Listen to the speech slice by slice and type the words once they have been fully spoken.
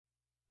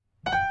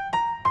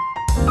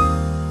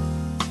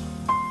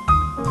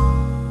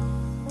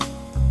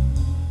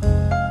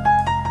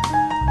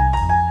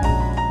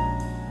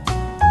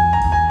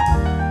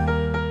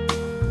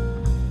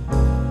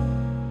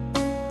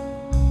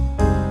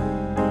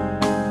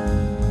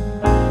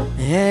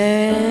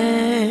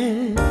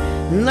At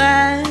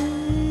last,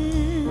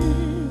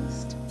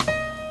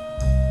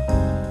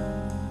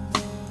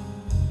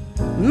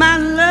 my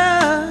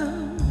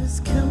love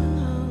is coming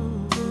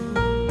home.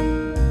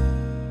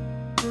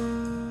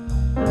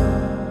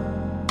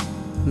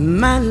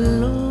 My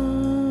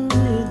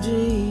lonely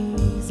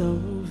days are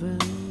over,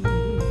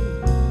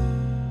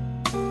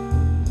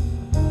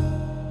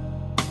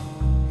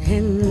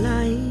 and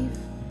life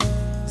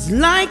is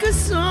like a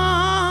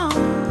song.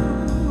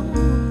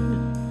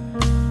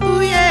 Oh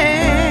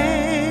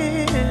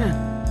yeah,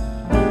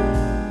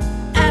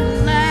 at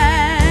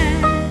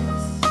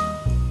last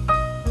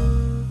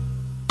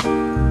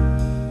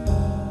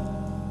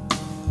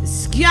the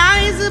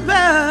skies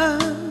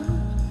above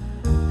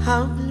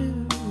are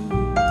blue,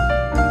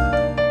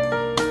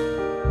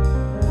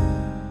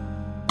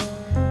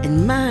 and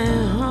my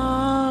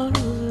heart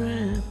was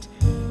wrapped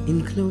in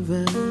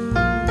clover.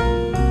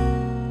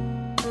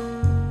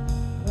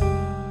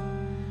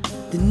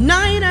 The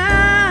night I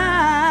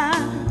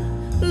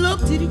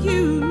looked at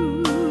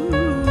you,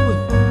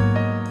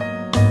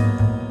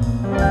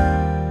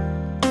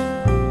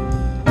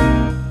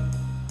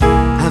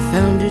 I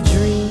found a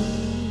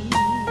dream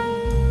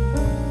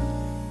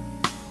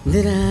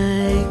that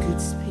I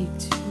could speak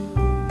to,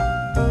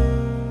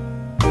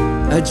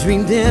 a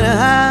dream that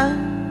I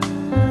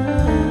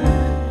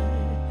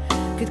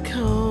could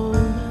call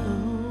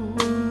home.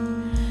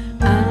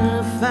 I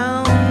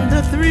found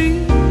the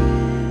thrill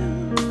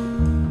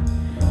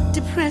to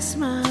press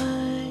my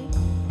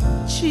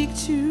cheek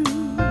to,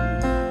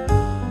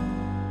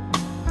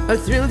 a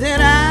thrill that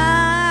I've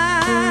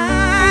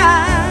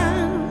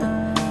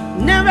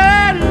never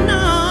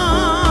known.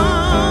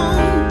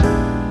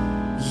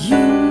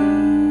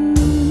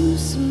 You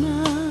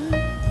smile,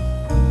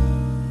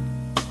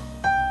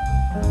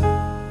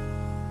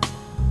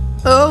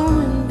 oh,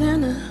 and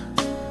then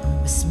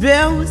a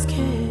spell was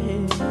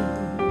cast,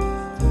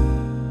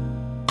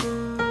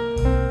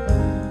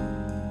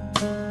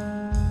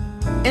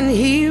 and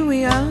here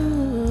we are,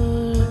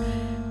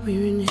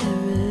 we're in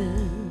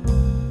heaven,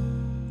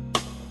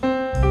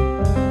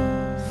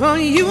 for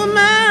you are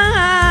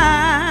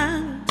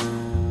mine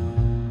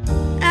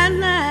at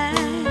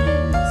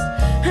last,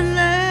 and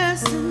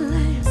last, and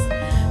last,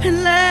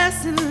 and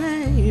last, and last.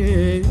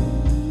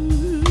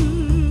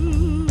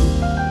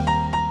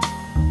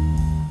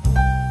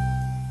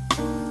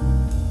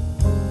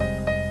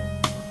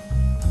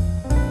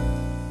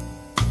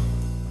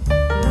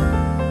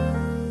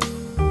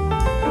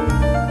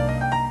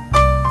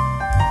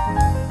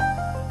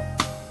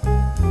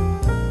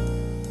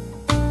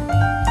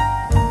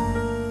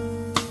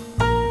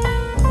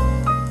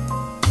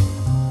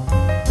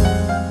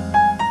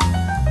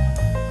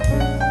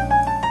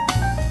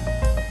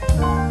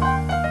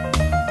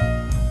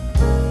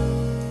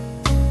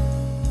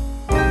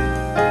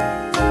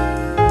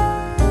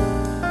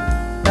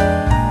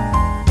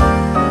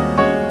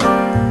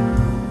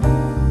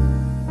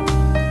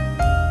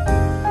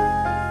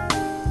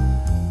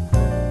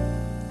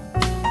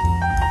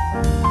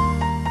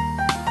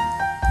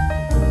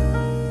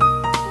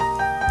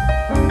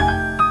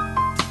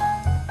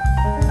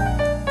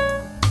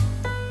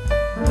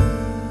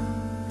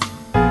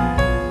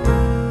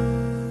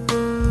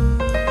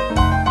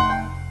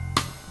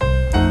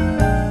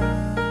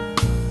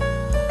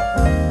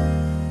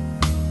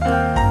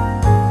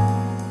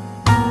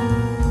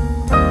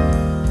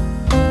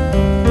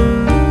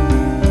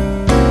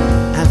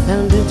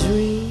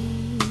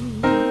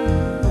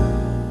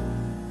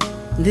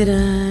 That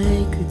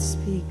I could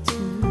speak to,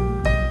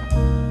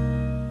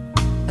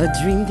 a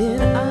dream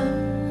that I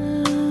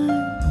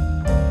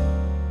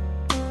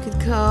could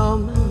call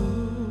my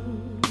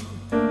own.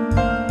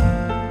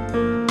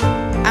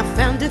 I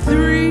found a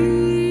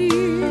thrill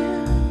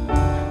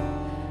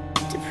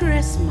to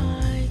press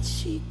my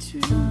cheek to,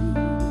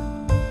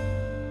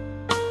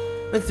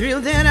 a thrill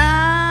that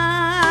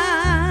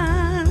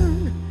I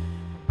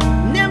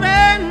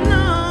never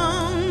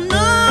known. No.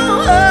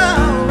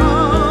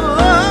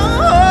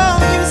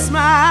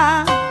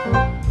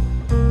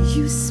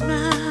 You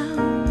smile,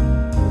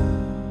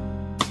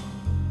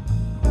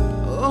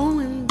 oh,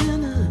 and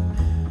then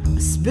a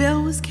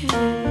spell was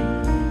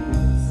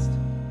cast,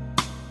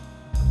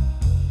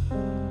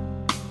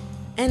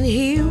 and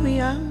here we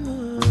are,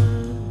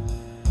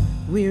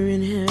 we're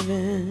in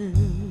heaven,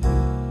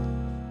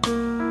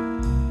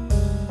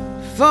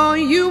 for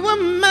you were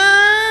mine,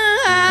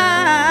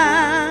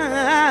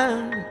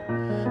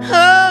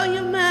 oh,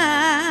 you're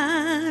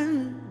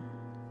mine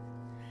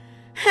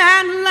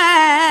at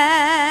last.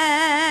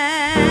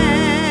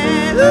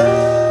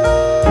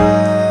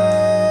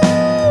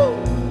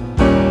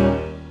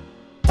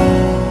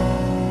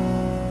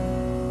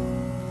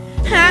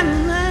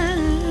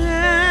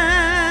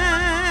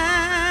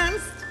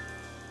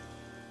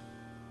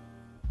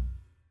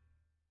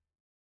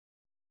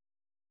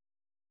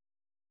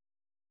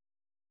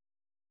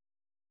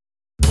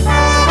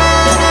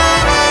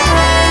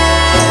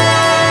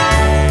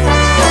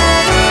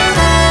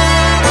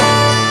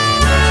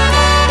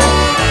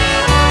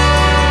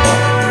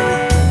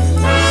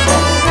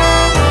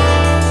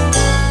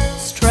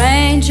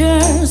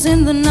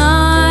 the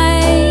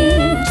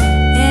night,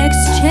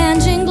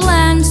 exchanging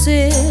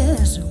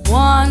glances,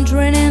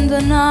 wandering in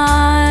the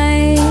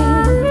night.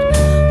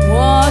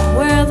 What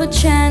were the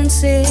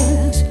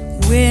chances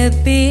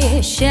we'd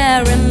be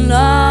sharing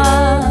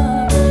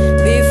love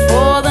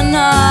before the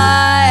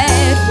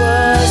night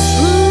was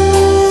through?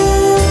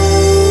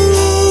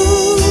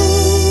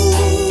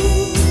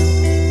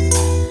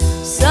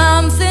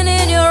 Something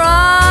in your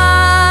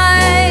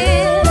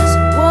eyes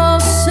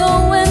was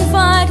so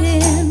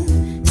inviting,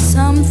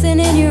 something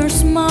in your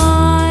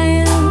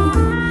smile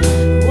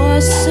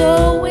was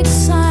so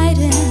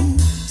exciting,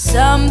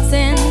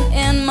 something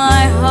in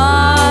my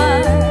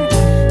heart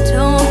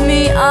told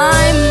me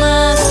I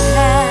must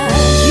have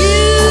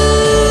you.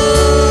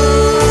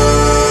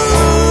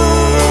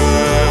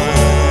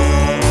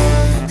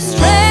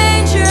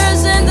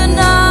 Strangers in the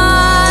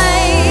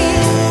night,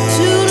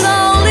 two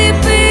lonely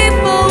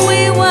people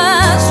we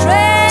were.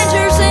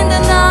 Strangers in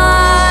the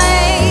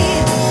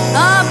night,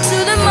 up to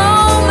the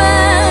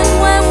moment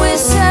when we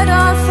said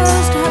our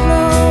first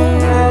hello.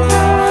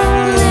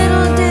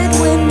 Little did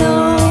we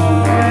know,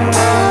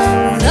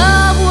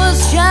 love was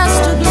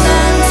just a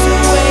glance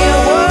away, a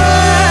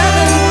word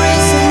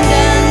embrace and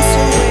dance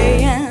away.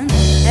 And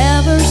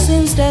ever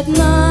since that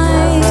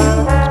night,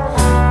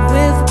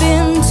 we've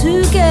been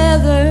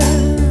together,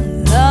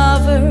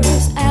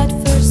 lovers at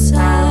first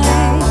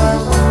sight,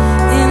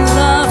 in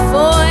love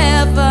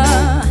forever.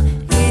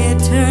 It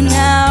turned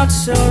out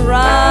so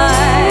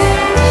right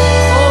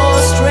for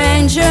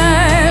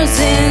strangers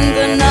in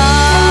the night.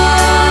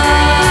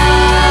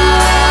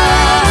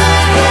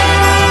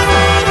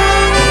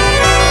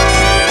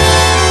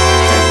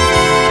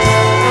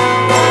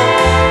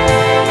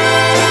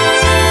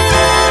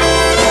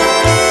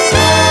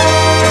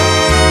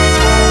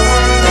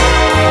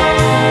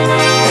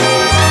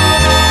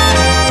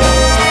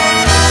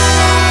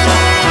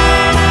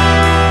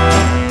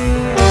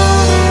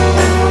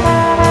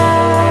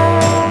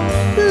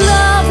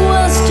 Love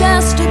was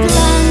just a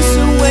glance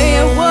away,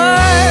 a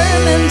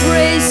warm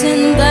embrace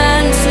and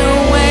dance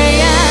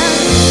away. And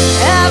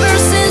ever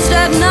since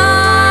that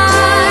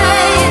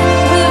night,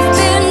 we've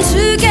been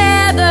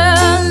together,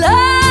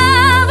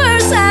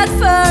 lovers at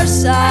first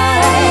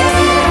sight,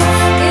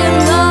 in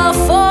love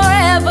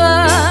forever.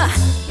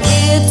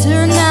 It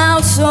turned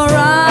out so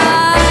right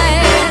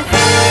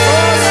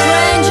for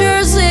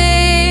strangers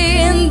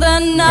in the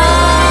night,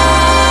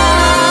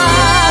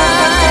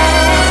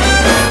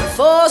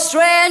 for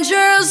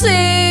strangers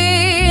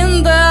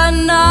in the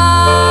night.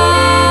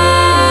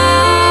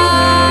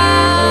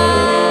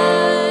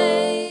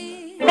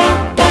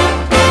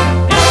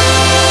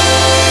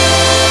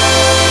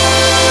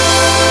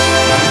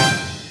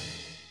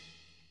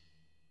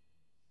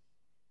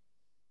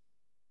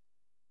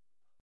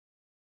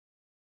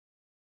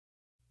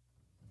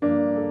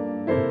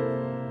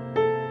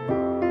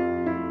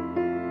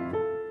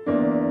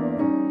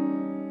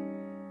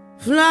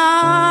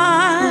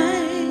 Fly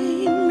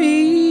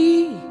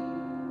me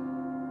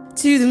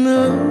to the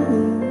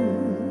moon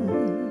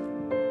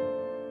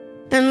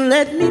and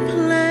let me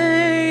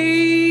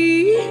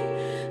play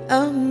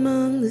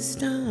among the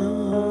stars.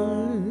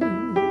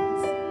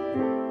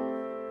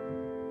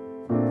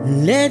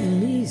 Let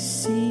me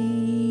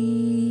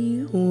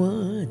see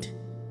what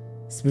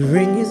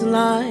spring is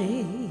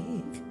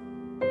like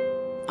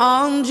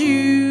on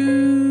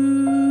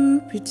Jupiter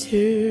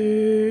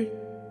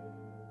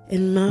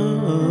and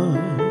Mars.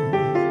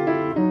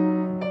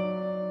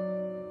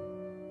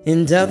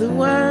 In other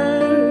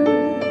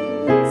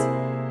words,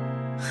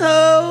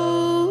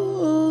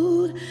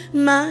 hold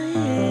my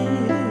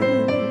hand.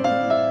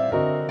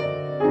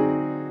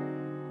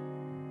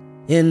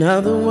 In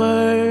other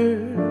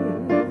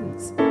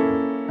words,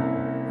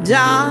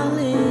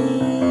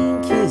 darling,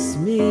 kiss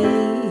me.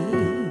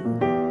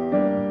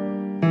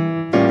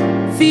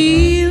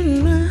 Fill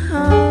my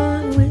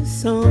heart with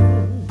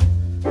song,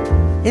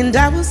 and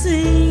I will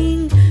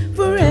sing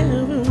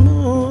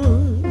forevermore.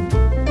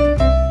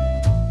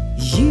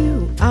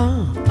 You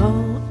are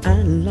all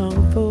I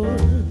long for,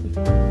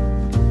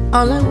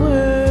 all I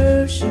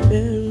worship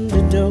and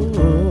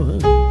adore.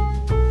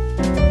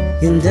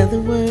 In other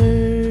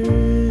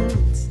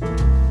words,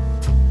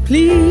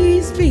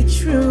 please be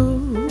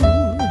true,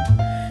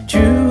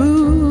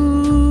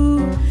 true.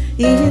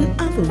 In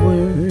other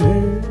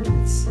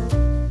words,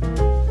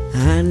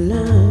 I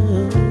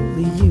love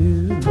you.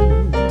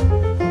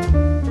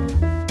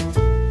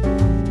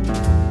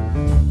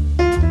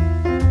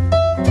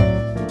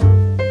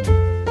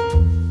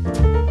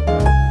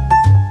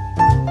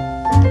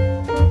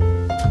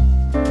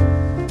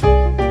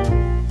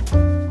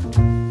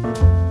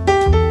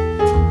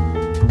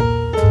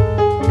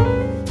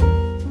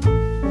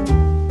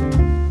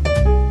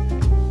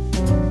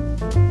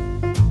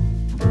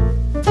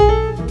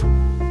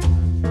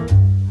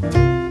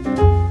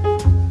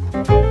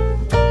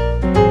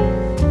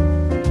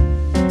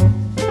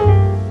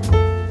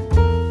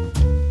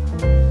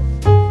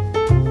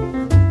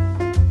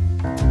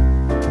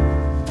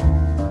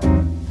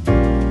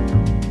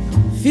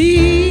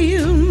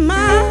 Fill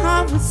my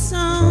heart with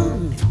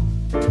song,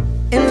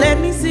 and let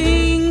me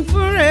sing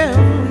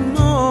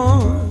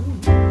forevermore.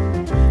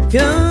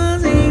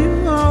 'Cause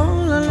you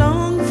all I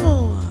long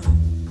for,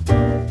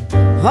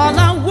 all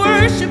I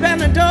worship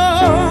and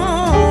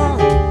adore.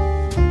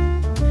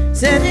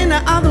 Said in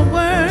other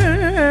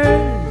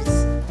words,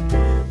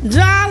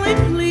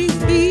 darling, please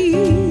be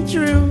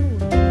true.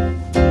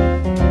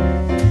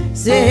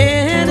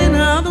 Said in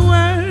other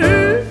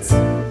words,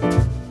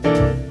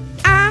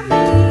 I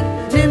mean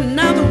in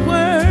other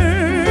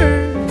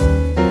words.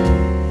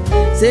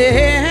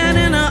 Said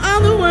in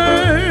other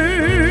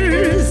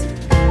words,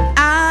 I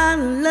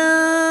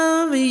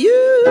love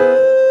you.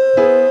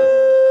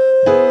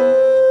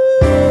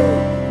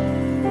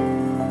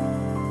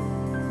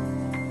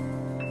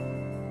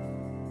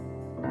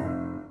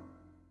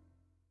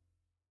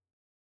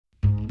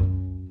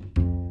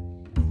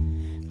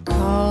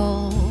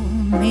 Call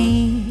me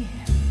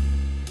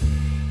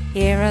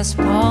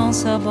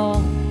irresponsible,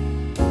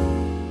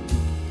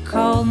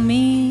 call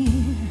me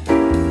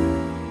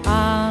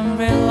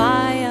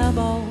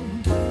unreliable,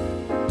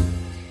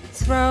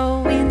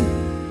 throwing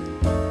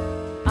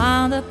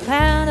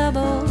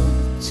undependable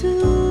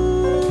too.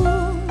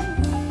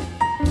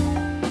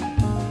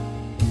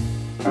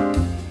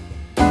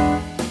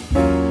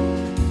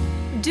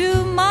 Do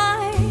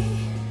my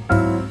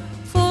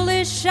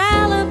foolish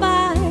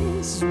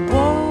alibis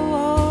bore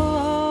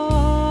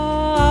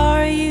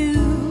you?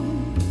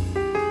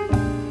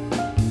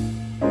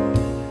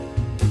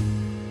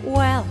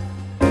 Well,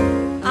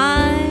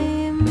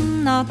 I'm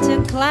not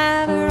too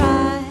clever, I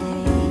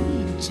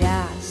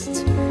just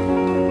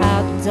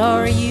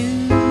adore you.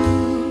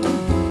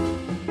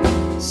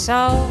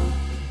 So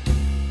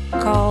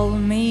call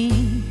me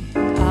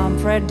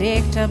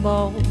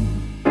unpredictable,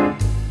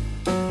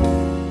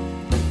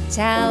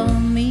 tell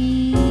me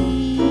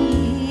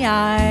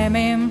I'm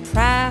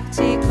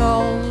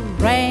impractical.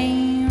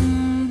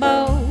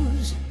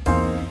 Rainbows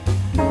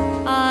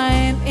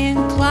I'm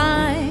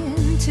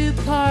inclined to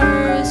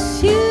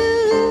pursue.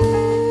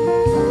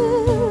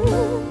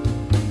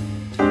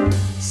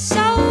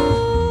 So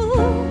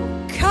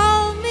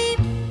call me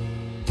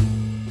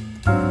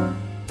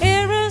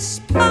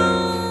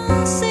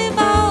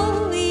irresponsible.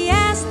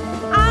 Yes,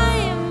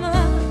 I'm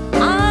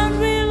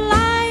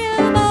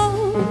unreliable,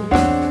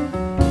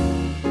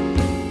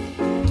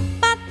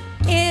 but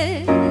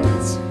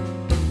it's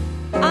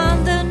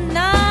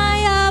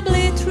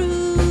undeniably true.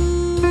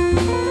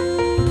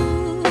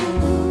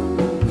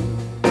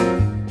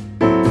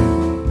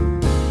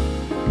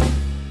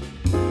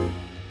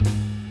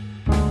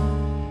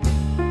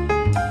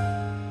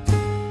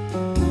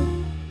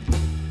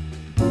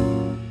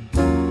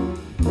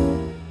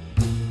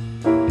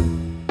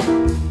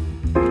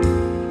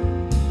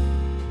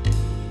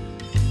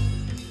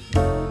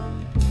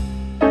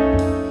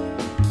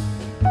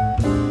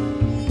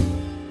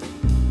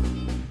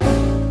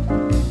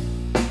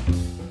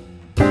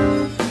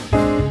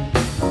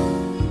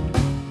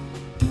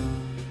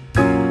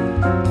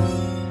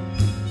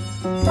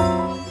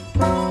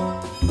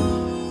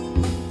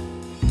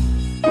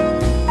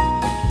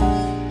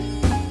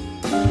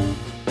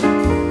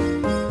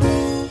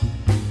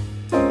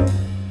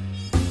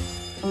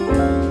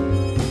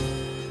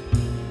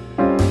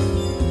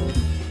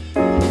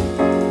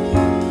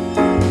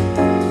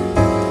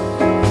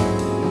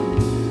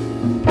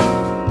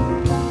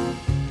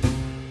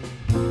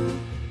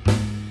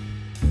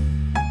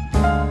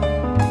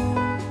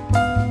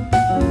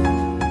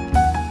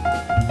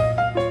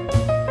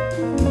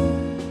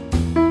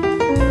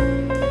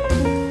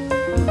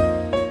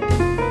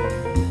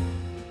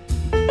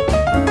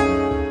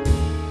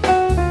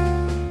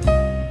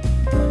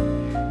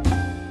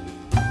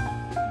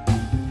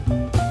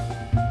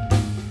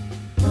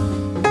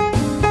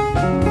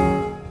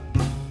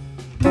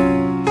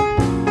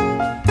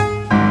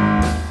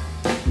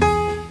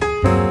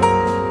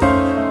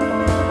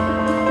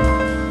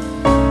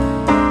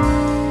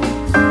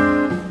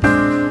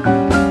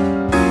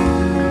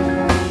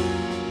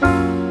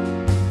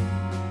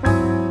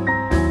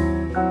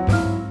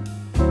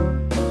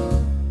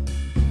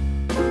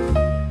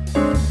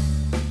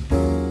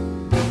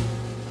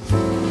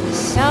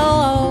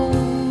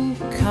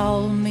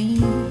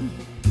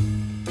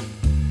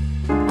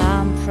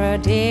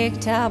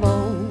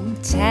 Unpredictable,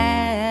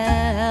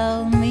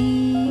 tell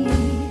me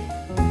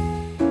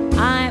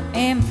I'm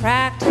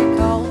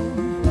impractical.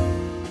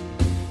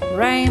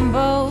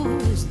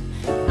 Rainbows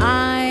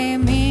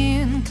I'm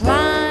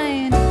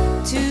inclined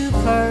to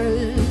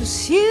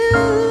pursue.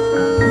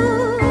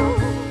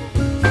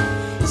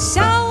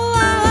 So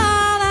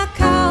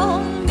call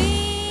me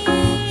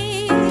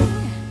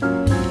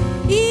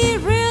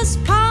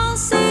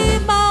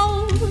irresponsible.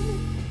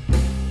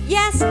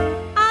 Yes,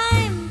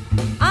 I'm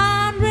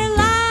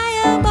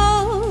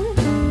unreliable,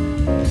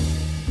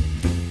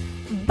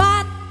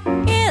 but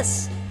it's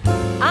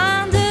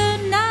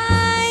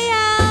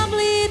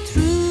undeniably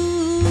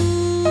true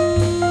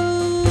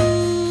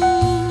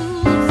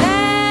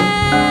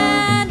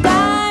that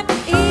I'm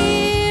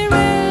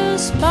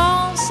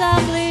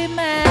irresponsibly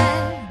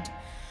mad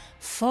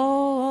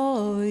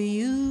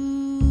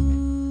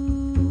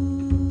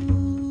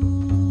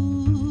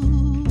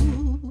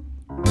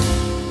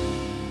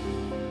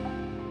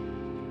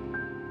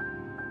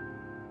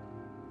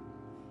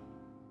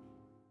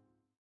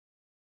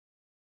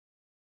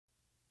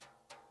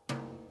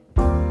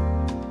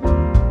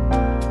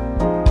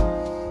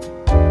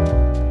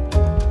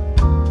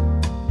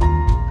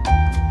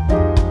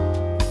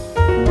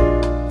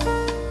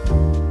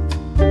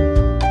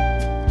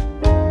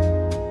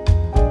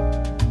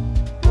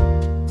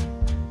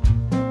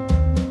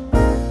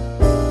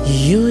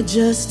You're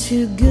just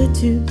too good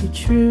to be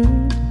true.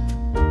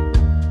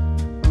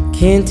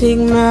 Can't take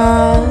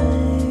my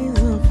eyes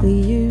off of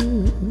you.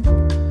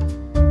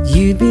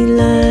 You'd be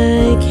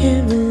like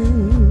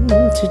heaven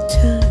to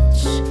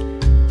touch.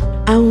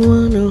 I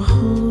wanna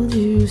hold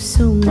you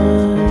so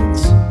much.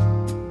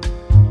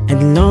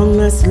 At long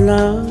last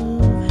love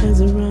has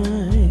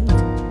arrived,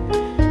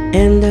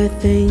 and I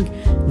thank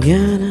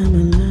God I'm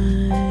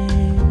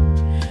alive.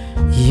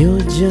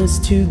 You're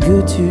just too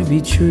good to be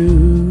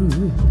true.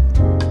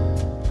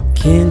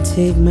 Can't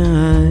take my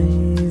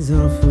eyes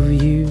off of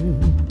you.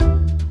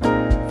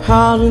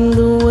 Pardon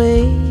the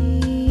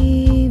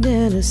way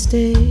that I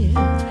stare.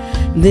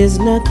 There's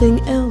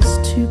nothing else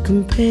to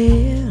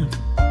compare.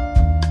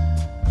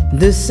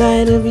 The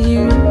sight of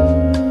you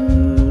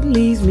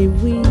leaves me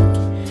weak.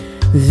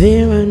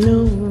 There are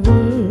no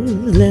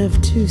words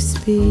left to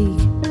speak.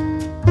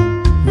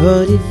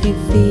 But if you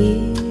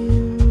feel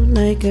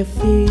like I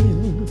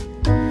feel,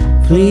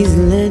 please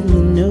let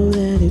me know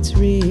that it's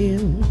real.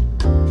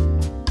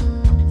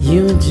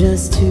 You're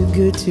just too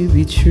good to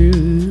be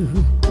true.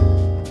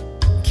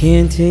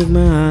 Can't take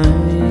my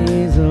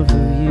eyes off of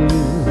you.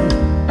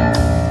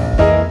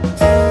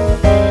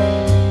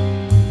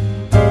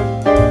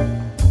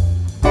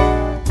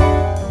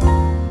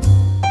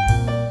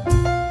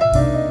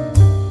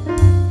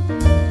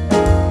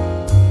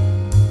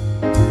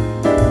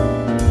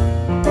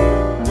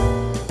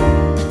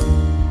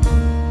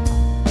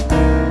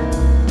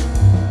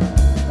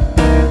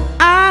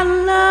 I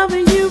love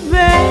you,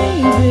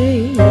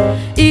 baby.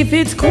 If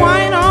it's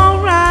quite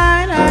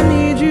alright, I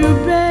need you,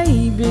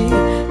 baby.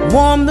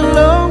 Warm the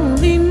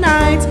lonely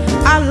nights.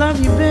 I love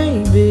you,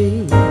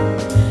 baby.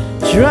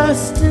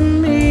 Trust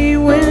in me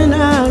when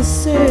I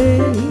say,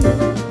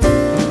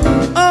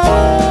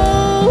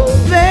 oh,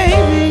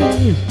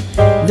 baby,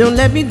 don't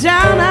let me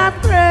down, I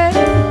pray.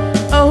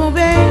 Oh,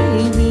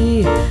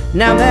 baby,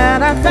 now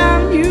that I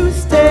found you,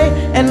 stay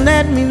and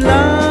let me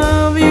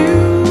love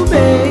you,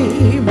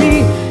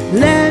 baby.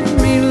 Let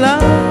me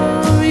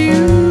love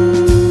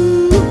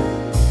you.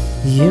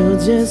 You're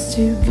just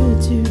too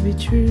good to be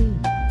true.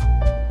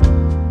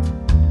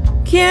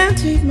 Can't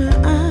take my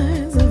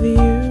eyes off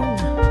you.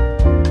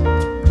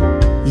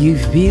 You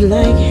feel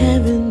like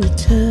heaven to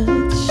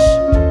touch.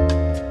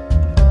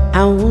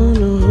 I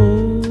wanna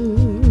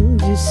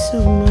hold you so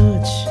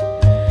much.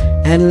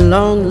 At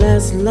long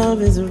last love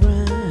has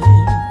arrived.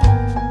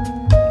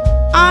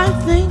 I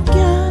thank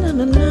God I'm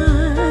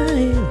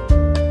alive.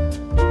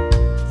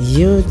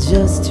 You're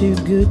just too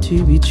good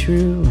to be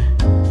true.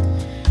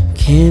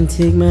 Can't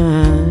take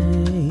my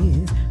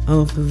eyes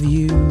off of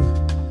you.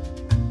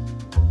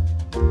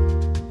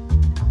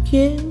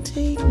 Can't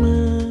take my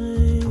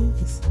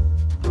eyes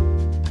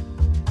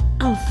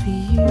off of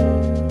you.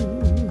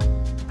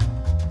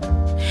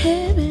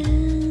 Heaven,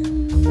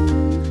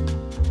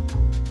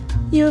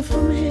 you're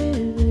from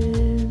heaven.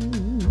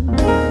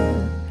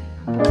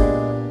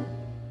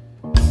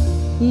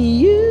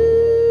 You.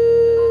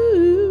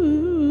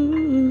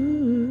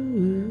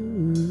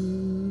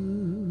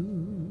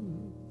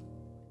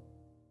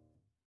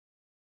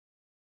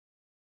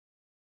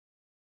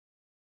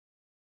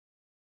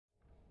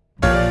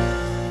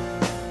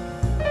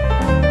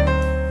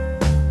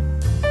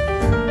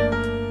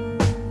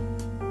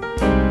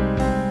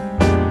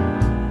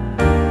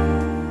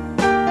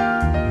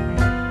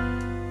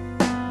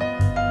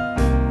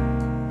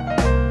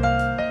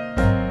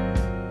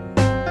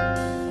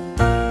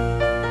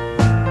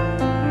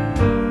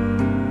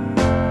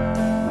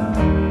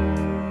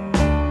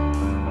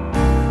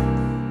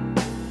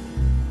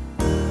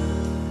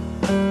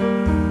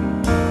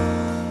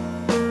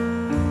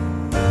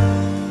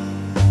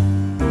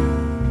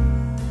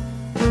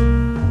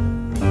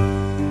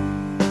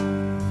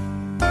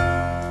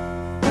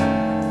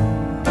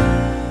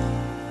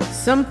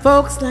 Some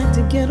folks like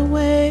to get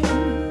away,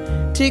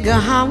 take a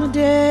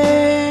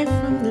holiday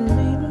from the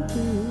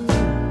neighborhood,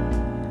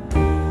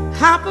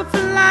 hop a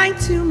flight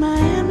to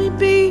Miami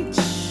Beach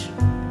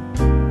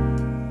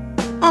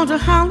or to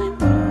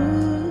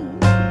Hollywood.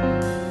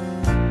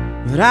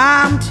 But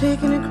I'm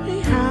taking a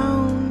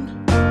Greyhound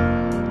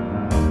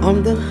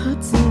on the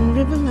Hudson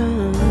River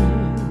line.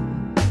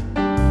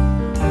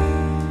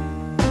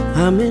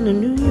 I'm in a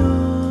New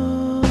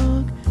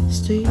York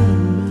state of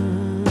mind.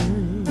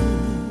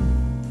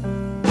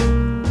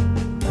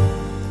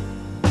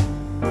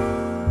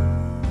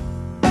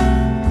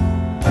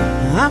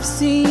 I've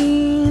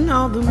seen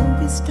all the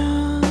movie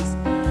stars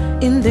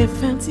in their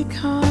fancy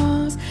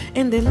cars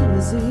and their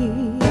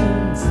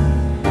limousines,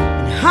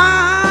 and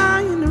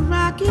high in the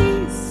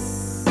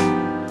Rockies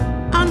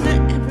under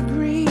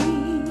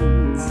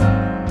evergreens.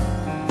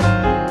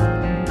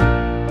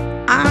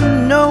 I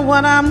know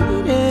what I'm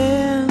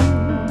needing,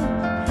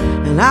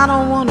 and I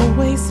don't want to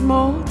waste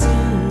more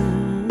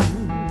time.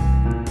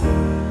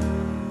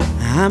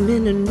 I'm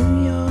in a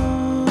New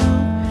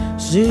York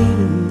state of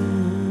mind.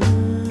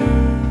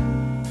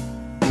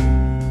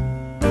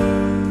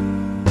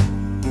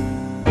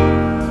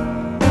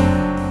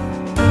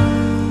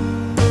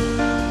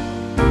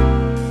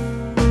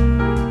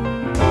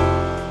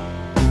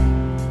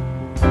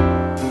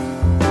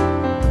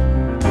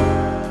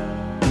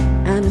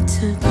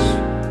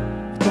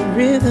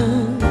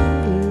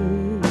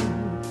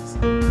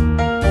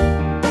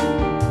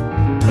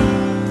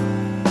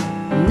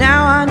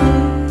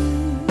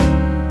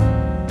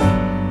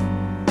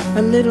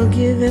 little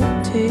give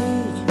and take.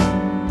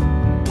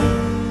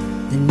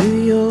 The New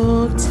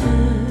York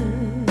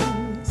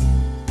Times,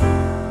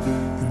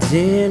 the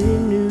Daily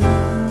News,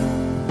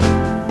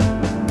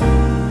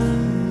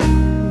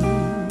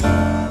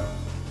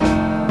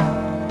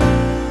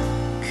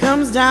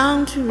 comes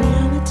down to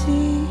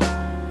reality,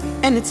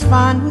 and it's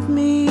fine with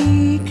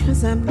me,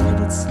 'cause I'm let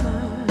it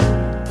slide.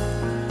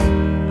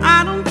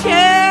 I don't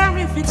care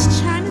if it's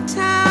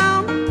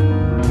Chinatown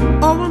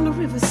or on the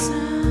riverside.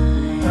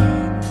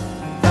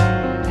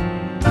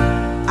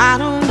 I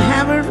don't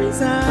have a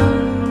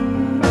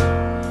reason,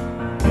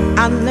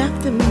 I left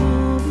them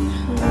all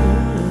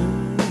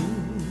behind.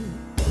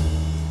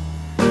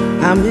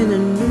 I'm in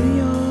a New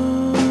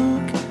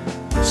York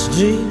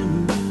state of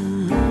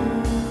mind.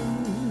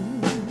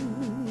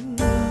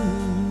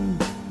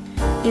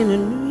 In a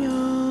New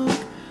York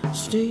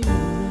state of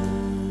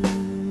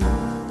mind.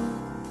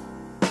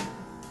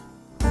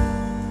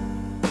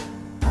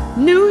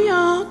 New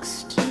York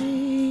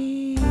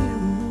state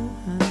of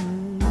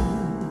mind.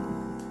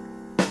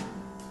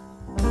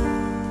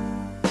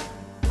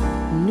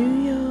 New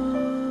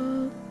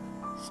York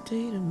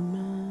state of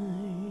mind.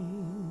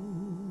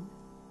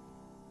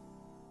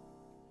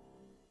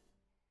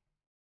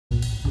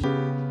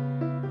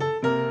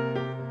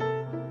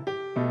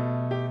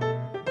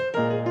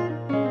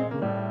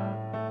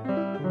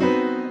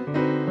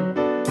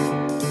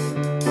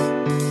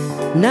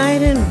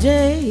 Night and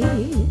day,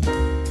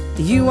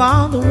 you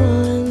are the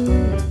one.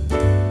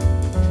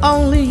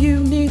 Only you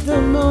need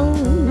the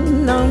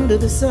moon under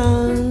the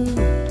sun.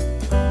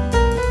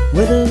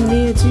 Whether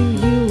near to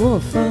you or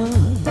far,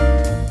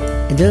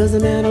 it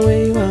doesn't matter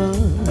where you are.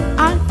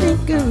 I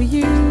think of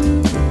you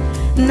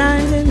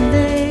night and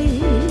day,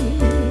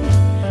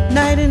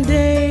 night and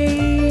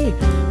day.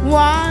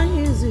 Why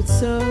is it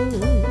so?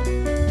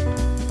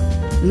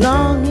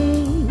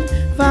 Longing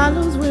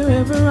follows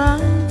wherever I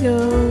go.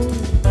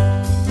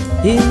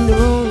 In the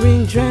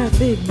roaring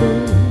traffic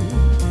boom,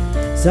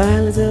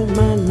 silence of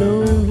my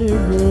lonely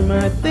room,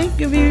 I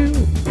think of you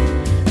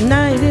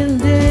night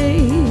and day,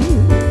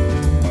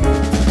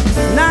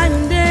 night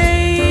and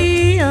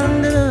day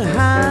under the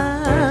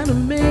heart of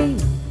me.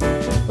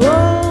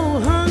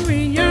 Oh,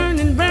 hungry,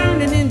 yearning,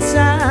 burning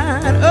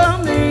inside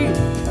of me.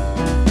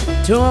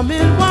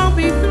 Torment won't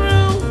be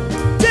through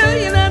till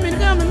you let me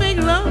come and make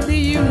love to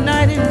you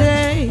night and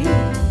day,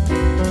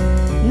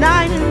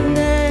 night and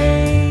day.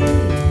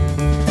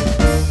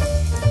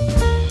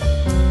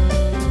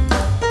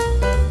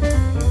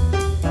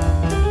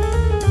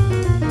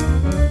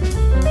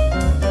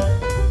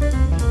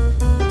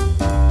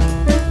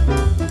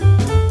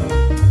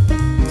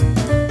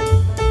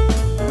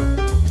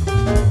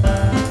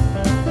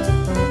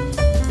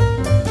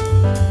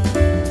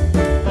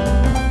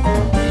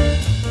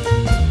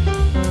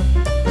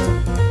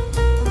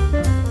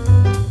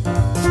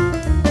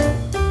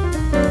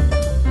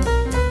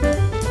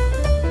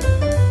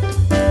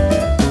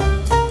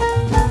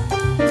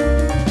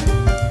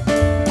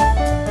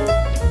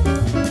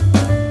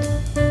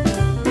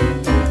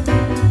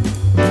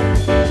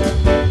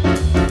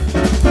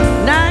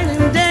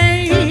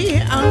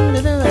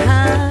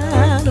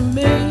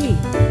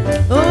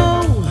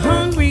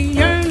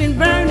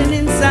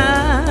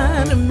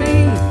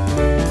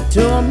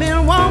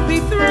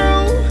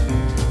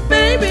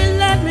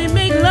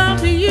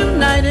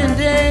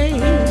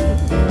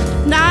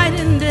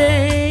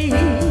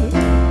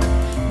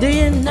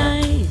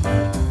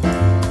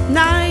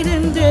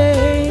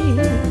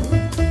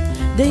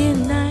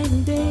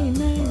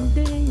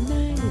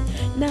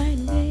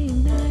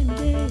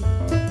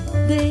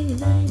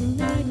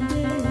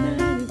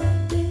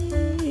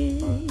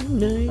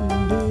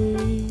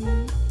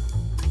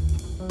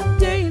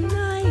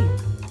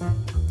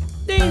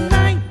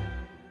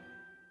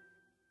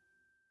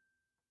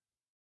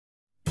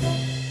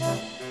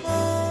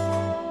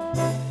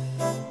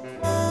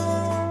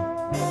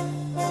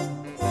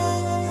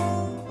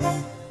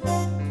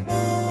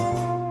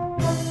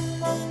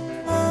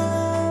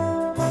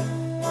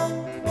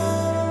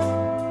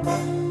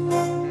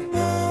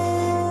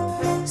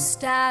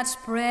 Start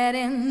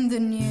spreading the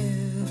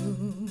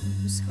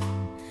news.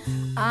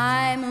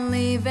 I'm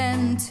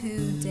leaving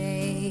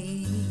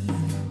today.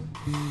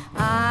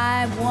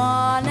 I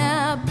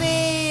wanna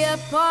be a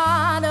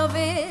part of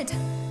it.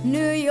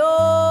 New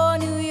York,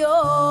 New York.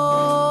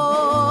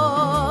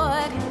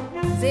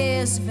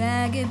 These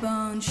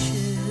vagabond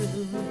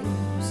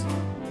shoes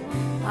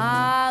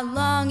are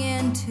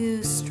longing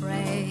to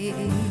stray,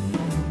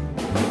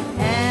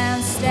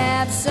 and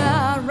steps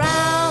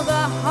around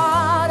the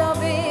heart of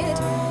it.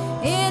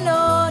 In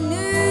old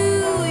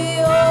New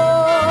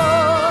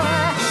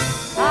York,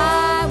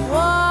 I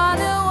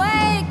wanna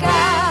wake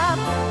up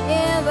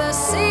in the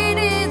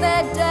city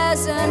that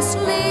doesn't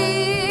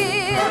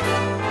sleep,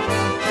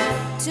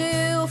 to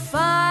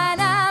find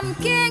I'm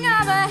king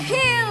of a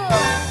hill,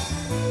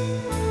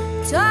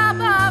 top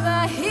of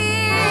a hill.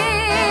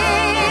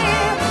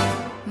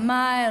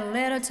 My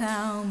little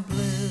town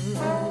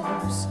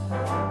blues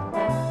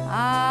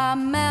are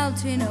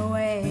melting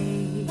away.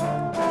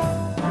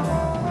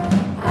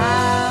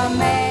 I'm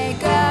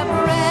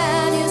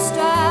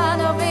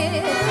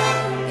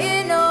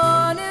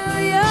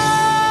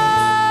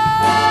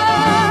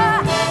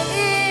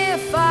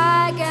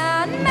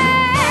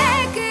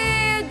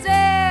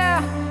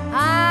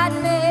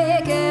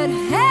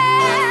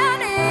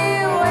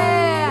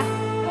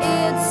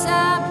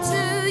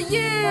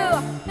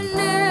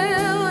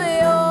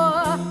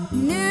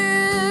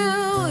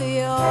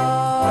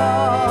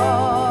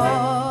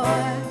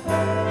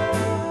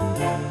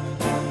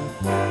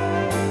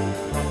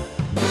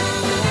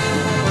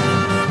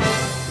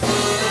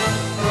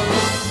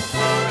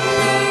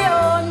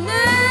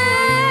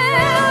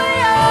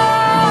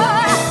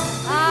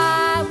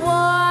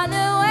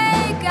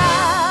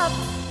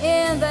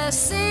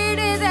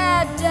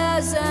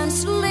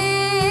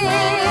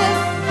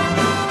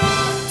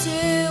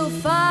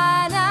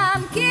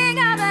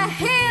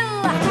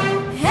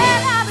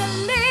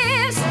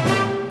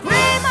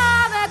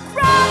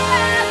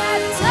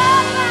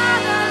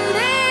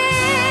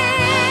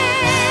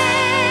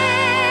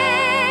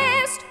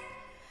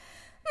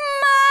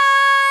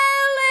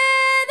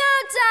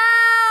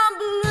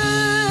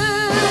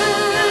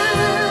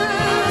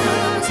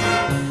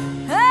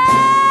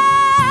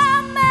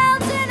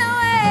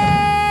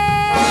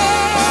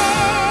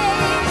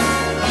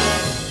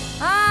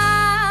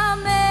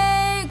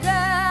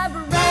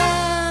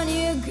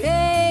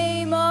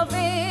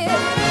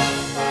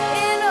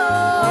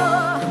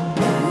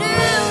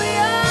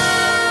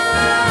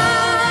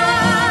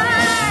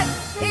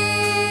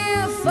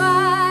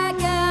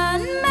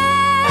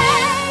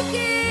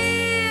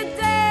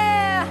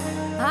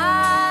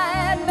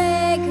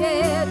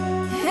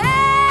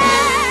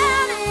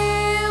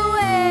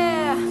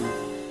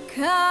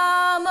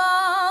come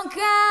on,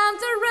 come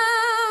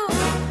through.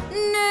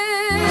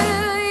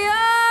 New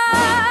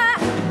York,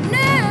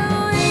 New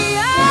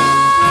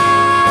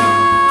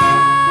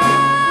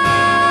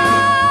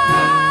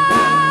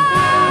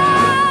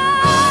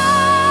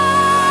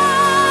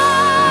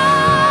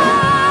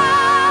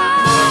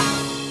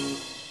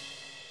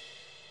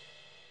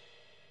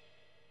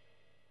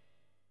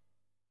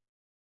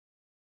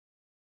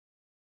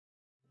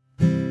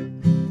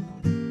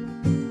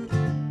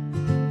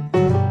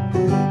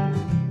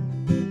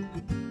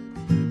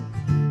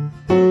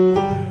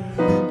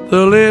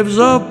The leaves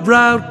of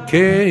drought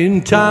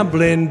came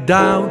tumbling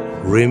down.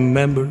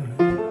 Remember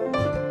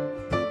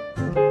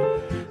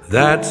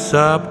that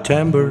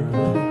September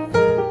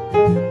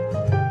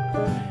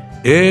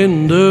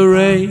in the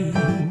rain,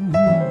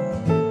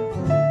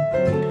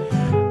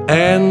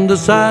 and the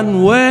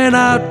sun went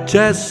out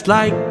just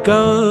like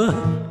a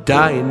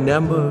dying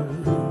ember.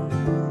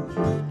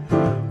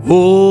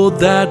 Oh,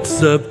 that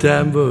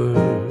September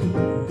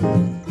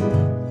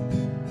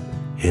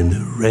in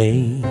the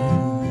rain.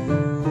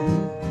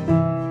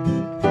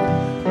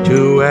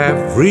 To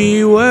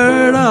every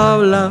word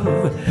of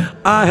love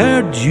I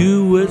heard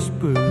you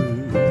whisper,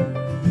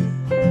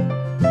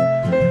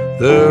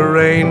 the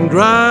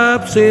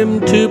raindrops seem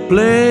to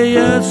play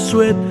a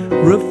sweet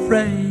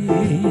refrain.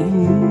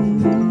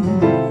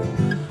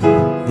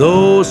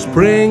 Though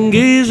spring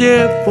is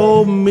here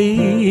for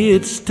me,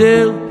 it's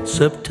still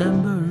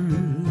September.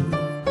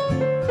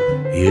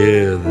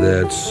 Yeah,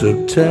 that's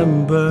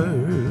September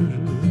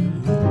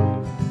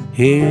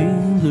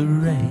in the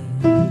rain.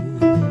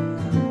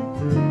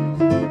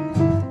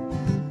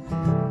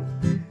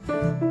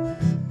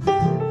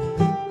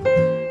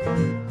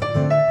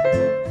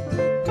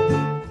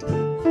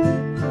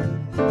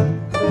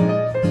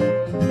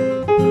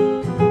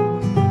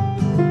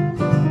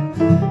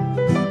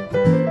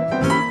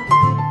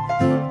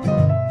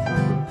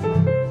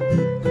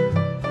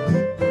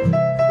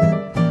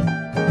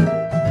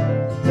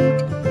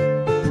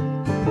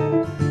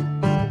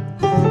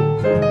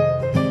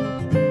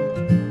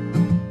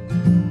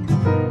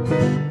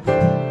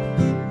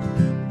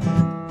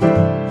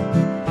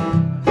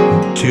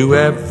 To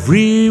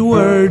every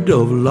word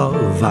of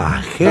love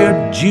I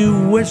heard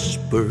you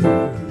whisper,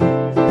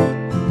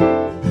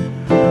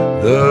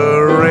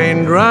 the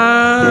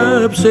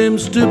raindrop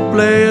seems to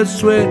play a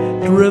sweet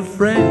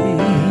refrain.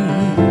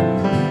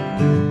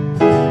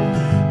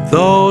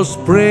 Though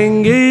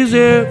spring is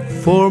here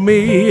for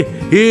me,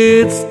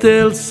 it's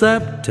still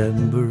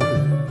September.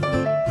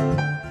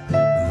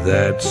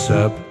 That's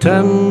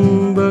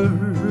September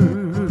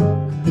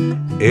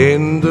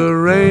in the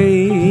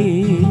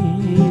rain.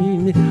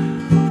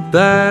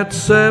 That's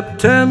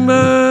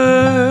September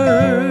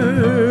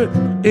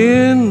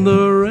in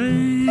the rain.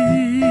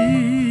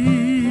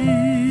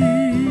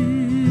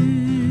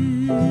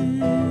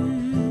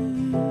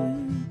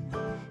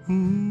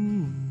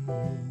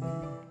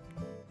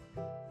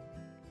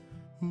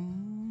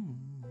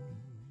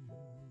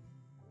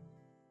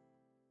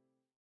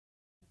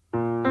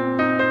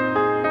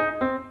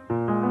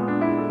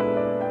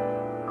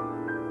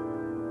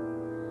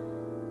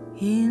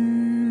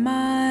 In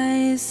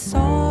my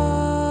solitude,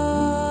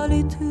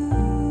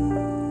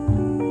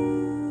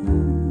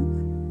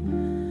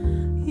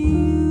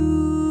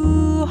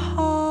 you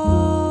haunt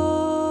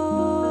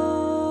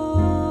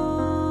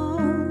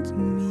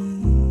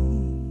me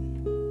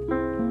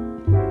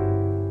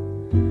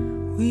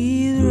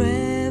with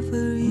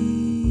reveries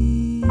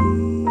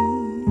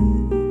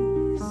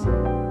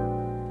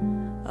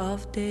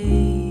of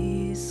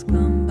days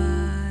gone by.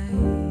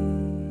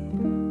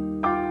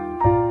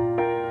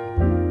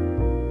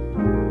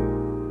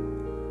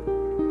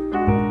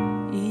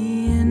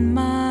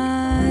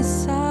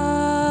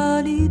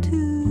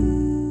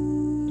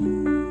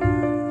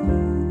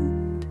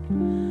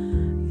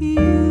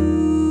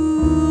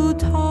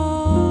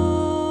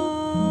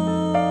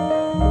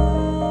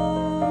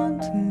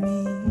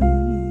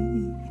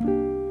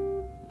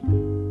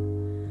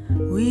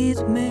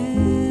 With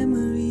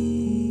memories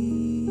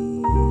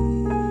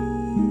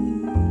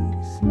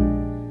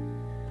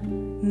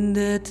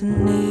that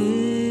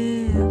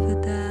never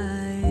die.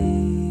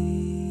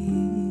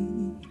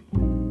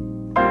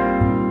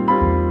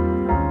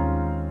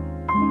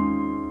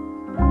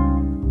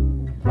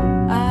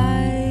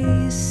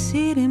 I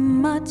sit in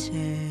my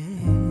chair,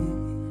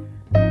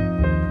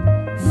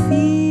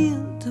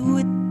 filled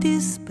with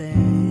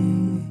despair.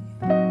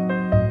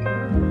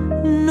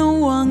 No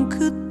one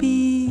could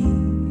be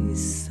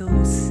so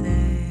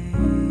sad,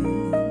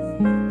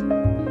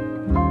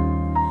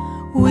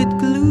 with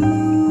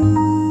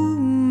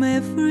gloom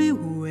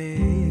everywhere.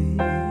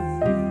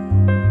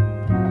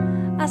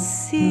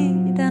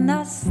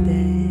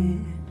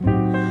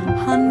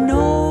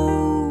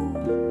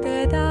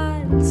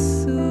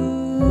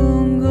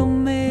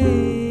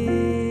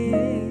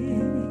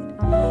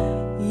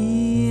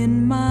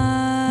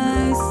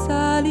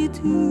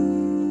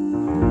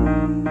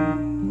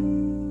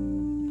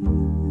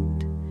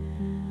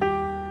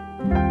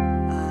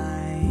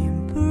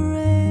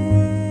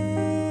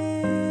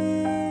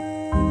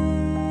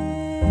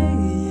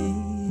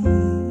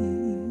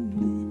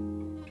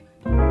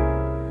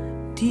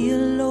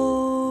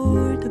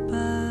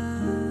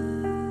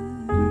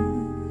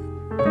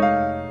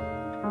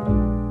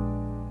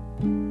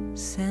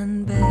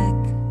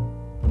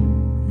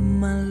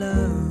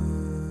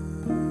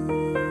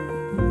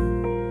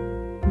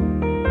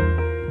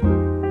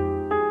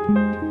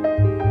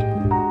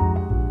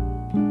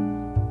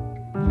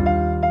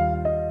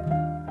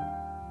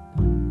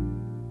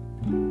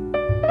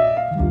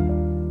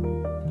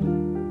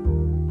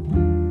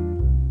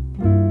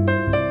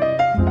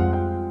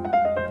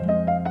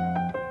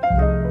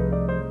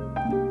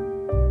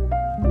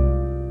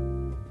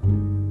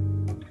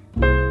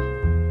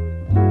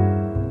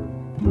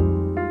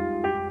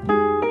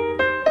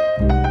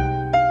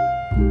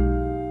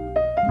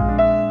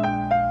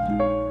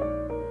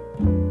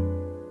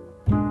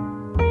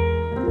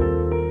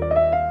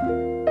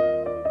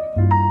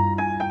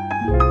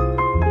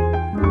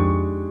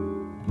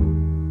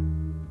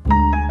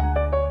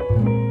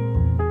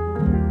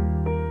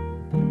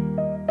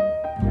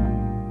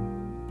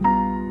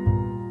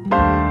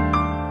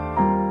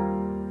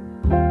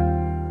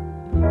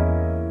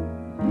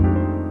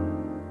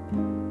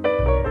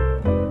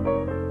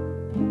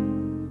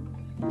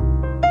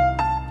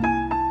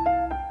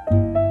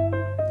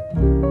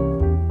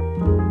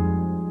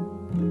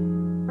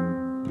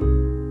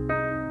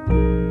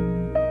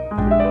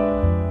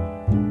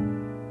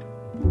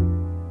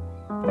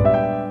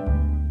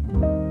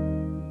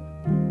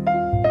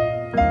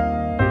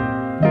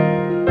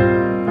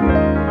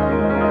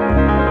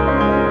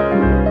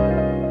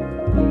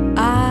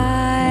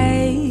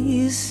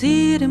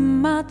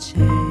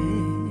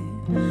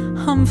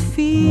 I'm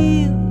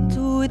filled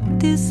with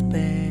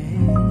despair.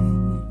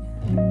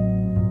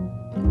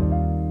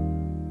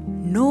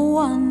 No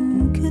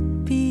one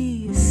could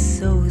be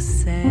so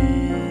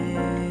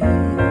sad,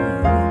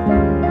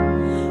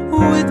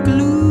 with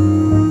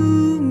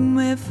gloom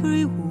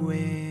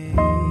everywhere.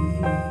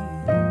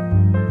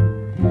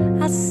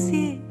 I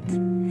sit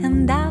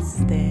and I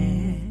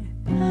stare.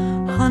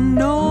 I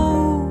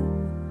know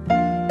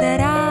that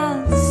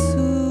I'll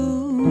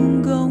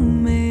soon go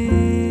mad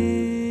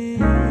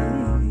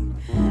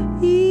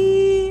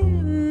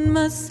in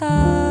my solitude.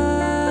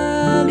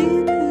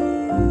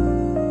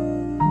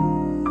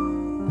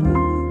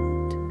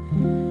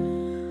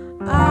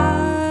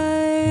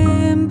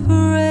 I'm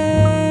praying,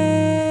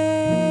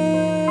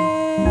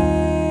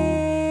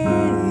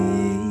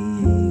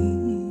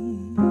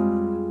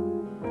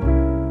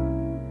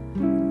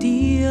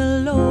 dear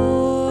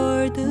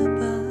Lord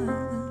above,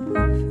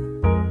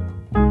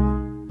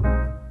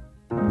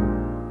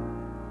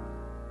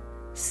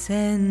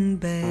 send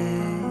back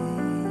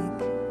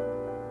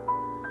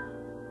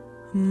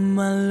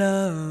my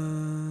love.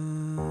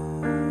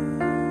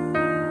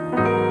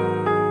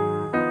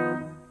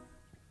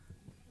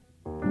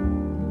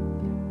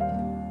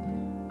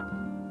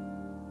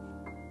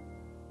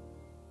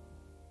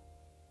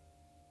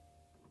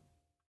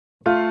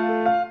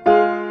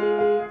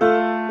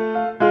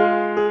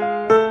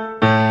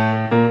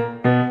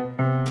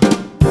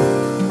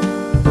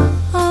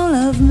 All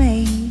of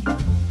me,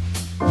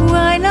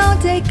 why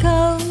not take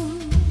all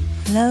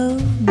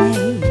of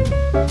me?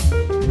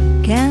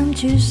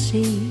 Can't you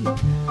see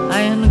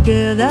I am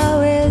good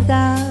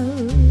without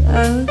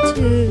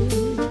you?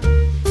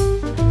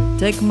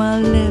 Take my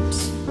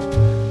lips,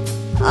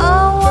 I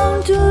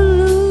want to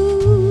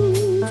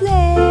lose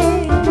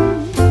them.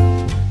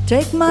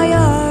 Take my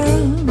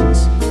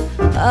arms,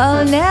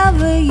 I'll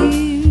never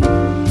use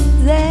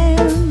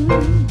them.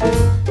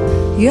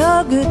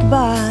 Your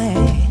goodbye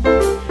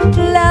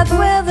left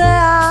with the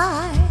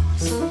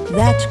eyes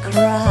that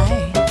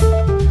cry.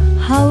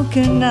 How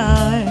can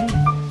I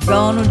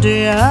gonna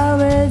deal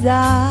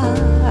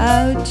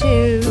without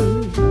you?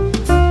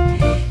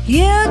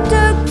 You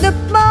took the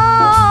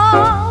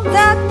ball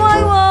that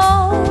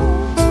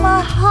was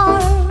my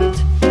heart,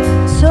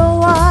 so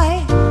why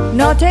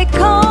not take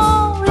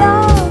all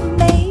of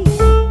me?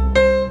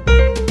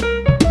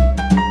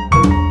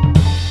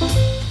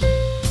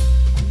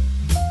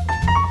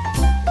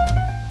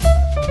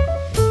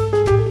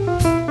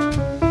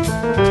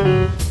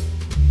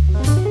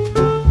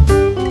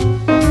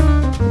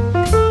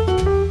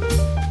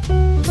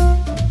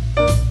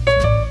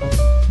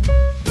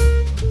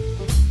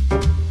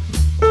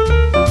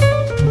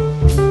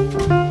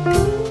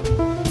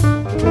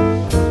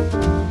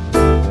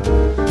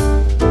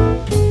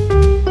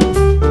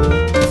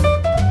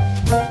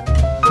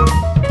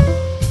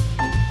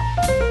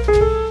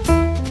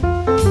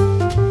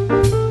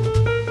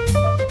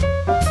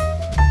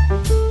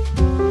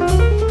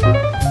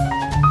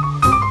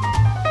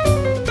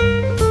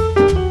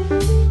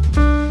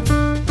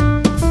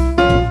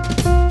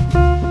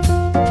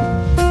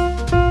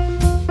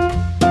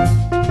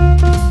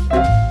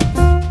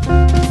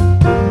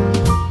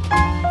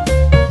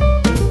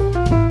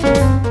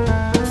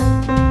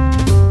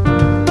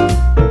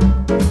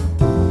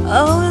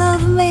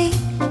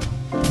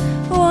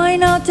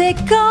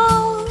 Take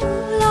all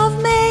of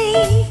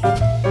me.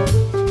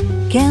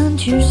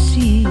 Can't you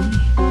see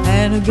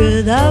I'm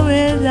good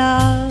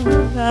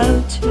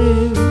without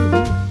you?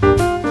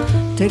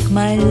 Take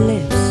my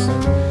lips,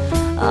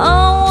 I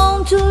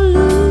want to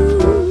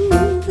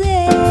lose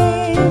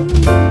them.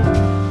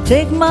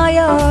 Take my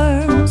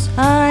arms,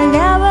 I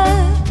never,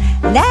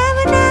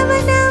 never, never,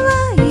 never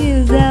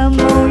use them.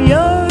 Oh,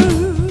 your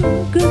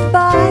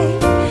goodbye,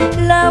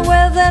 love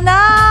with an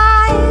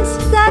eyes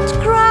that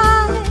cry.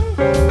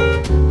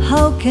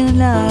 How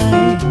can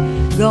I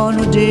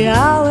gonna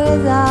deal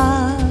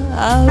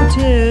without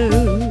you?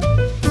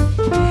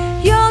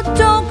 You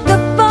took the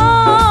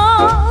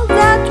ball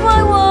that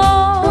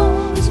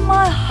was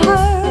my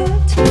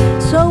heart,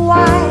 so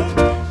why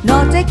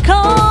not take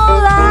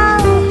all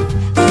out?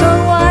 So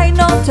why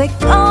not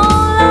take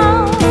all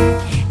out?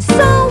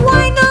 So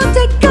why not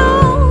take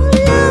all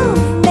of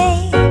me?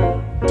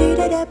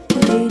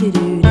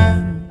 Do-da-da-ba-do-do-do-do.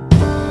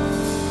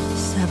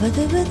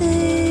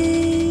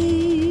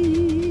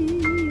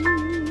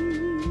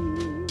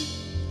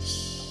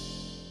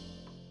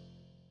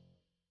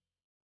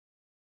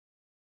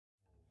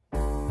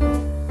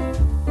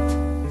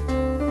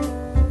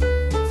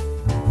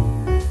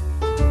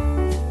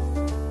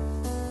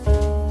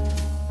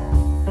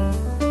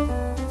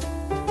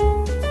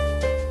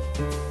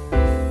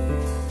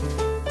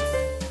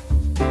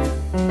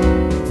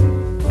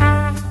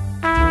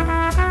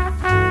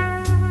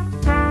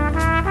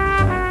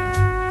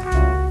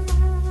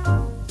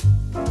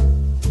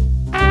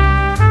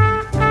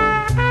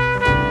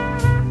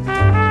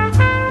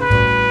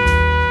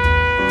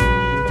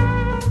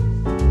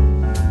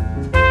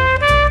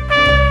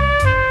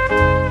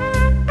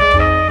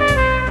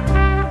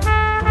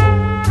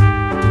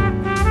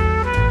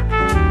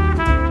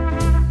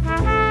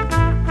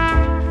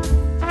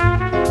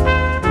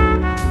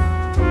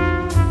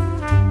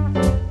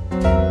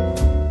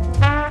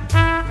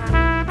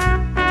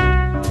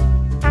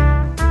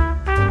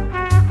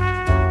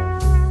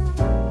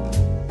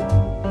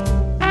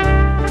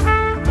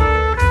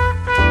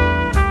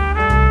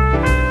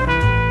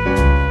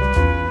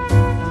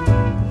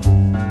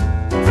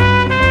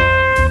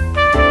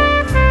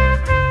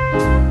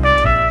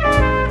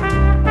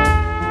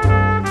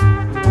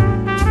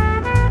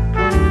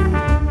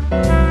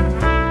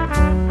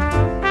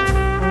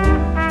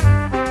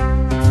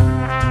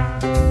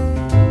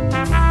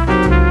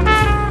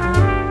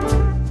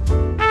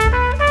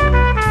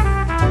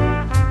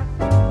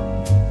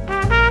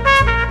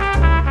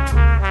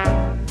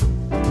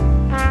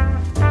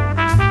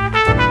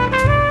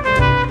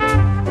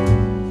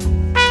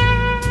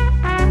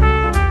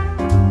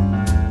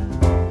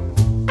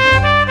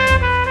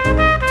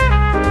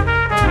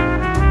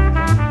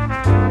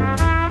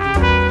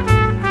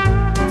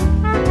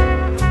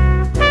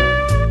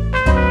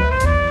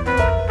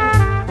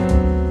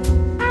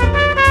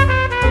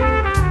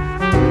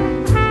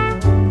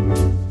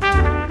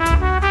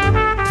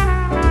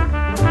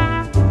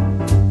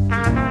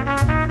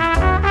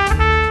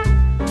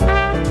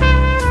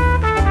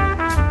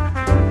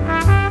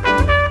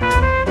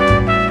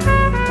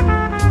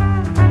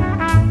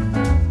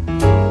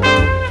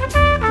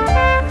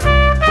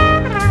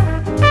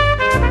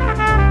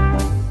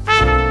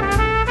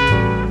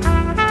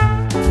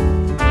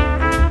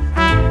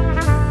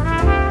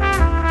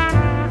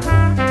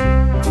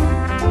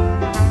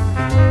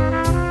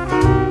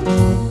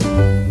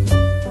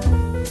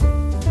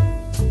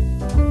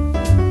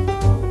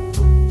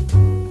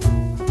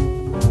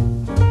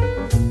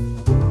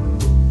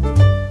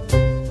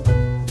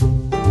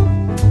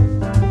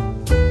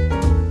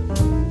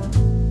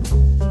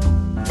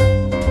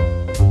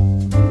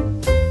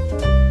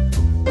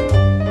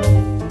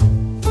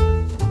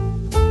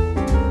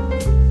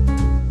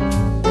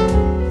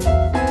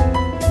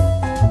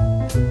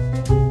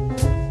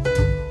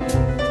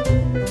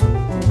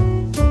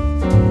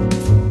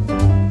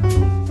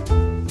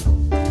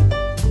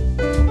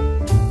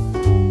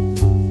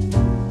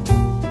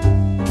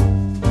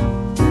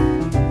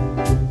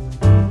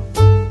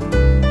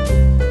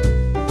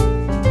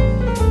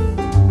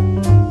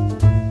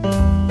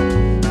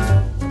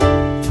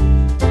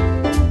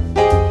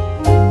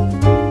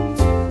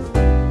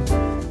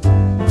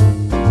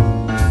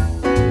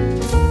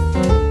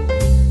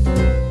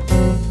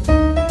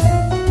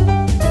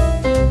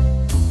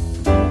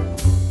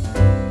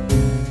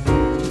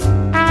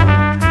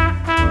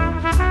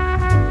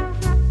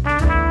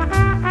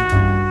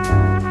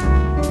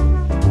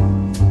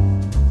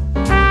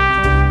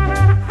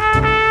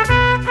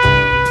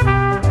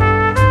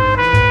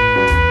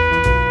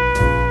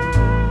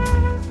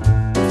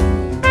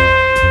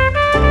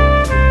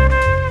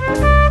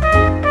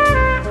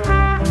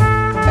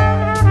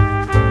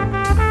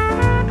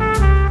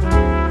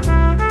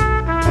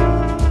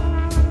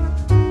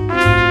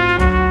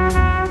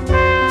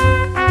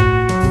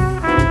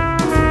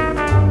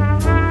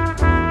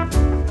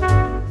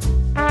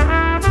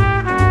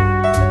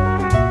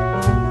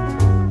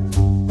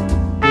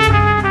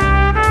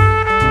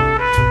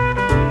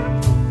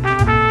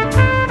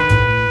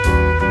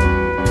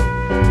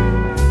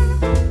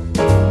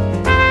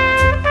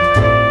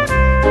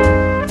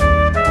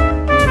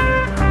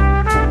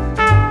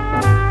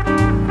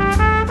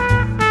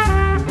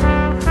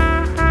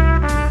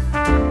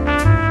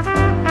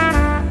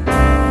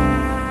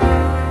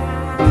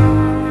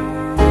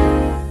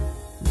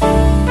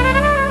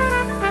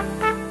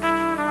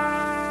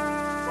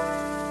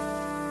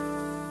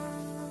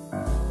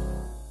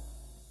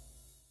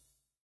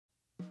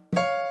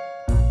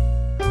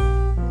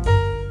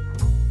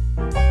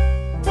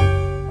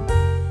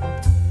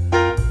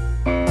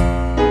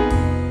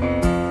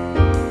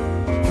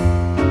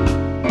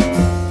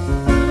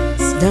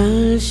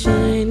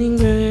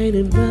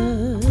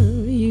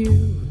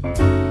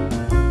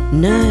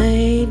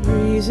 Night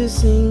breezes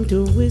sing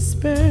to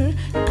whisper,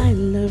 I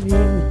love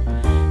you.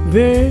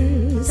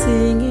 Birds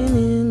singing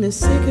in the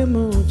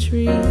sycamore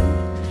tree.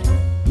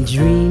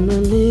 Dream a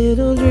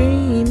little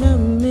dream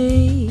of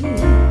me.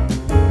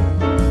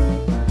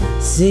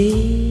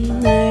 Say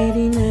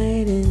nighty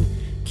night and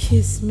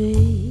kiss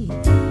me.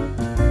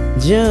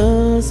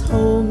 Just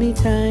hold me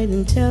tight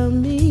and tell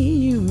me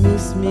you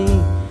miss me.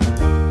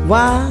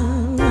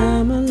 While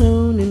I'm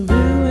alone and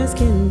blue as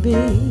can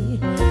be,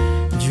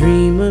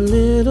 dream a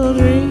little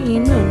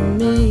dream of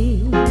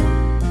me.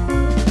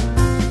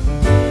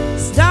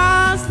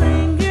 Stars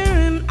linger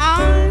and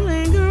I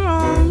linger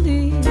on,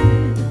 dear,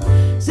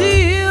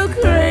 still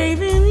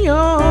craving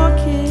your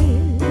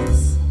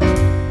kiss.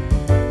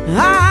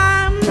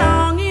 I'm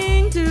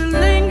longing to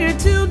linger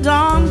till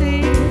dawn,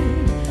 dear,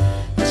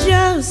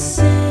 just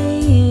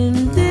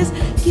saying this,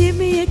 give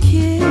me a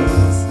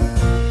kiss.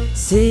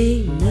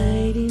 Say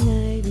nighty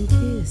night and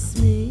kiss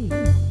me.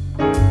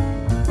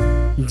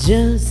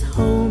 Just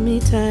hold me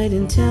tight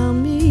and tell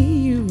me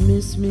you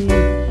miss me.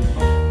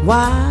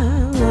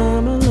 While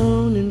I'm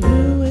alone and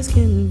blue as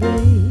can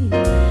be,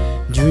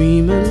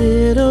 dream a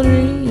little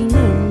dream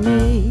of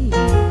me.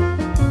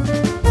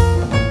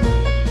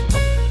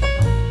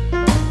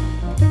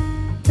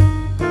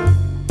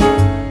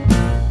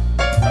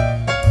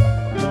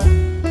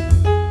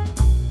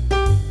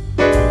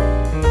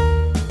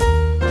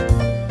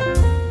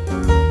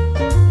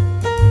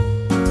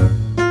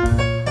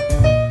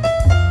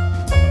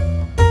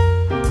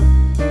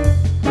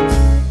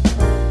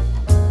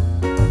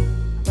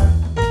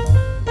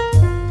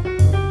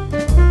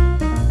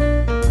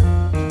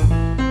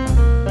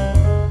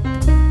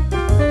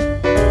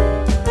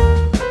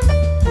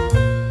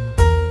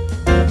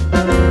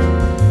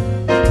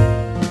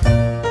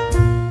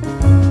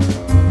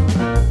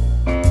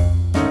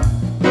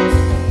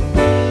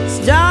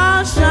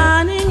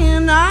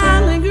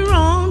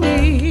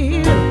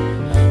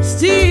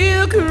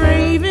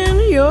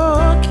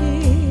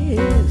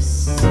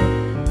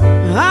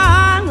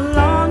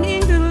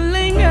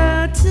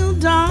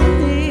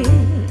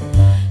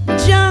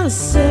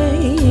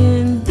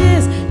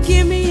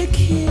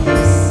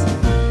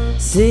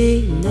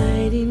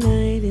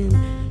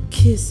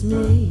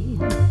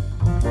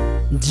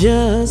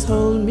 Just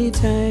hold me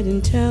tight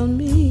and tell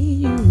me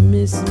you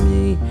miss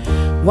me.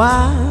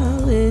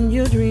 While in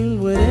your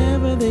dreams,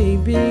 whatever they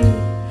be,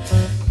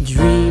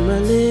 dream a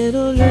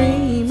little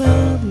dream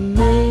of me.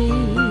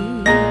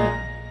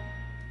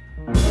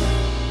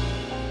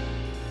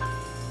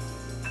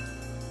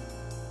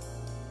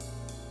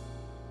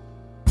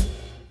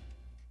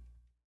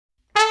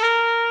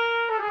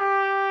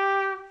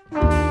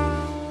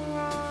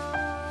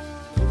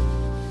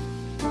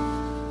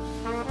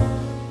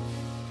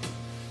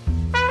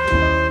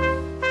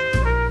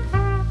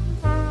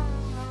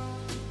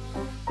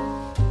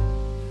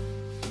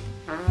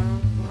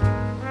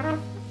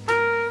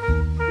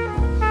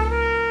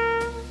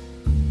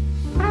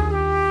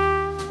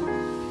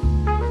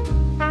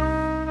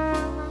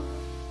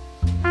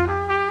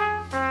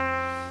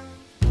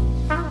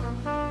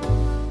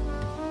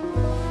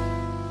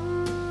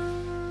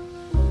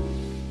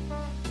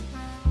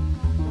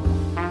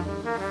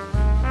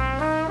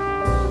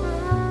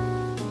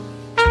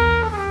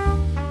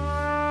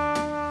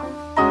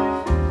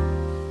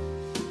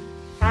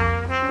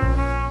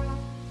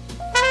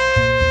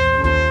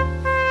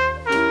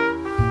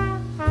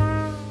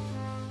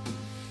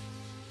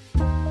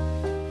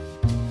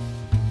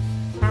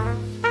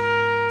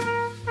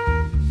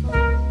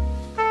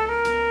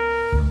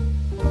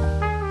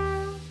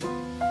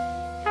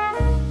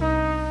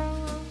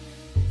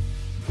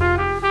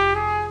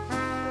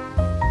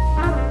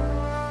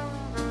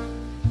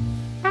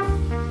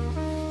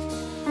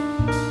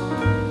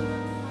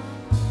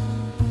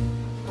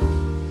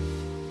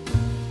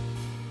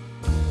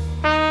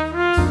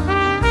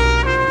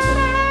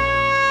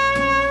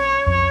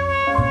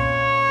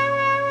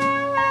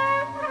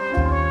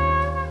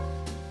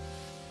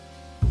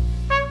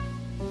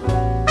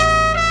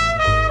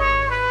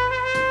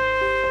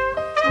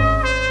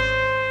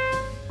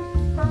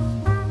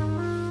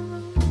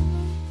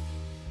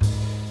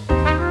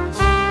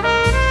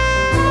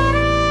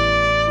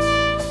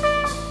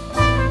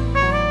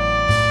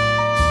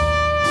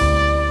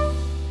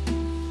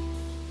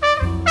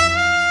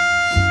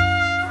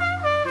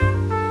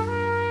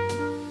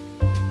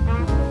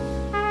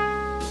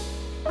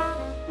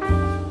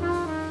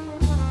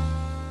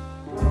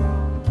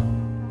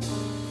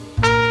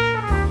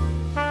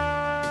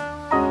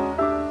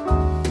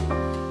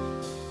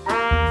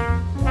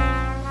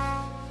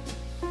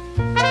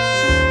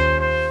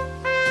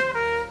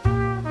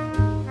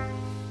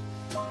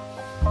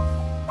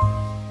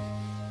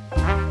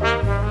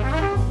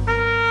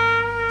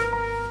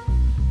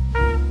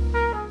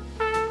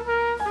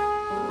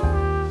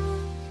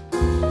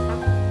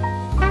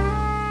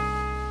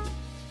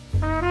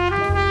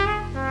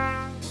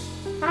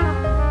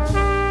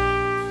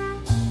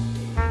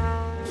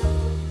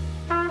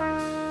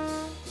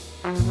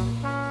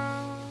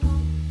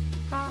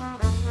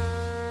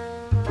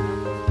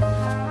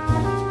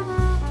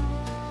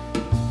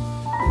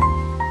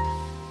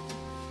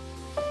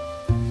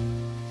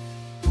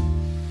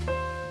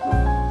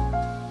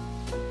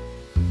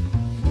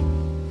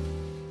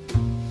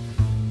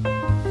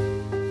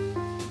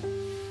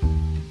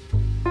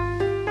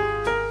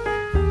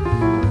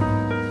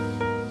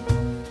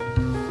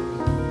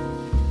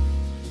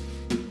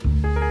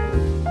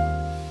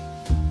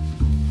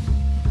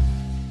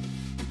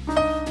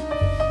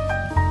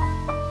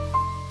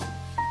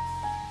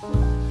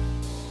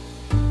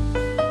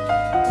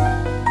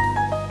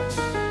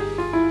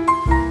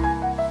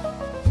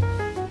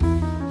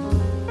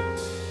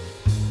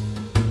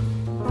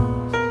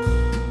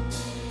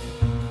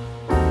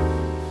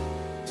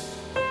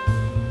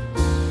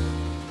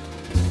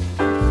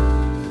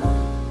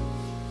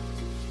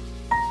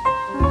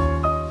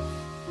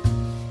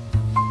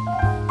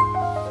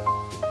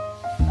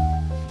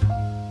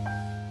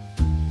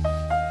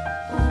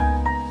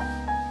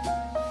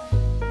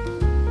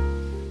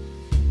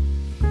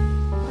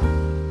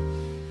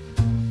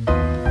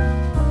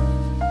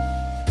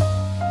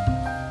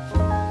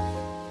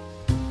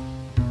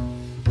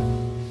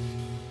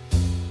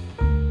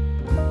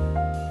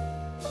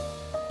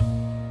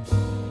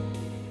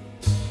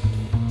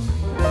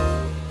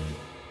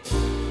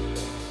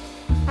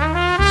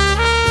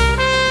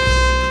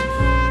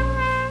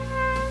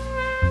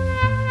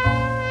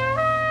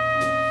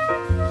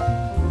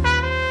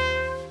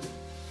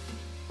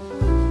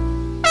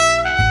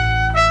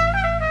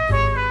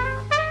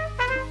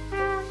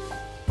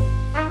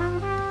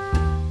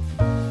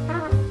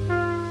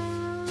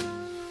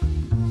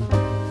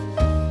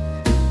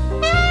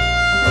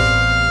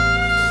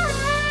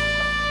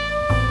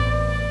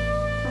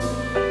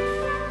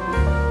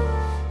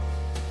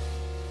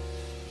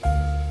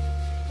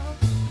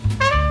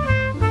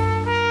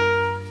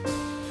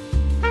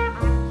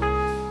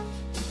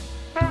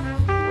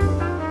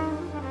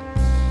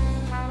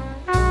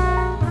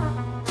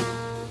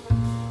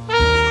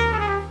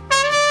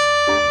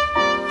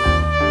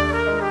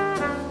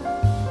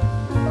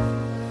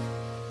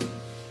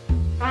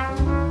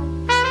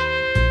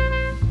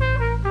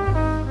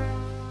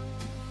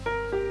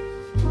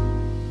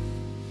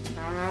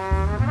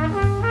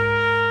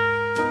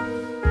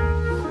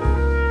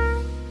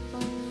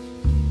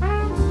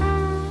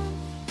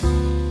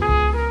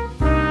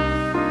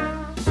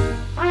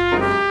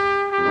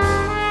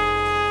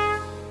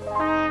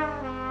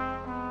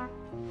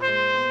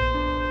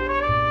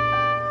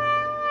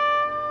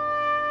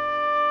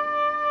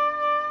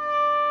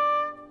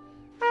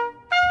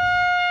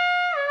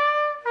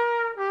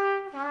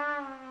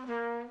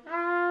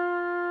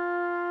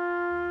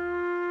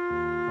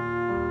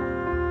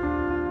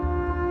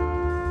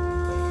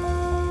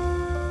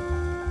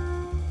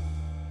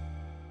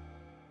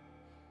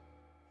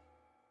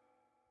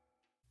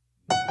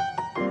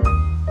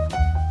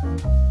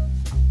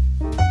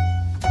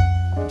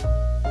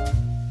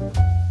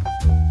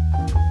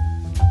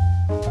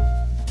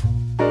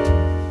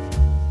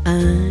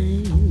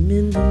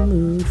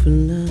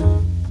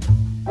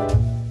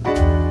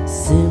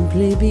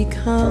 simply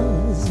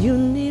because you're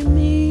near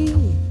me.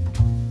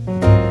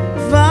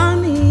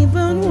 Funny,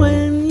 but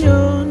when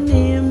you're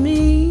near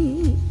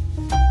me,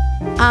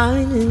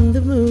 I'm in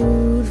the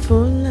mood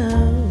for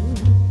love.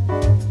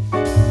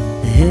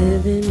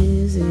 Heaven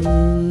is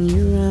in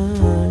your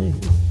eyes,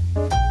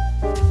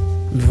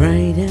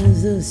 bright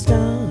as the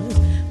stars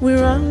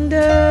we're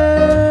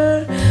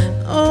under.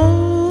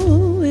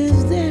 Oh,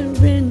 is there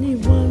any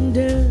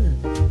wonder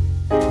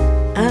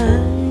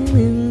I'm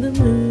in the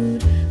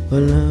mood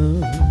for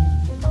love?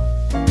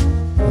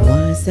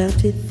 Why stop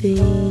to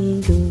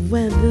think of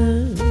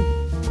whether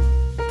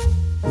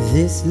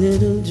this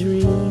little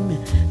dream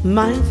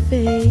might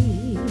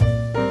fade?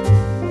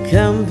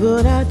 Come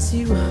put our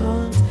two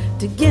hearts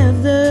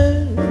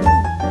together.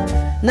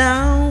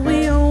 Now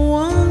we are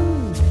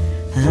one.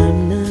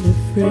 I'm not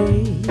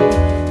afraid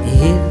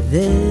if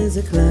there's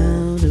a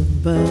cloud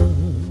above.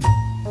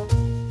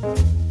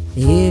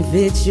 If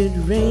it should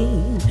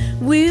rain,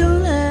 we'll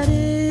let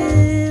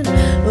it.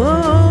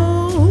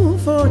 Oh,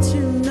 for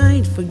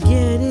tonight,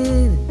 forget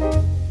it.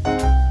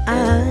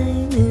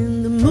 I'm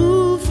in the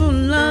mood for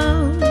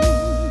love.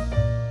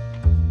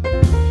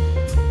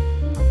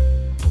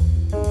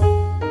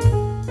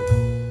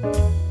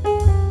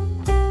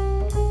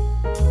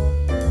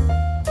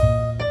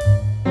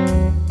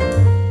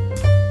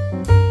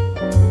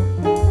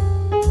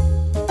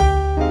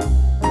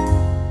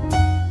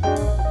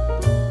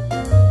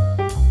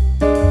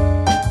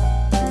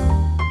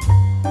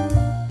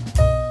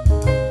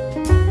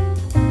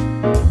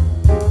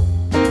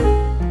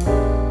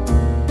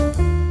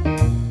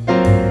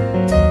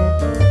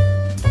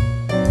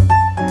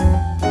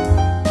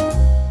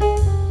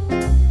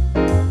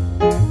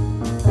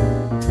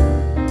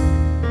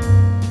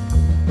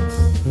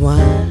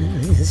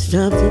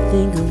 Stop to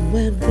think of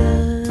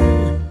whether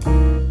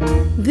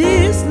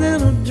this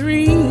little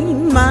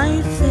dream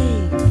might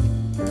fade.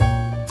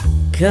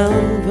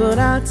 Come put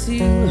our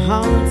two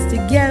hearts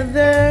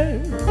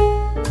together.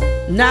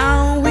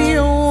 Now we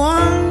are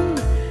one.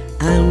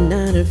 I'm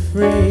not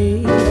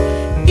afraid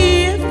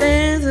if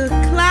there's a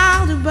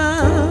cloud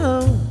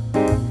above.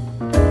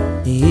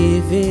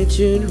 If it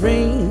should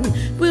rain,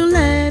 we'll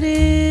let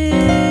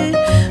it.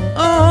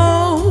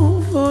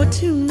 Oh, for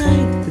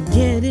tonight,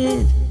 forget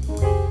it.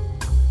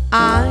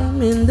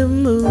 I'm in the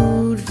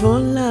mood for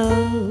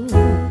love.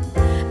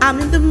 I'm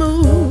in the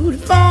mood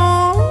for.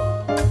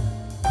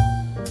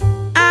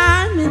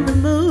 I'm in the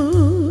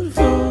mood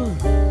for.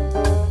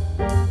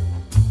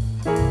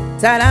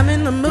 Said I'm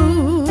in the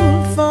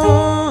mood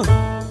for.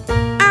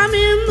 I'm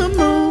in the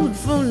mood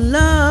for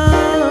love.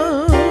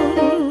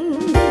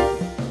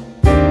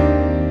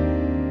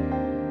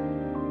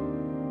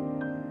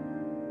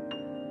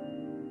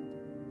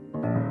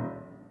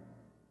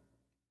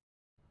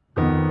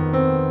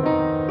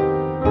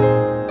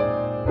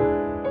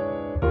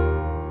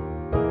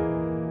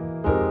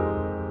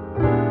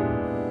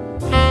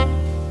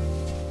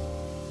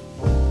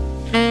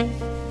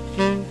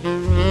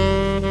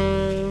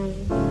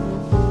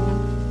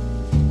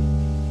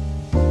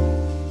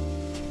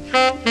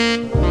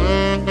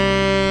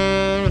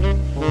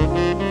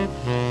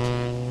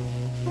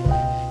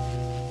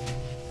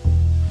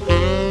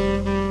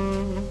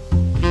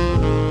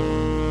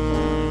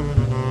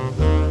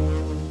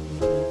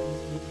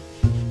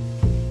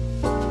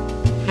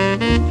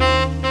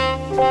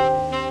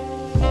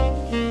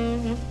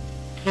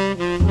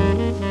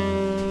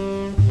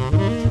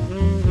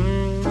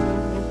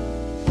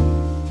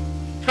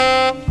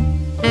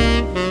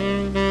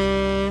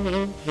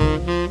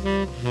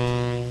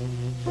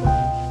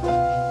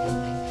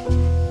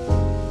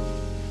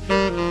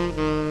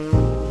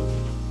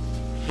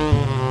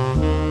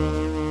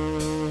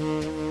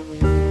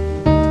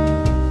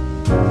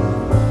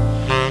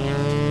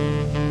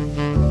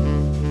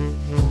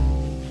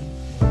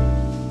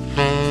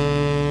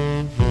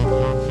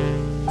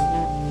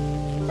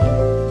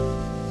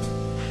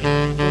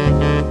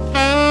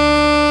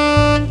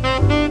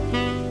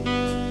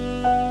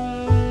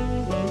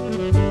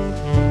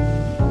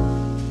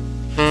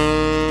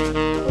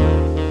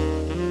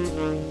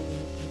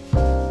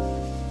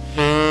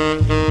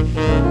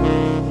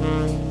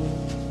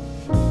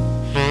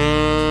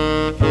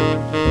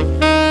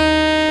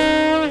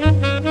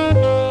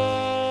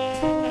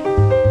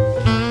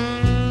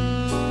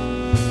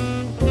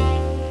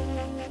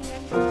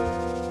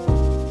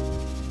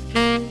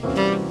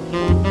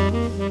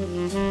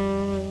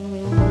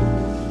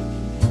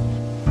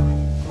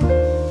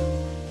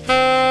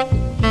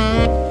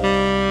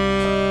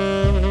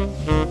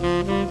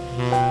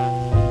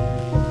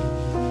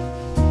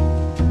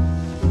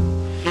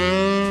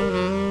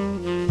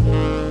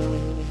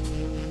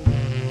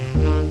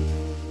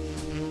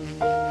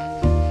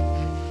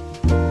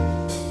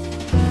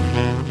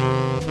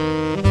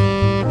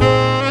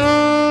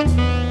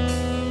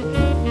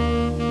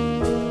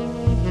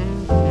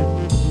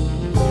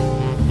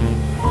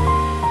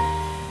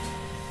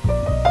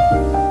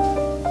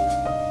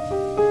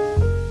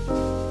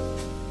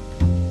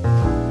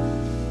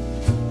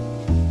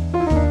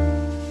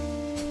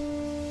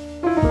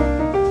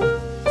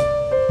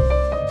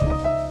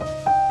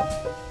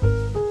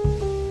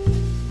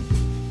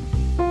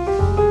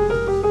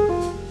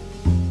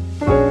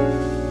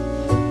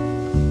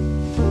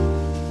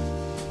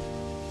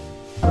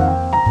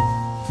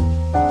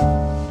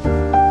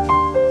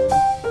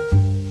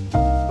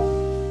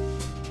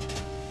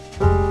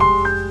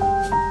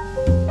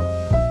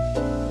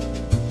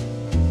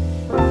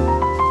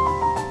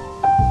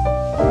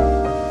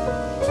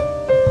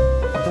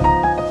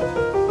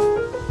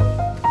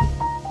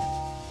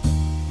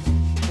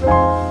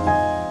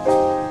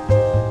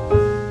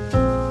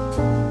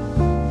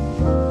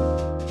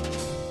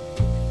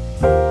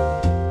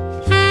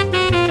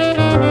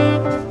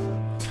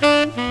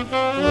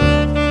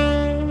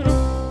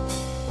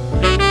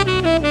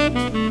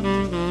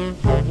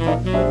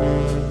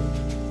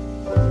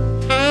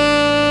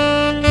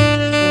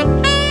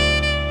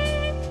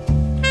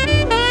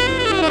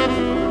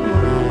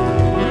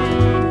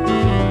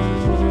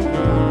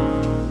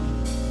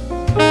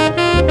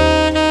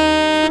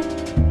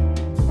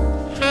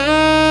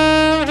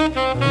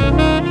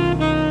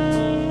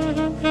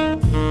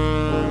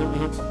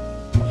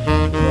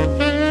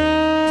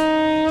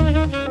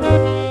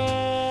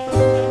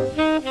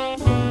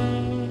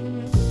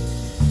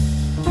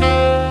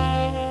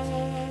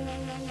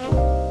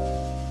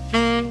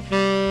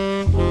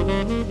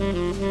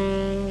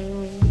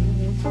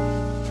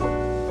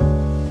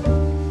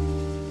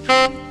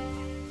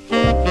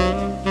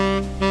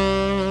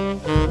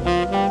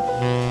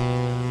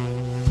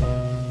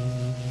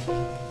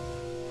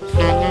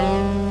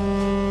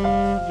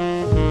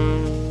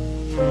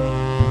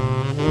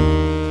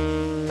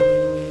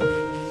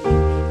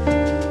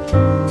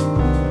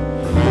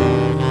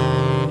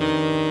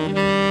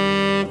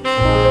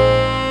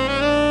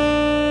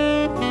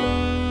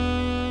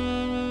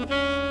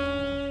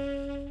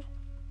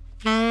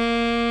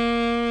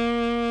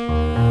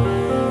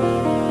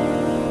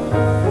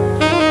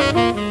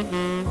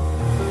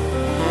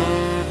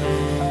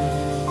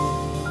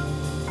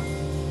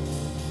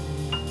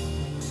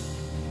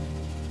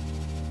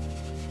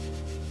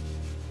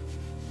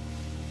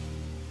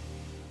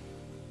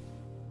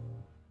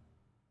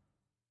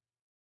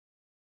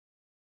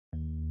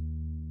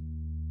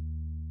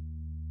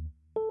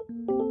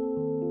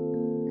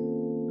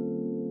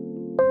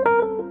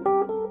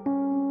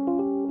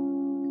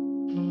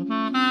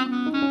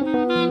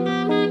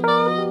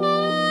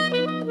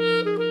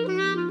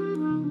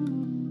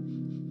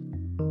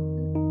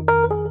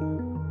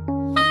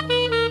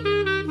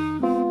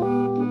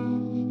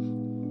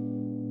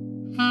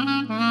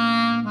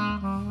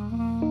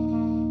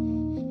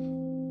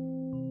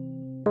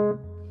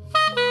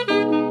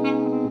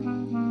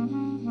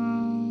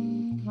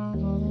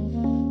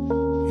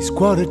 It's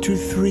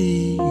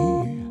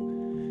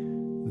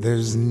 2:45.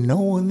 There's no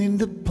one in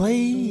the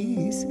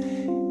place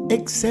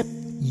except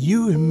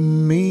you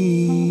and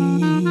me.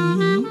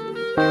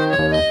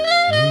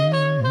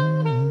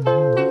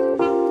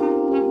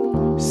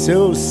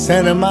 So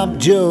set 'em up,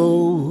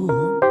 Joe.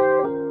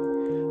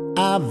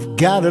 I've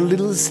got a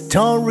little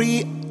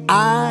story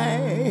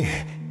I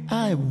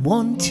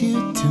want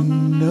you to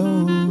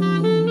know.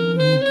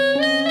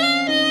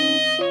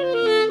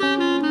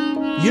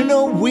 You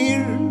know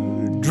we're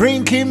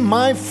drinking,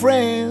 my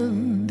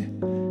friend,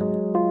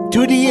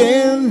 to the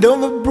end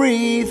of a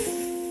brief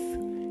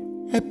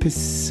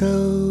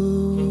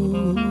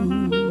episode.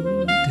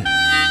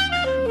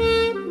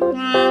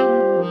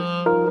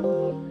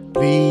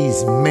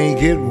 Please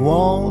make it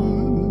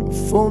one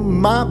for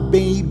my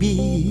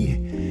baby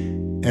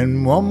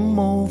and one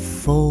more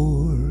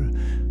for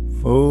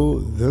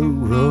the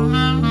road.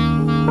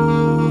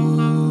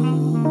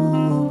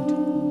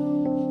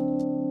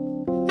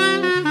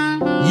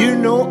 You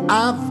know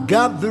I've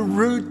got the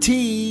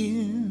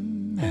routine.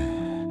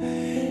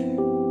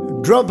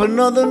 Drop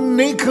another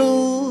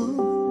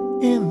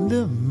nickel in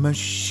the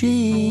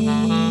machine.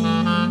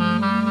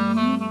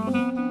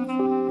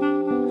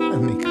 A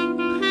nickel.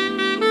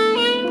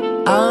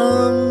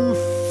 I'm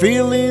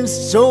feeling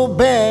so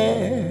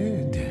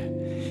bad,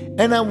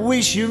 and I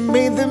wish you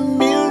made the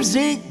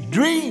music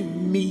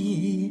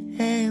dreamy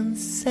and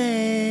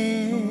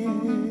sad.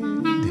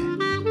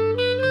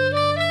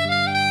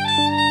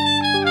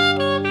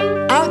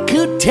 I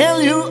could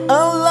tell you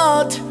a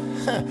lot,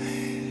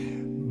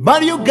 but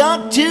you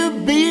got to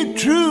be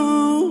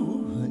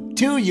true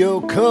to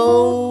your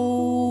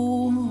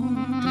code.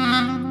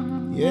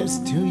 Yes,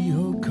 to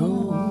your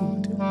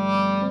code.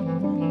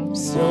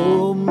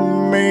 So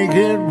make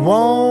it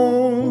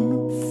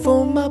one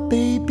for my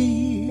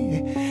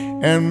baby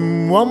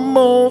and one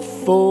more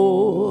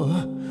for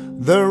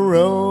the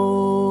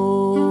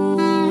road.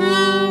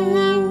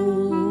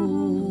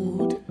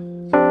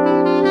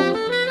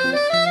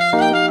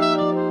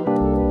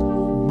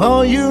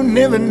 Boy, you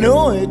never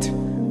know it,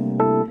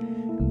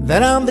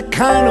 that I'm the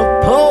kind of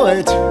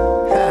poet,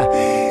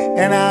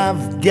 and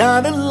I've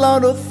got a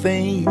lot of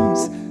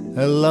things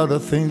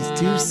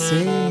to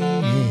say.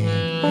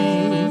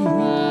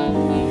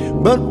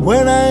 But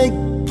when I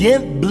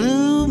get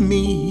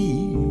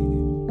bloomy,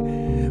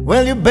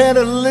 well, you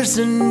better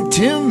listen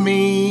to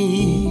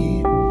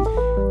me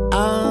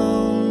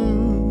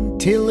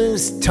until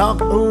it's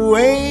talked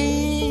away.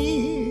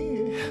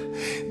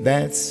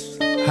 That's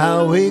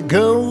how it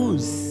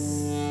goes.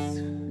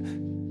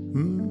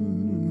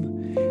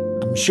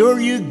 I'm sure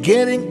you're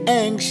getting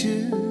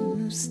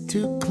anxious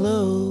to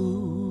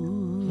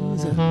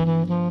close.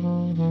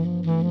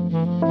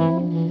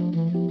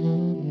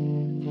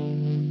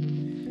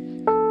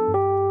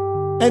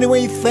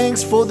 Anyway,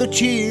 thanks for the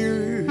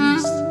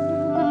cheers.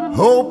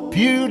 Hope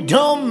you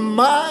don't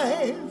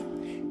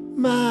mind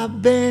my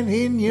band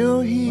in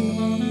your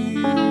ears.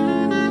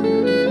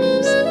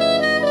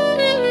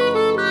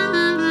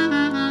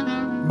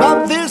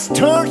 But this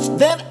torch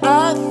that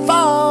I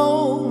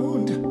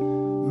found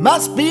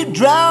must be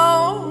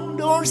drowned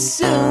or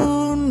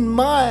soon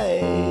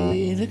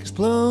might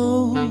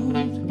explode.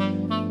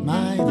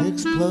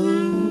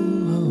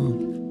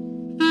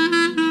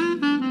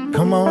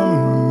 Come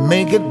on,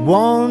 make it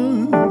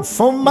one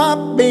for my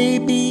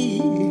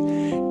baby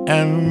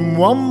and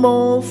one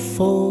more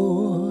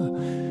for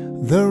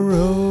the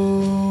road.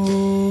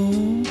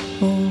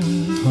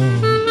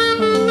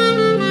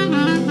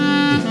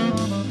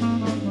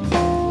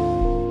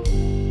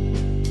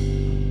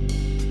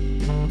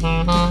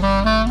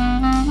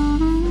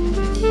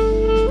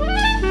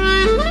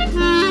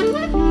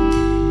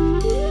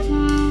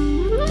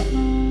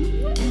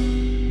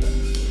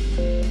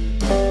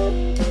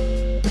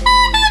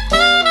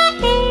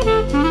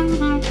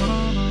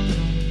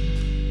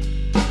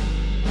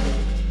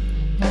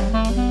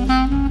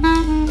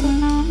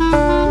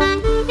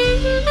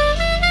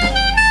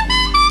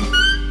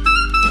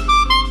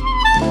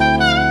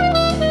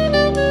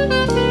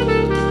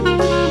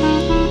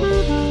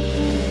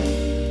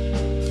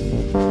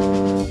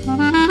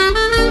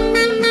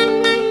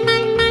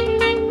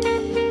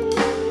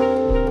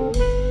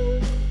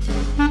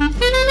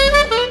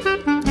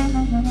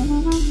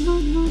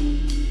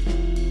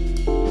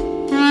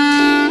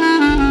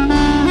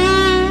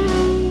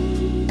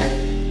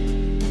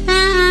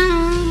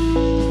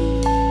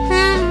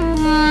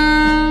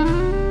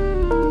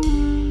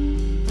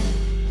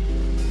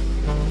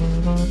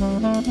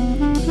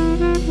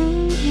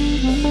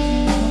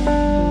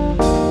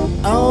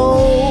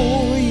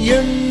 Oh,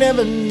 you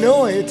never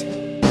know it,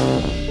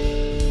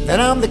 that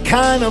I'm the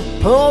kind of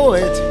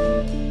poet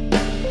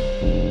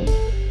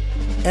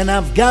and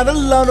I've got a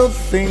lot of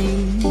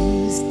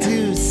things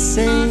to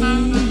say.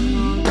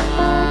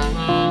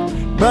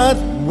 But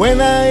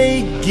when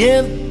I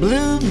get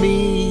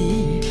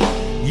bloomy,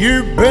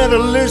 you better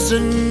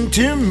listen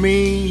to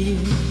me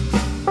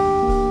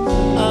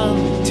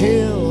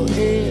until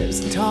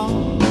it's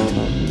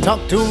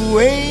talked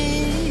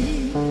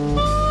away.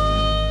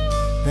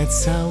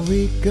 That's how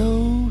it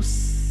goes.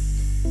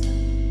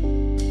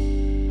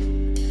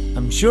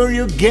 I'm sure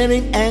you're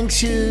getting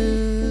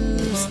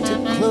anxious to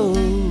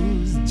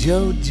close,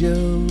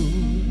 Jojo.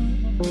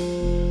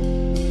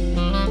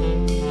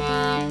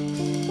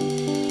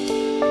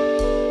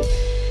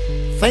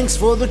 Thanks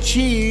for the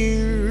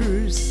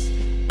cheers.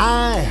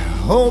 I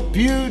hope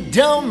you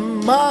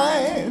don't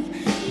mind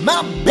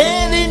my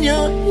bed in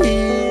your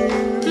ears.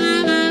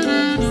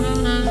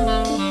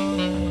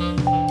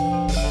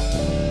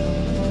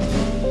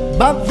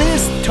 But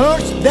this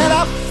torch that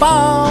I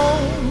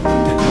found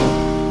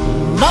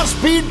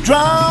must be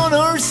drowned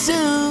or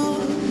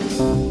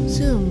soon.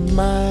 So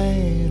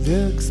might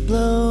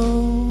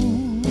explode,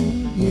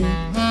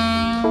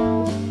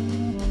 yeah.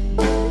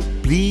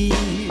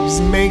 Please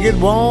make it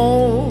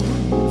warm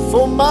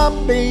for my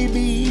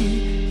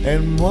baby,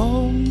 and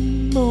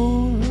one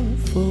more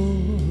for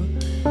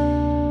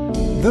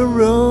the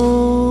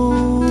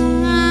road.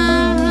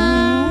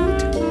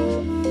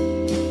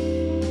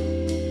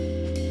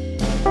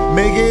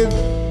 Make it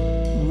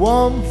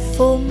warm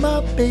for my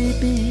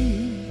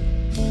baby,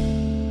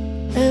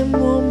 and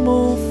one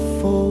more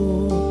for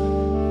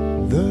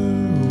the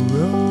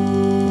road.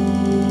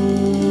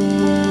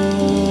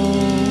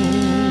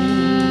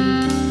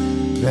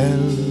 That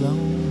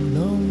long,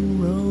 long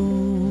road.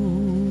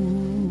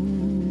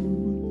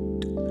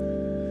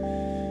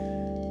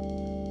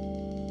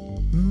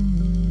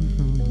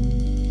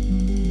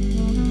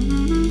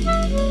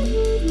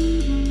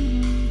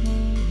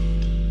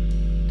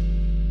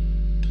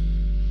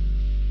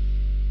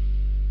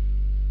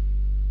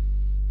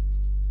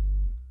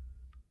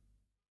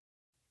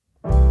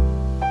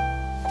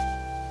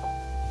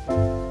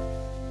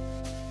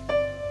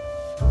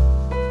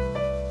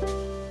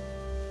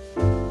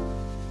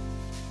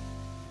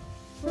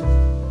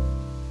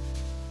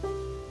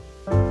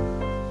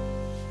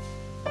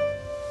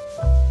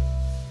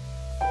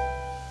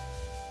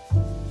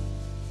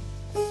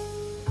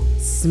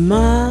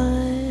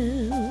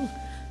 Smile,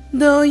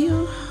 though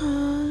your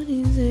heart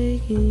is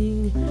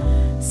aching.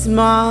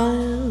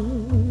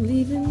 Smile,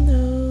 even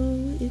though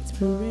it's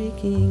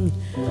breaking.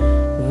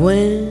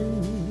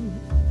 When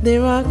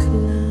there are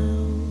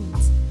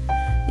clouds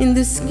in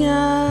the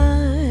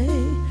sky,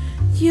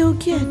 you'll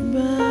get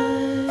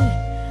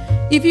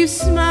by. If you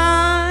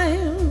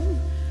smile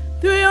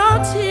through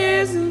your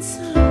tears and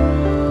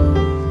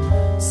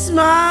sorrow,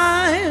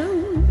 smile,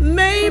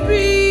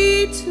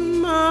 maybe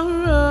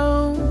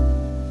tomorrow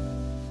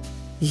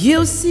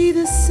you'll see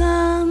the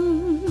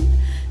sun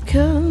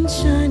come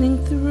shining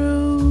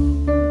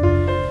through.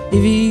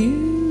 If you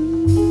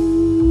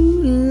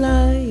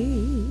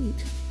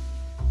light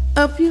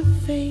up your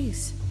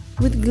face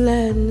with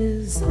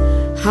gladness,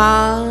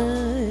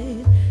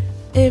 hide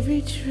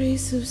every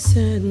trace of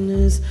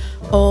sadness.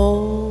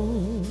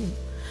 Although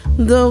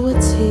a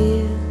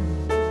tear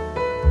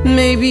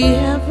may be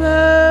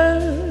ever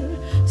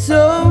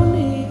so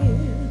near,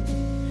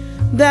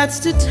 that's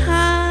the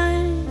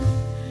time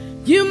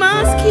you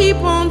must keep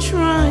on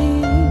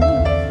trying.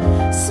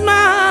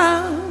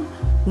 Smile,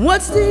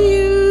 what's the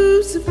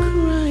use of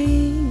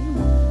crying?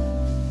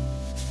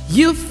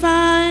 You'll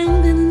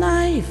find that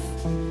life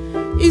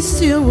is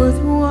still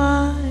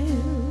worthwhile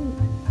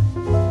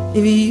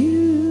if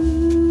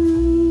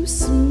you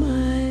smile.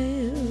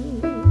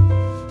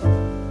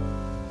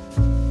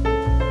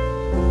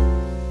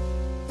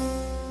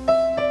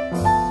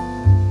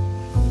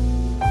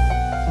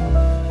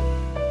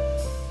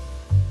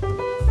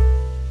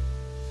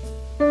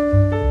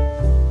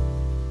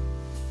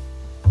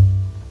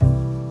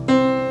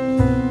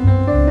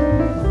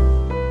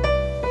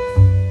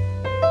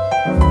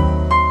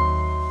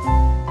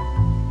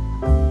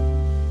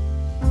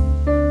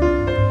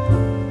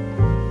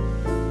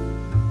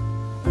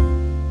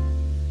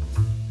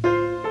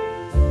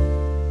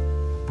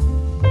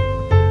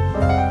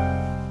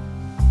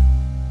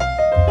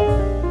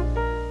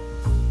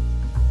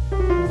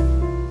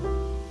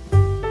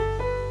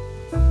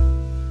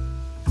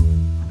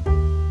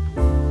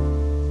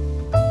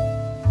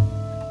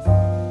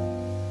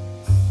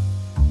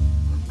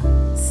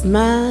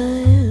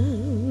 Smile,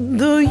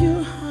 though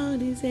your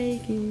heart is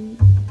aching.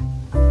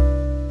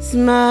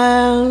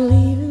 Smile,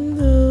 even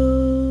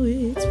though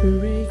it's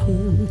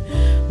breaking.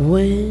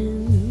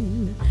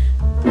 When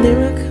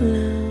there are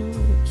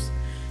clouds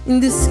in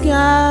the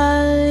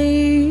sky,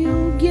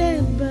 you'll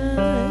get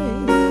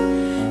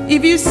by.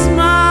 If you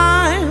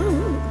smile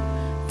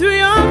through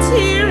your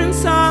tear and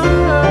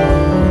sorrow,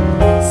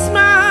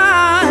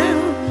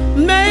 smile,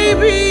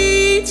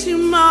 maybe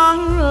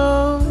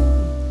tomorrow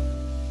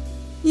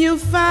you'll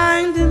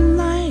find that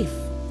life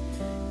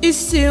is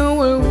still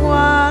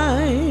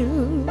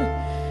worthwhile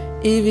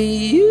if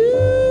you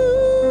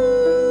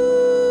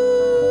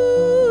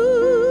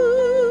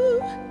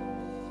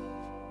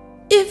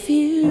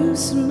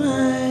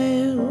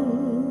smile.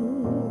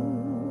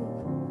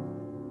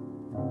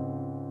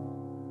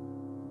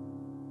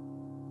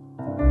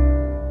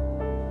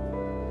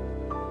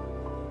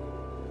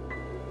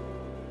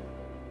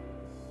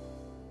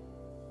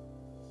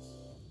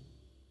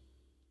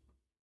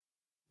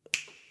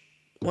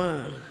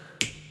 1,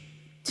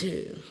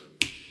 2,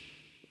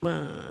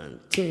 1,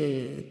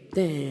 2,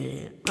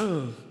 3,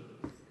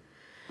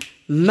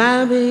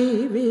 My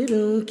baby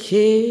don't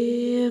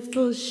care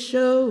for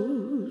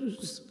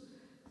shows.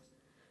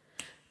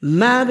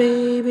 My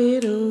baby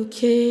don't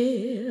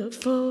care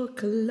for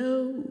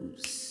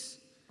clothes.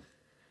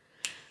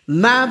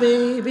 My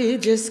baby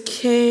just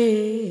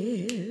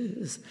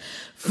cares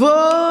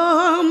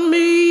for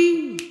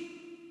me.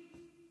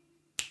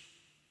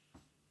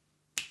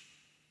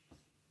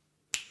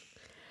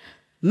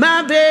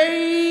 My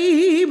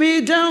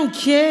baby don't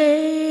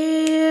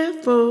care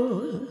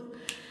for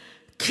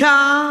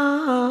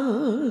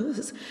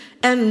cars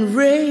and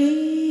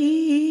races.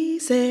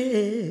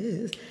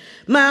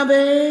 My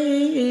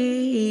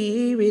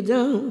baby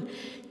don't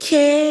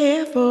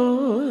care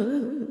for.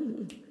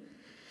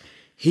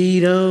 He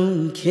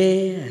don't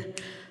care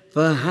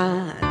for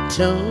high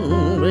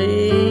tone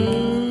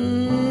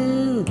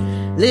rain.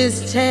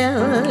 Liz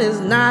Taylor is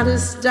not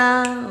his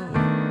style.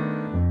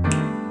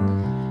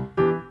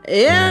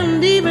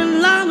 And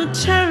even Lana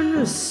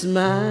Turner's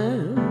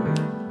smile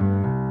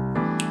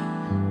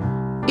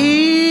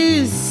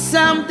is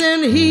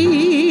something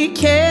he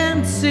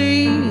can't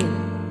see.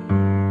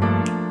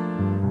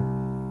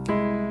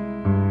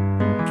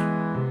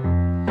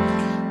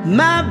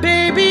 My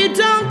baby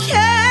don't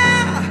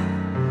care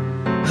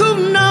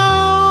who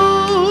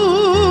knows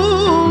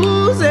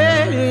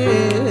it.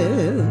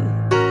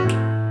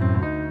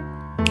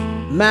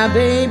 My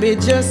baby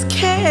just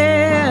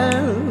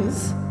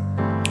cares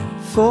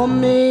for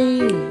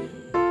me.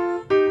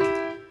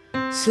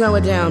 Slow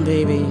it down,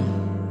 baby.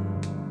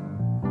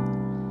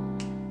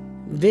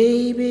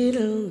 Baby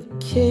don't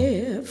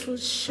care for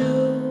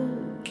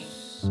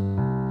shows.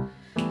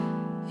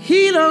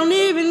 He don't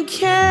even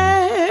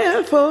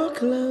care for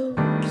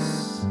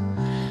clothes.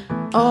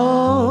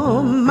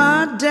 Oh,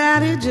 my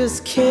daddy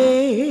just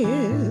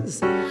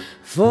cares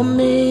for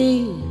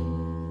me.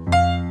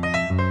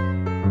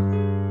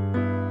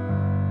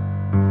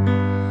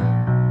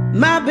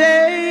 My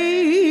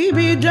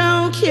baby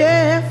don't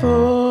care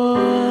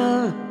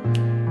for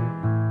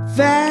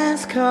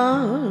fast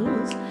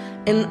cars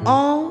and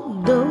all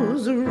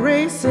those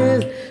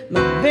races.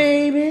 My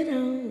baby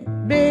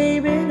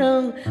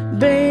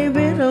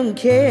don't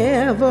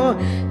care for.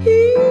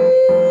 He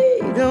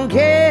don't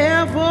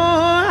care for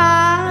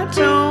high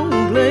tone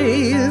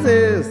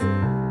places.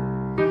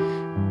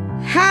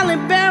 Halle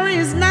Berry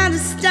is not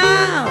his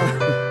style.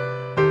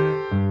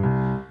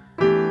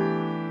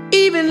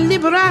 Even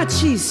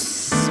Liberace's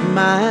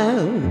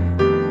smile,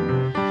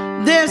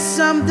 there's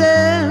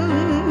something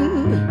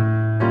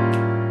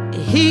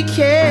he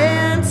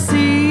can't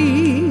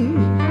see.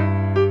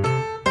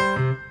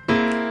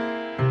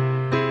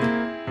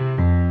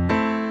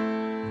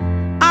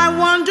 I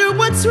wonder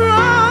what's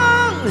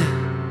wrong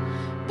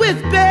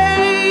with baby.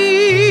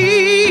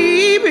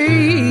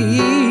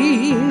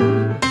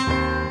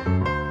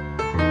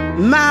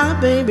 My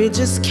baby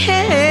just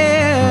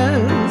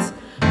cares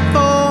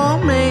for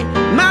me.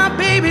 My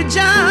baby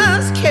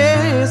just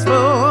cares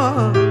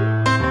for.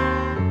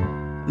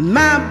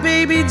 My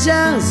baby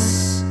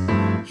just,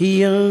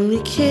 he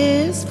only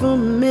cares for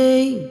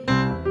me.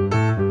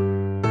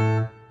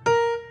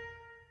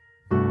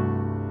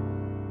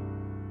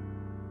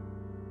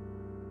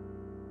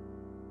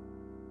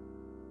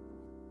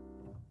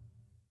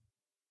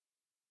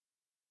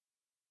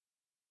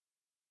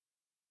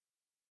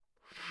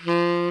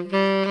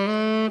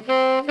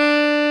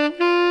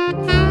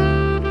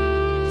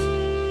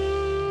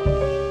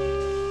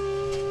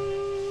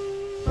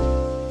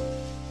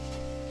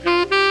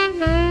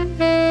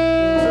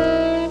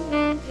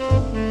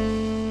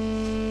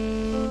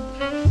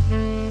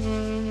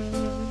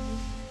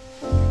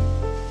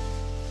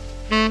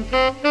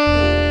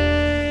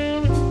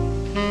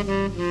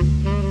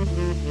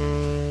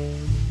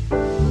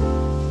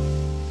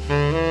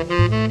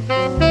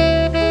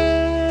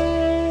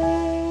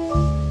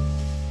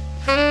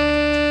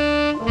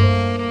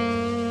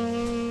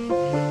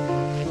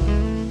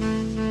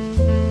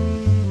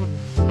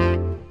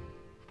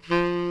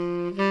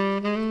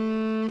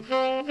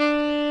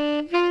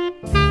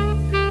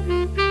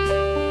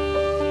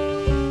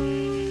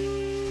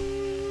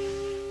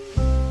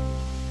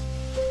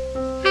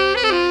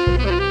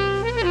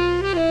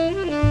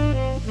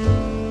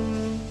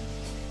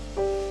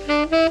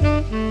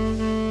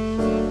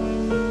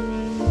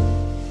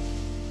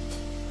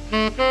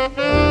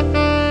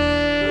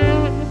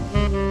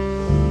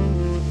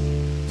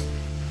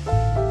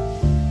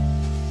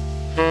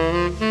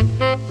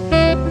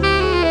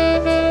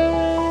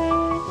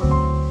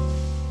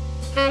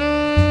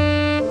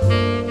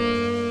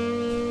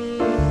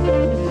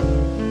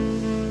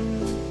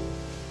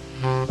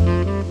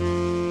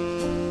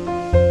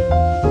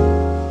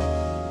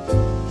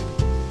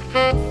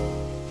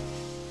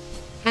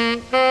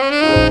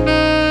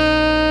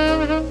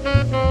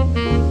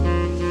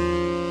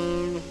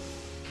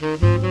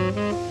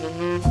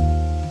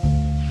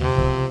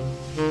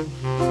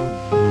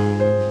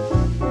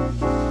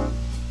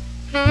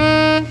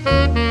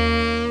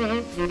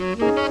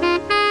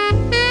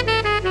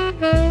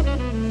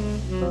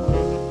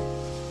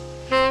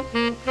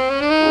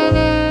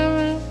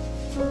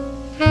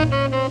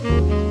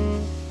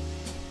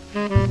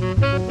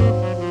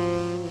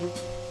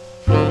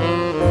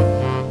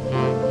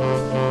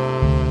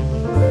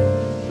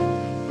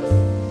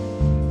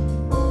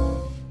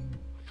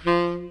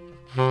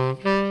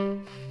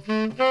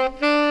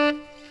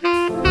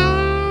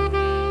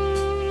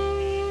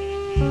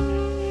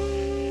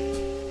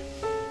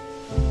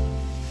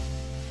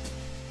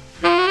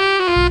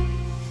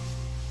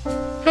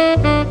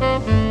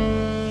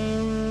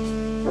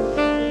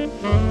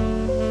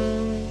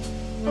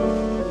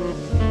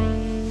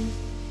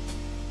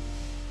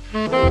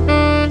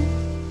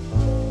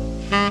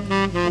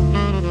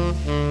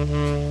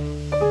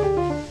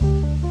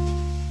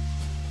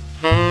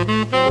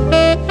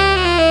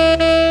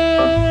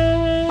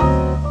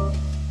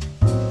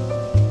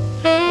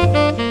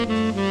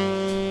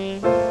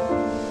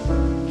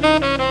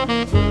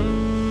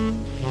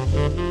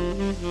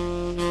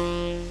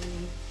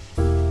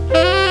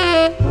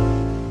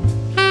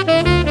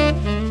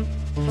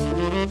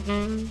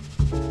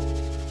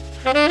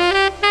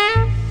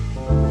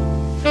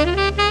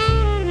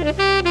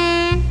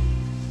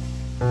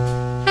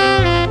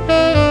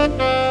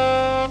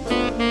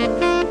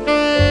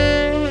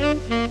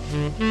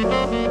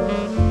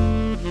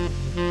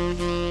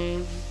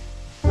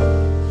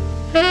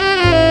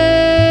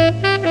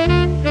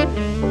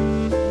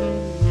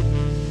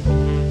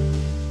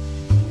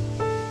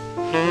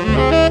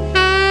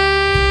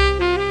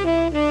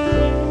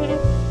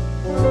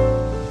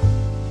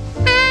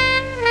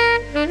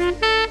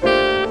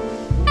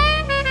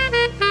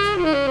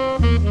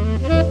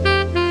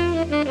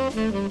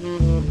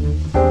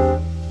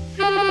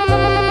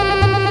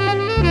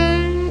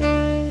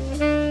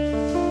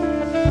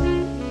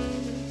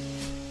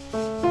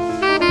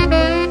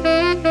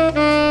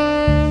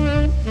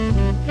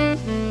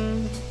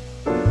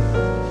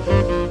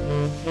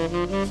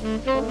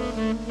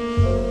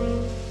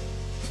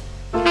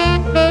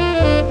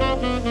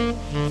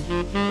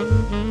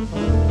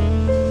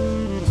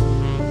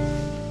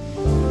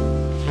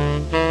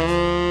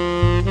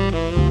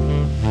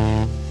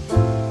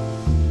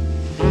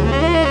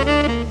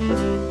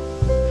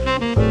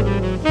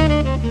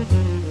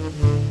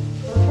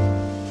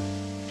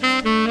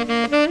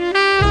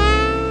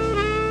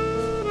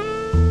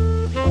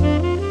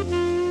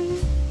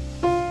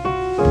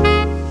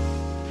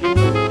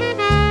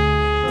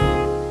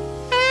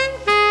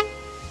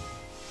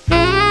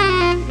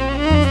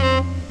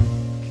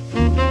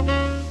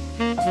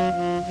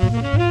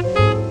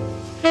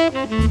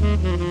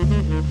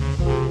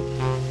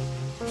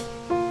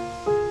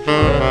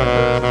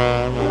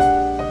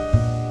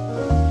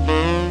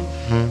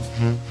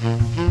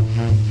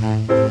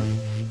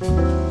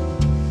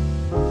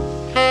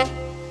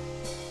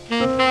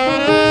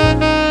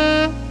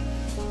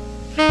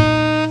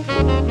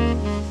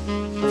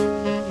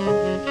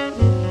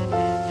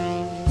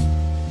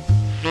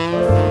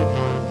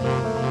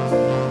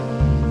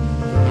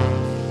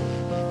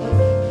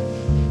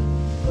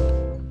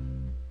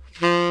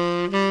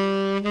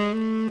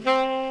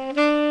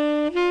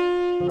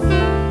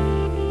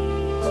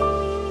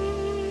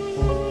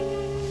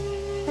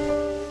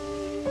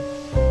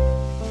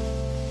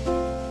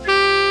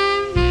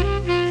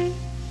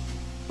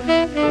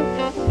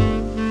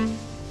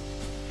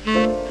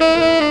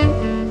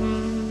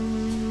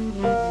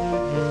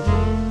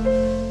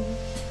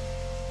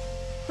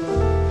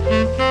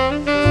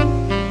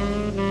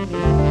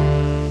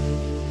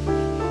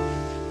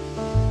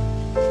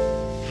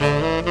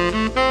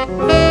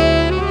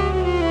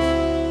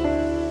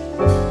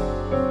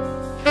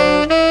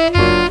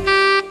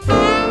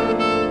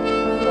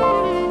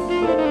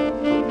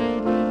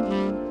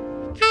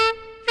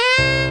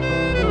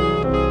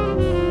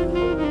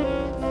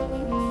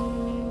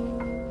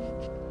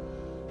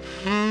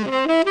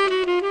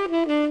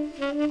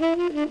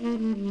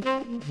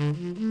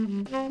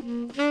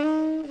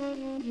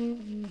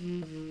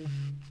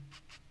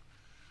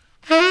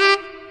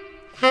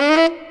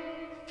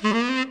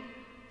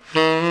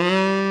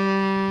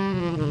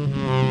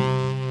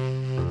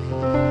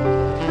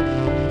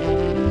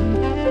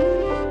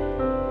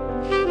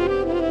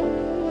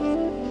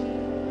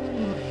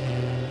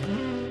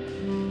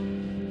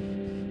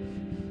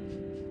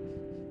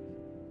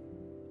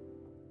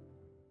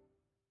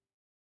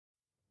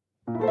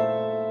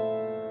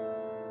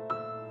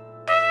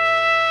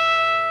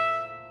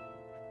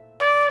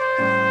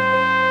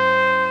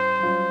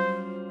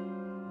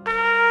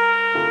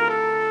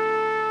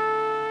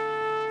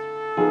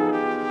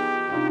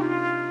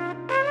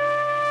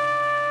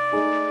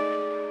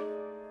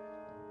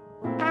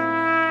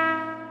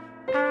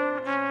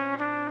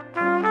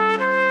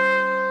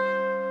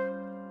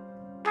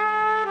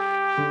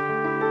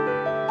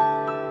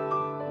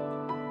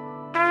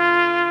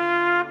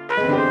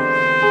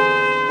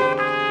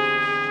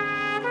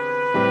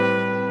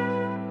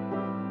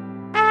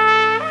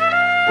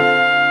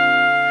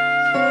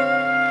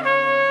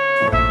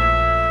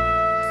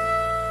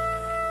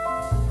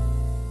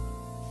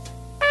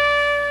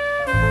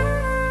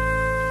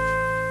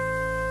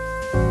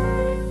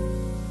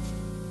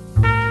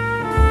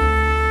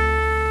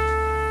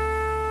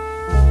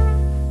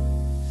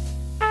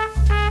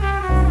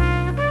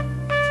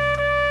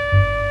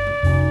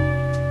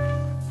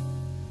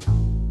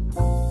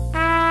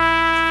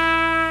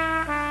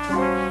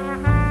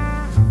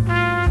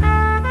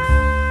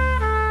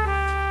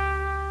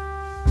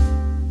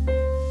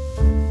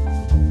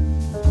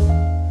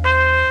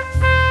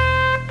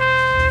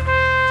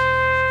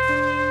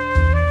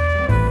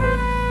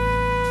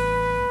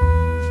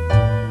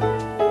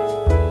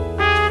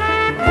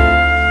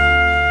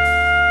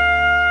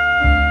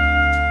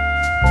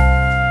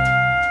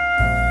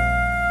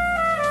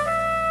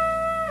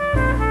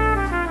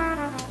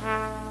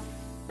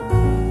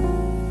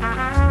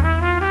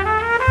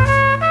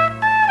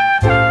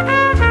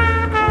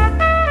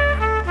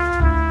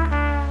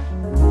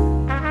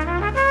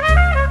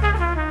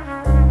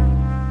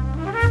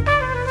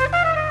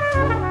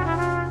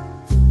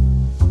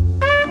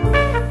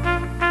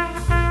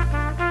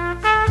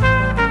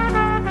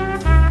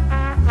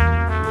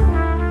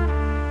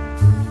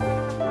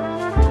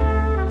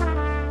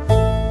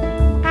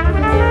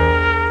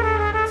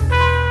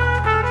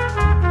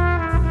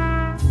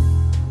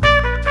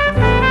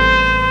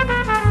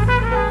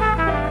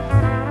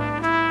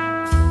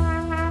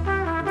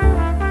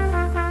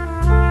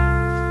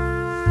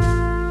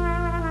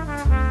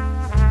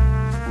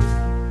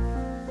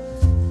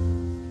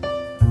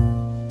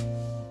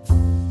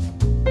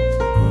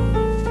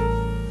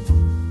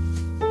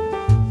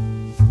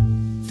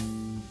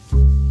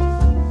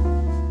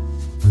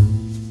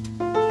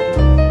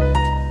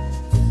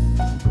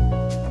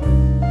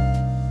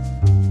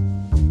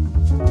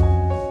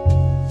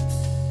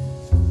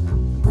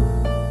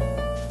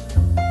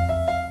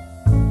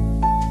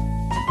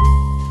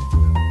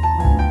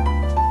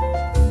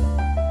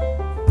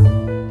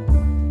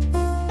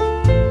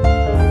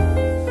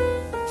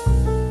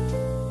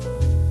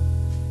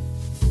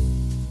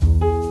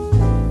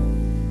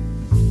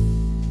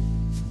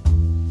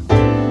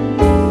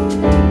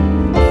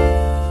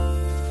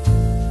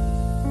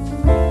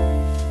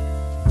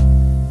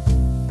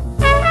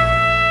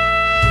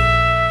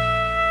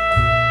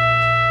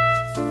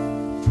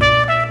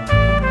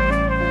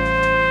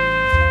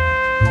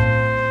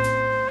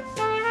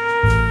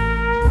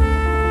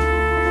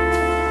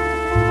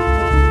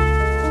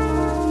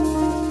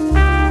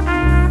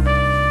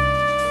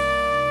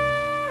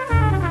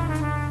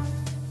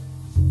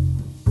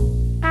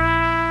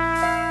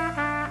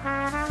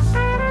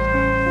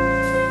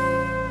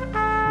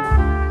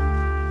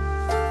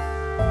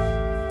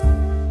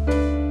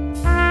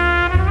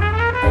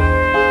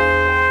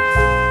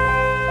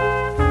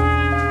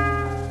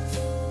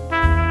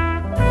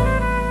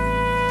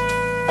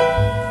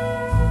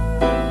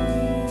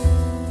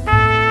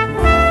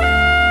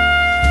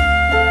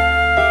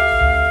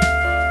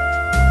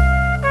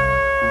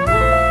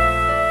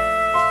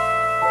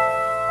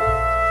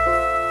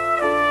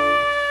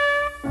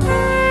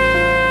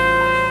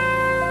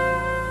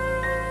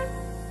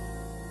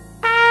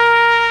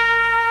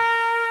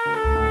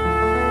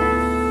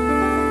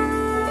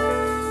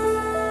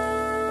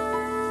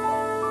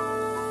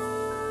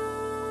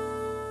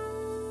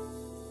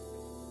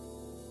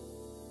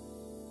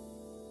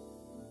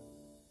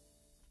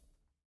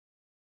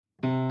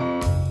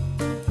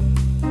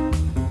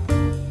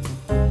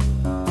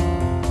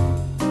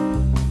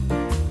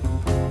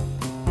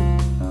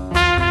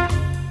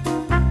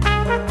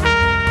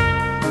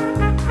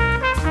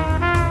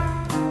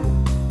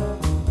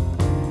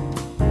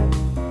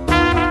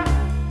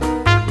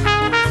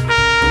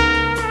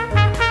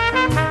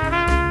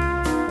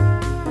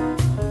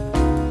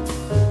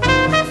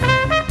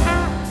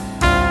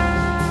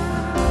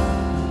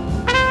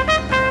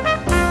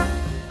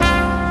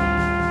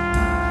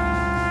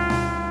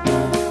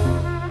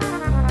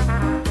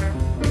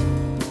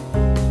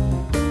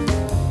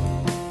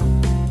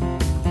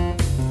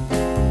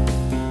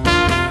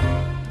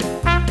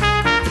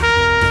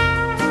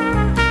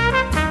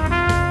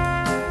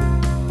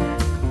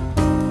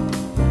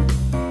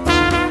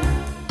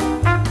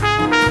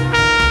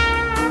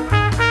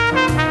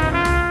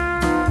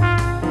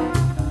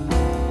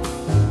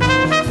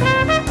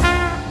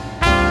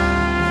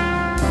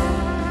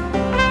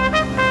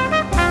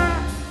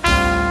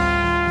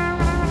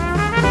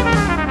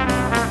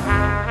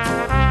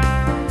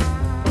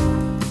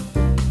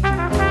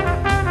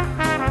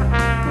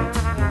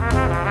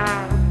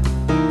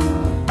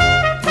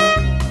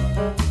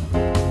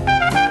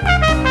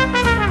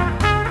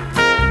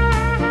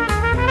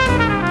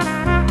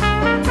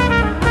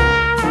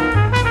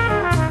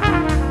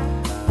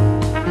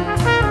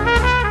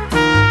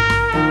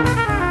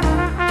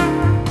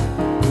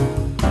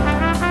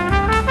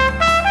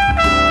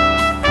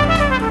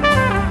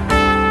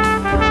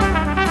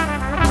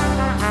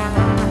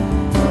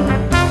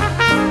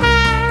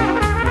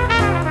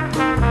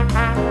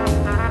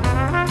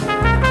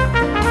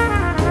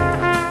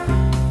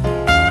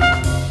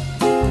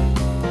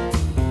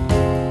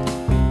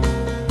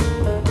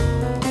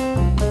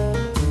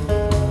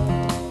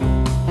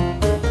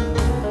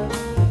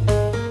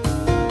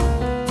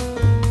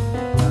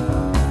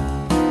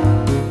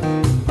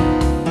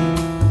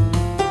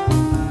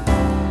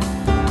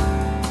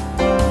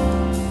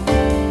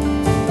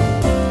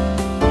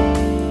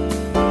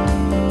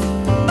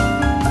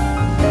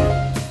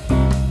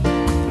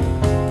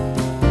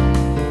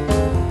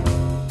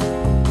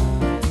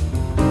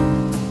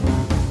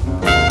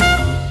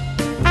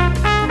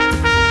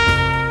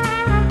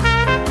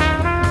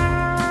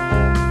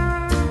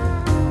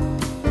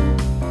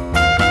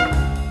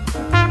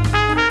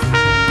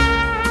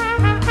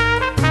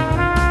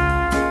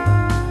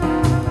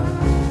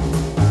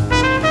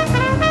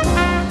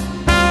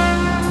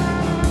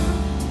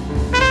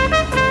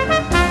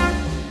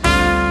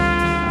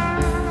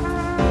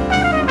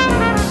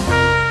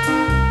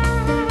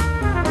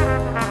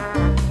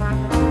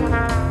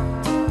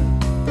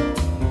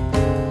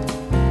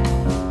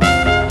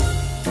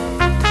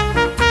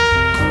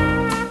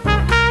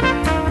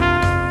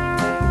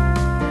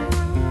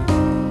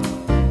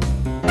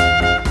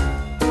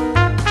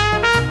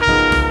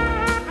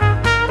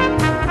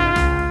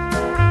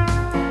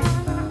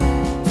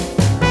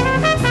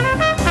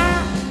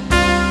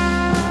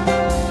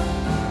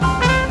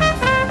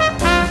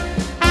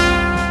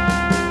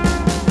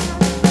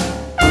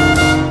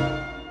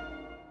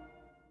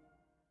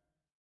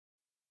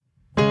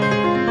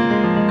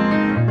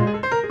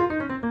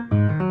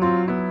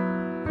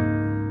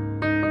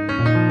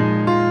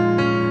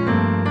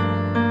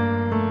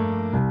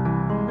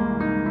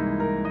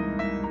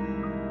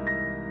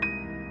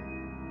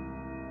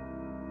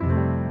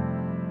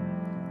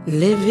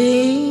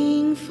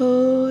 living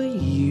for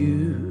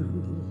you.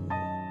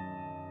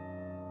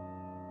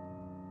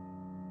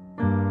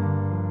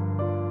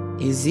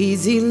 Is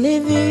easy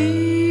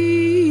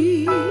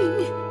living,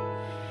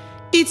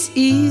 it's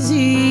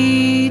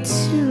easy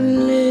to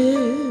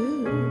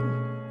live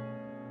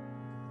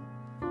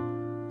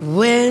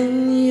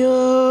when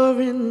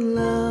you're in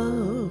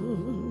love,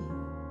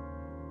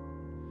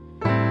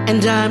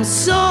 and I'm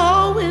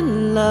so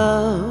in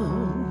love.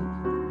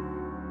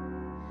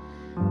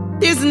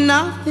 There's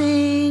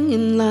nothing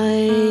in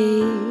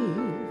life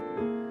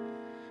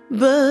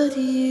but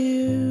you.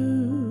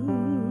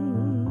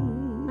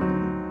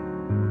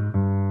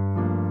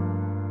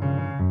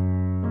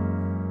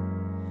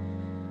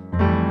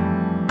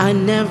 I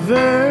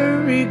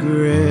never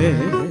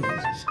regret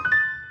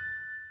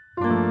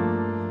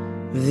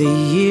the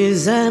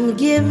years I'm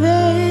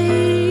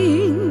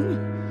giving.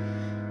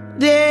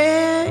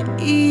 They're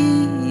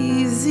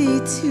easy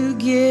to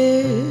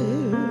give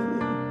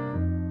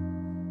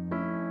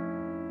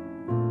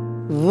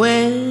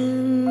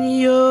when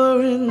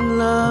you're in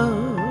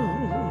love.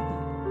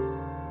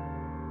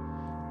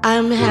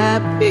 I'm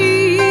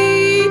happy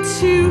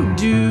to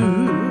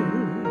do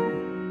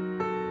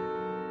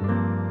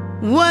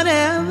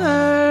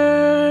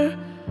whatever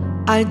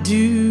I do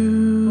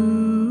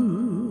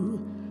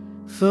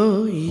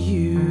for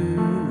you.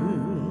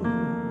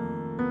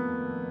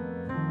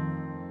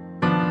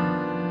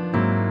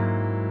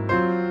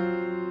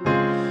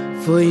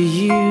 For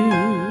you.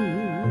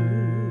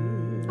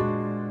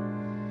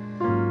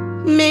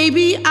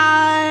 Maybe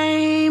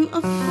I'm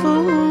a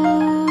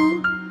fool,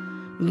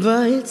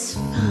 but it's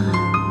fun.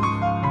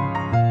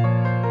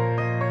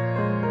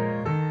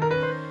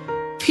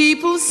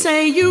 People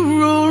say you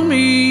rule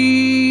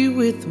me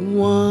with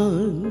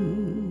one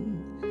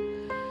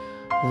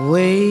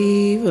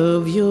wave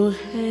of your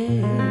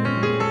hand.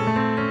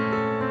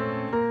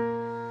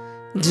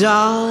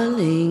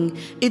 Darling,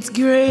 it's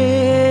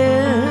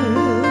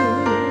grand.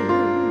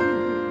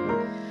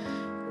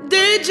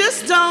 They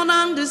just don't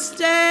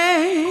understand.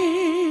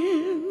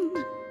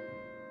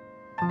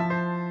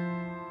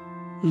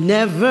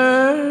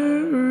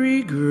 Never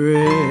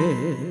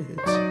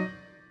regret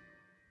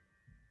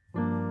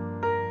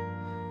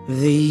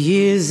the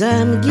years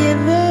I'm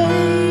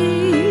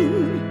giving.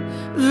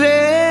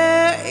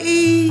 They're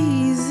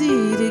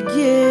easy to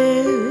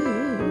give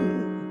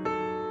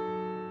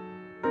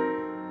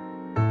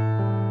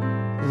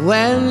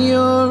when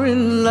you're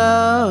in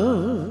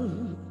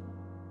love,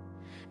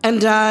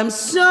 and I'm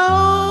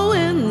so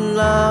in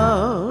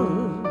love.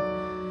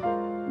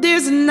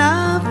 There's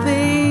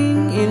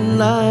nothing in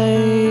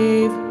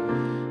life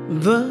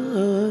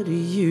but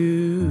you.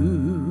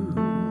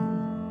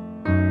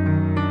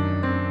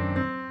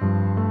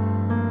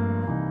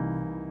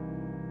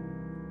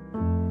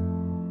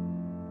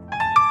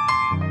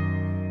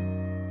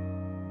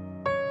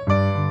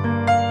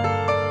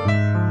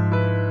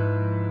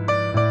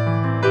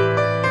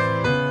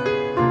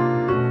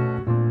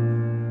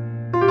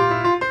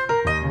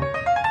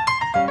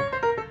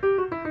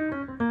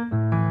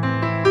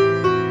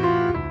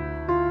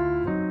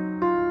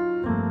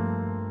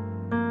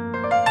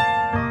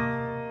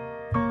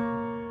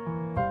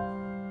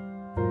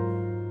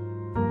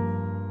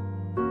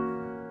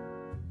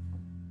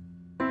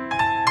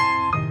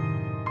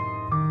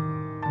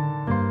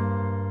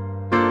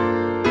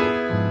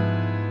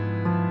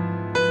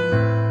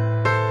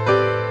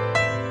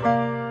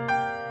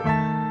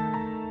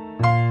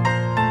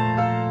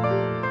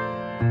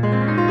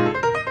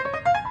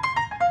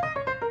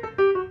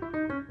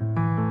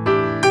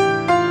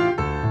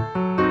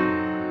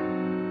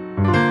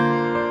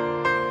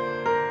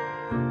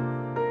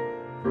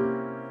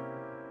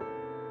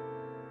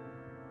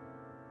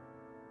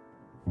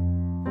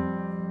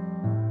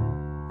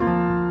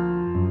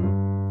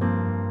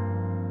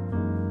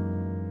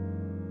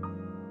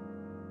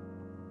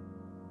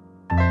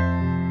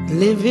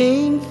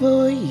 Living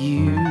for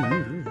you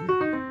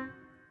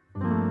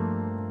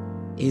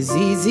is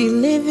easy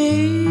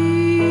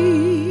living.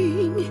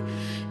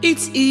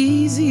 It's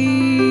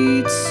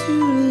easy to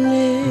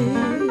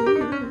live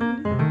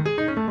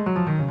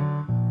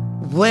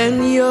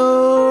when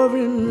you're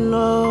in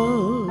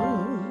love.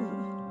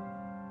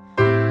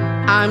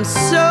 I'm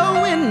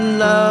so in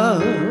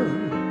love.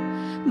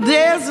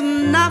 There's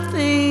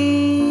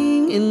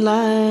nothing in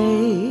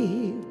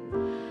life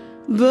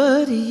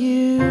but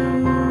you.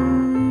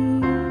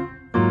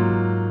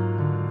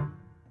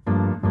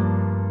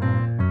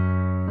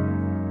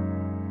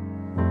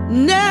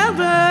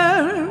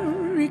 Never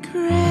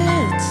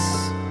regrets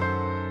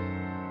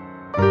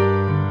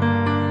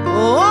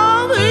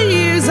all the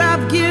years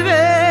I've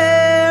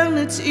given.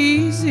 It's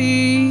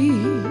easy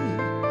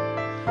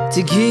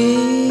to give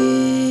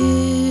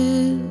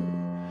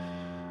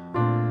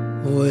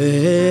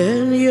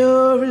when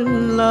you're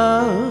in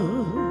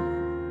love.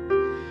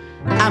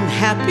 I'm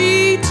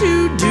happy to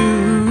do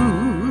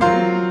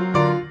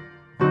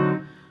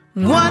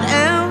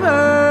whatever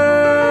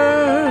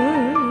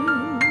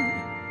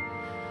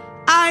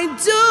I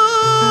do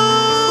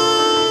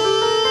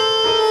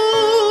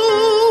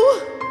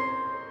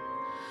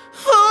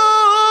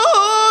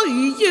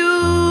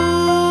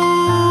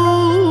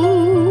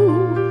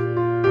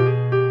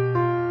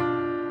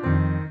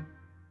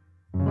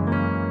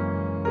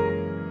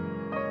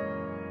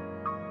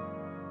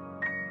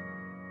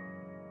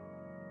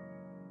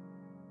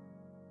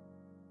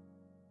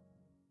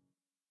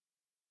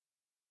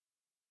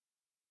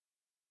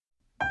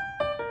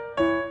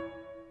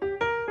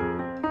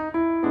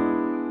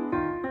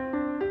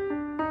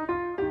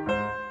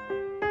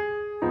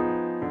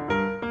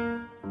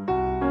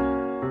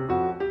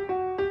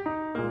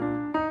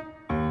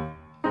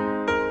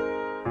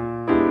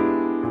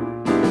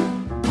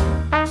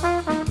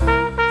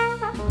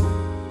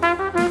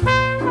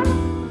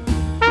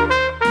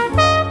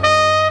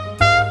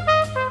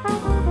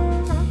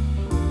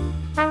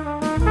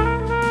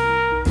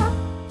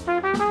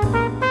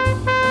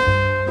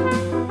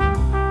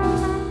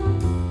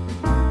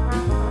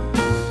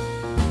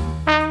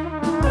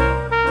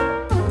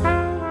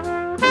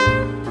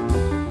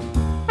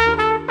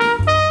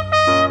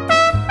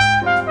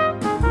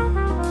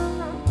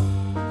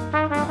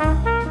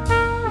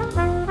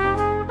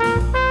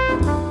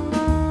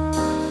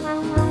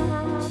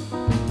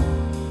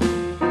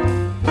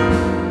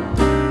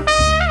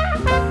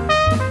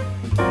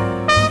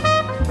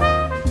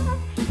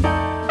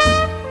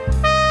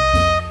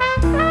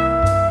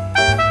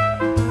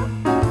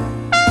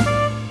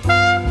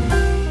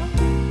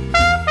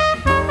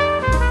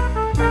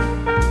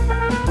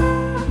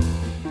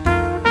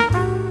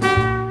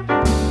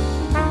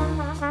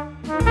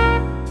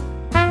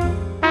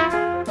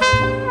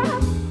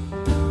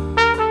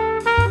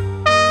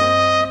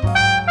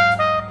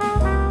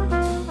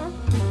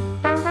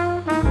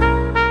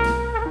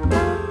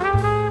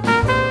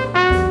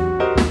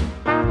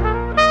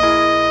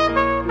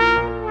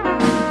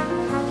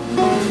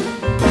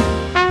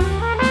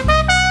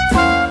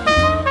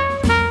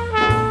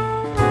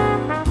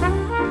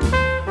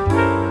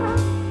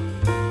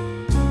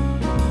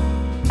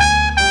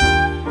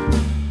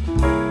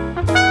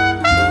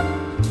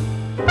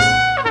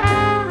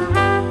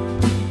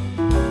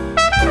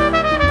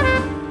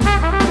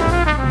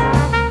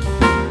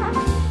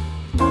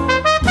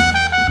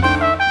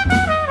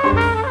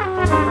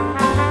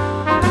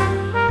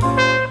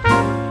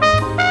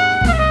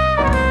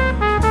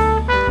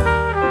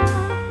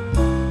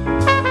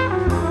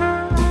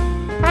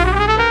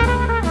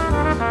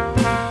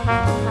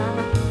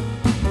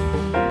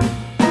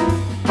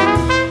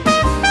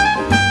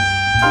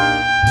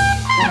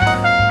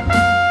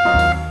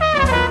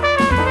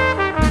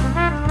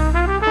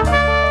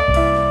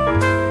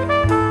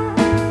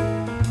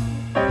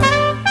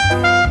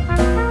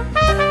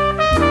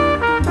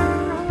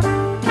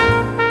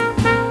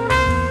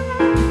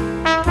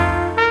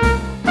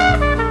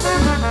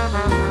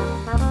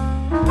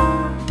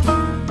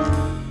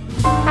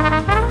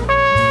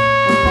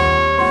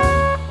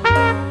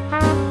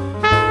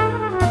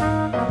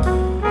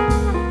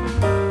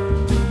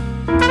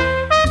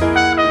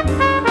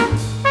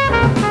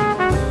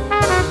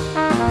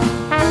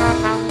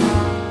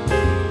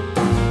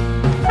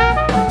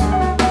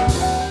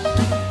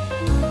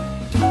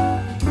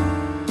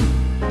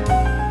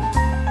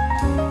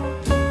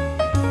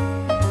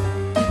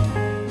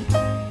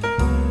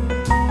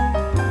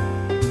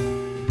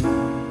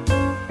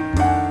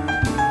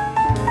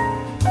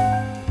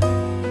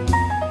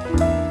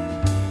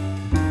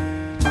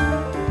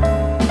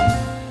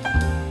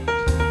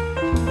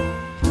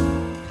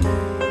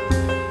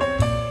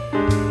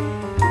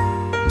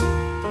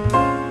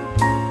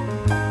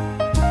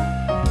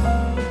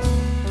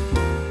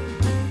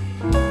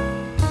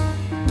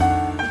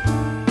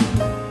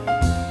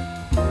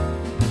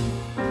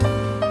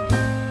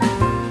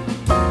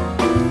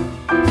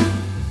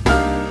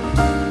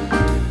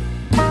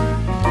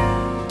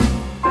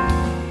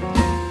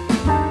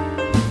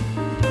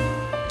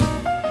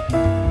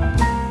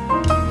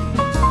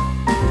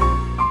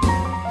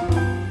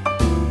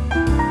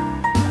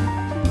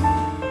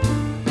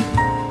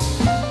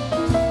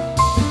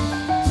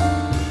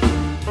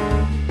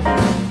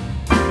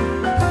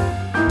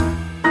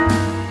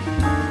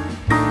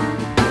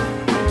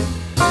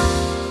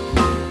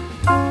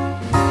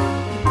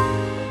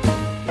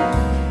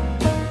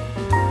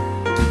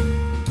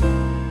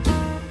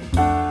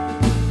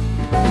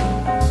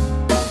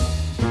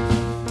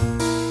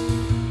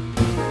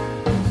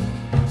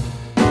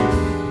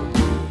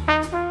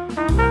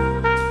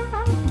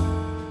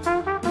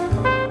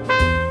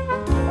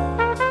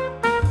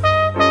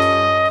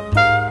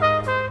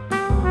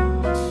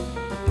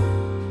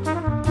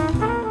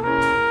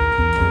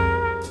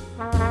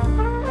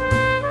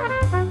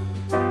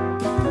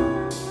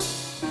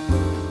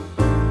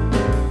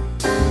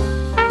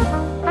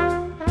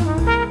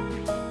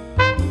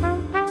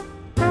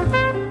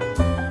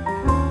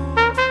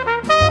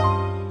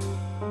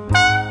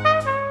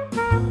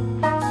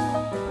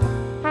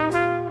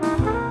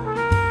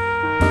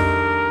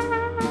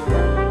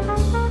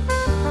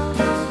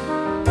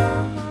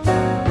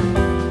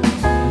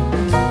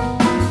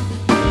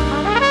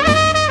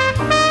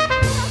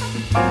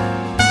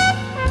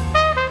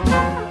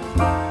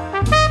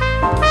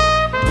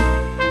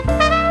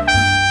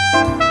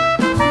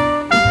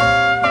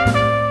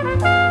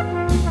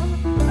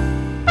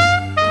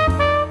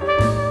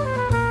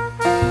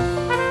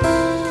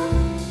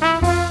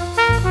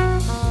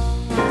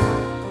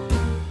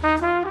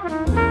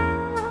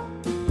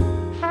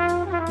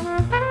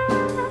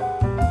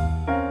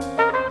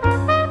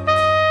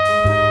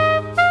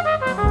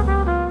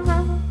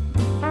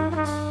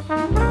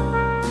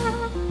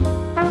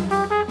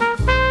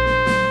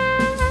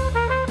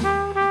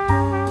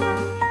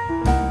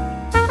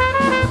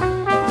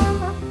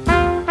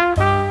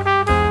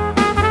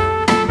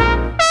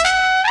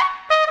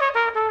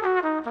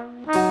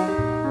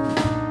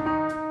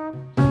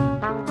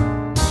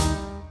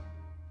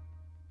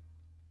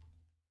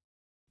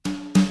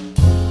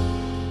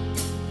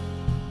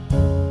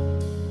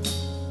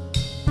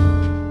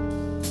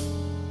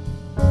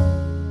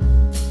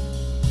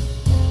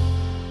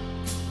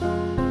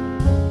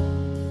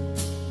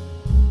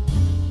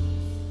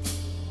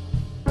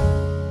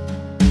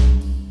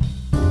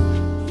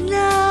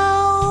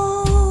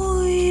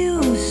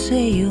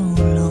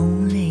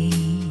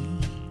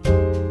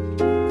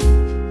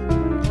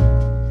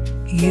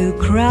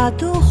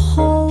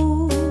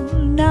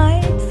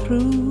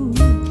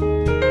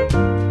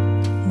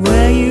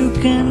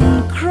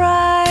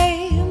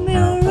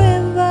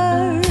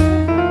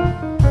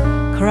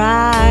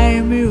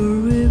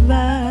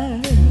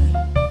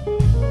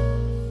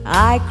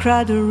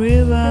cried a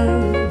river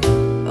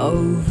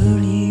over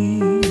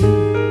you.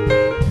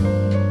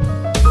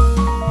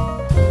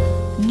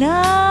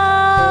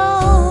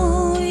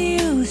 Now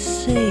you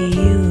say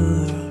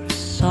you're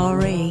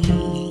sorry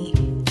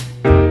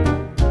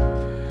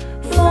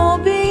for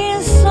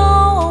being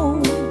so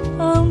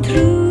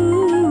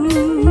untrue.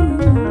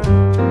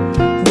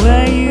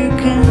 Where you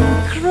can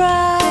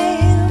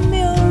cry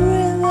me a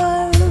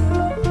river,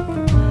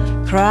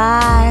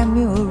 cry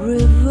me a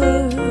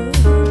river.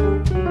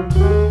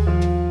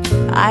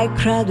 I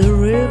cried a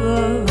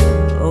river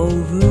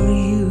over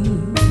you.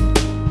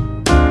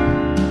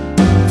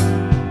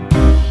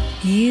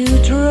 You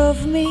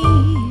drove me,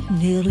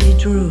 nearly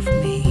drove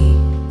me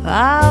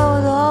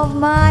out of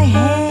my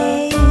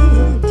head,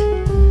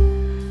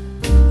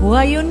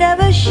 why you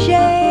never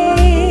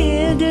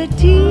shed a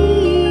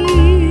tear.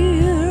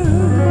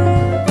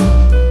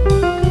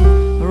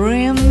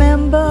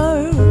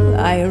 Remember,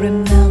 I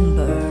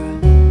remember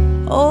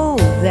all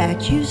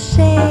that you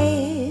said,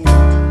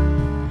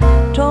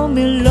 told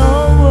me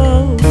love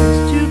was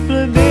too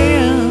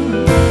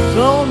plebeian,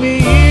 told me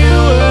you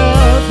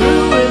were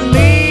through with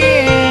me.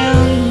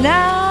 And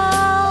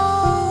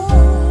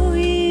now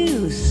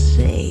you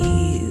say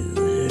you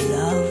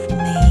love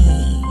me.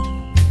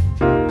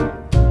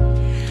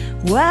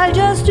 Well,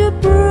 just to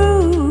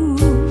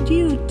prove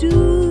you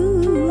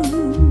do,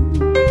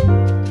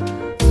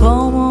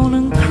 come on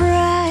and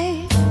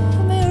cry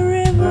me a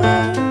river,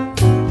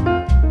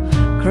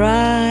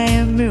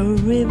 cry me a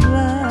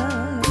river.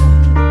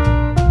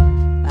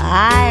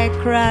 I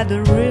cried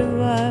the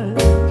river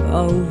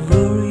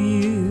over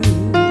you.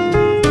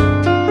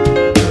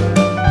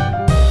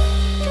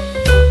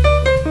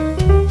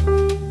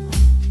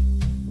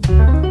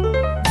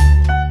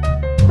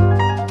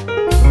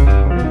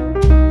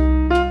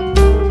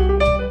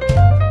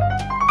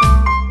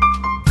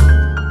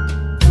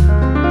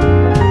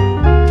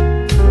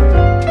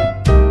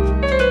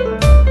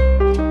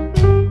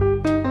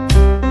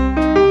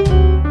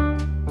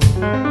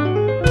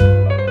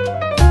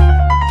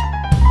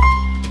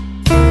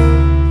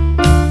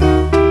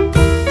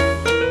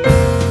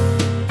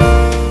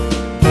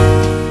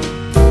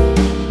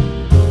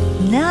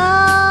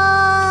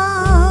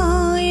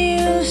 Now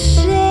you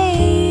say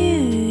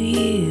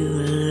you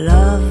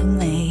love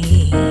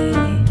me.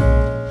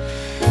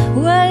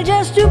 Well,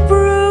 just to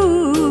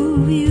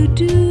prove you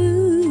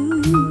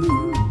do,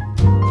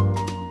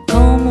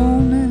 come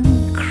on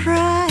and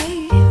cry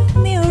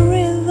me a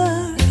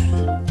river,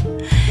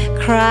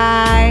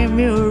 cry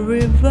me a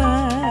river.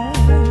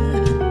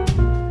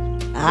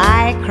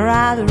 I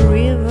cried a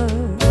river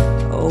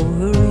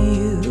over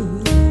you.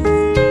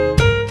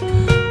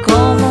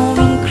 Come on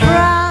and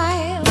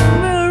cry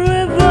me a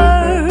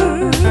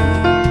river,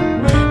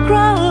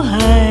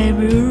 cry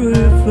me a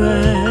river.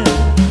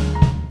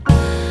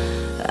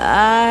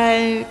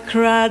 I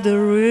cried the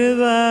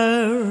river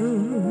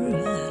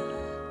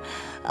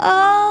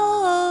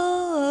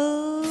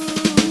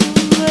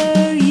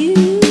over you.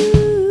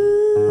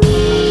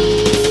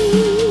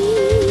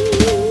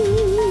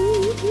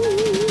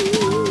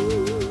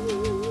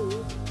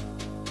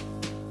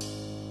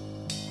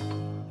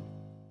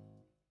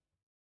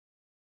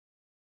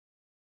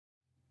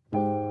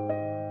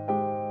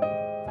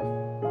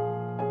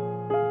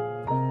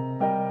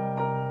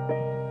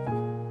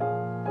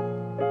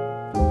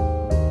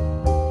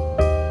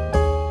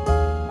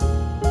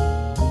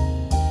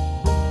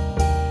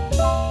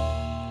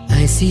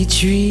 I see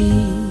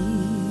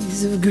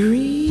trees of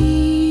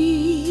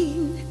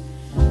green,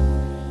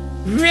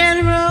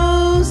 red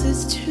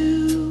roses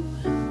too.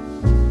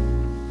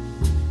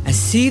 I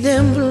see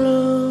them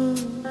bloom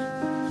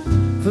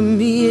for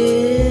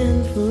me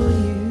and for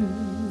you.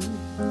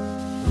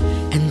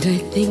 And I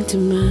think to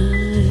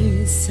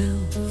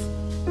myself,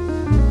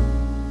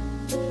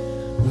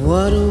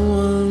 what a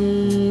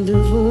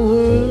wonderful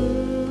world.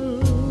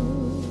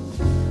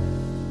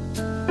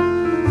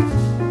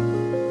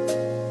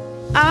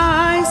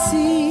 I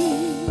see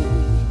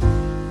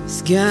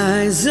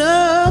skies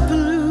of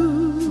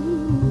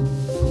blue,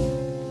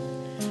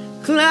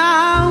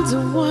 clouds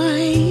of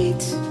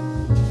white,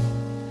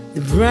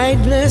 the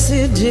bright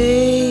blessed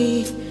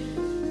day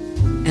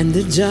and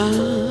the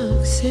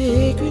dark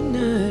sacred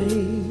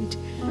night.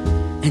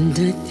 And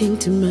I think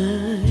to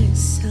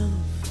myself,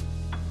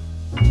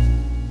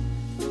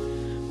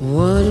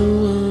 what a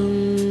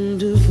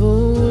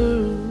wonderful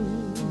world.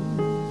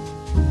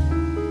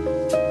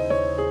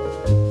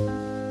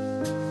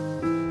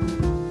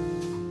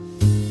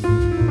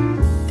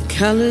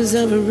 Colors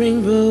of a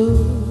rainbow,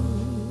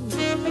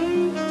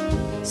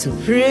 so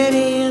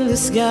pretty in the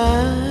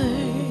sky,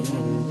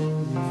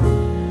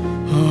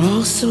 are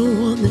also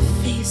on the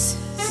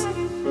faces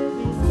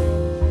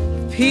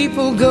of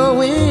people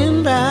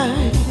going by.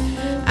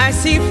 I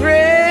see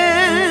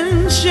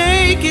friends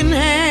shaking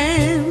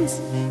hands,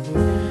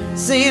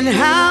 saying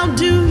how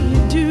do you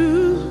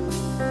do.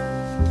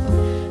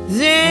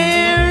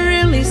 They're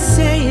really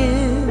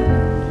saying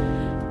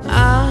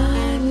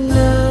I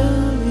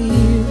love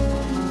you.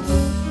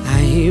 I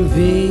hear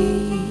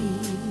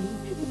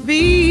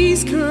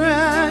babies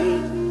cry,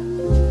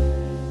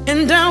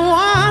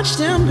 watch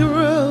them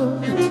grow,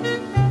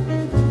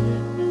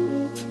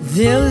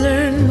 they'll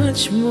learn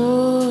much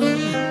more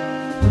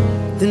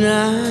than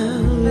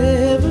I'll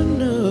ever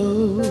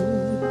know.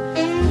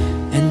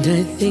 And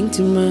I think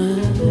to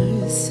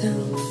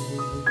myself,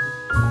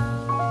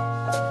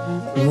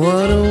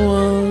 what a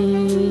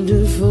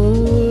wonderful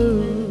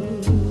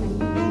world,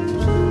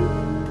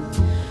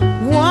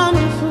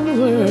 wonderful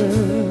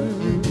world.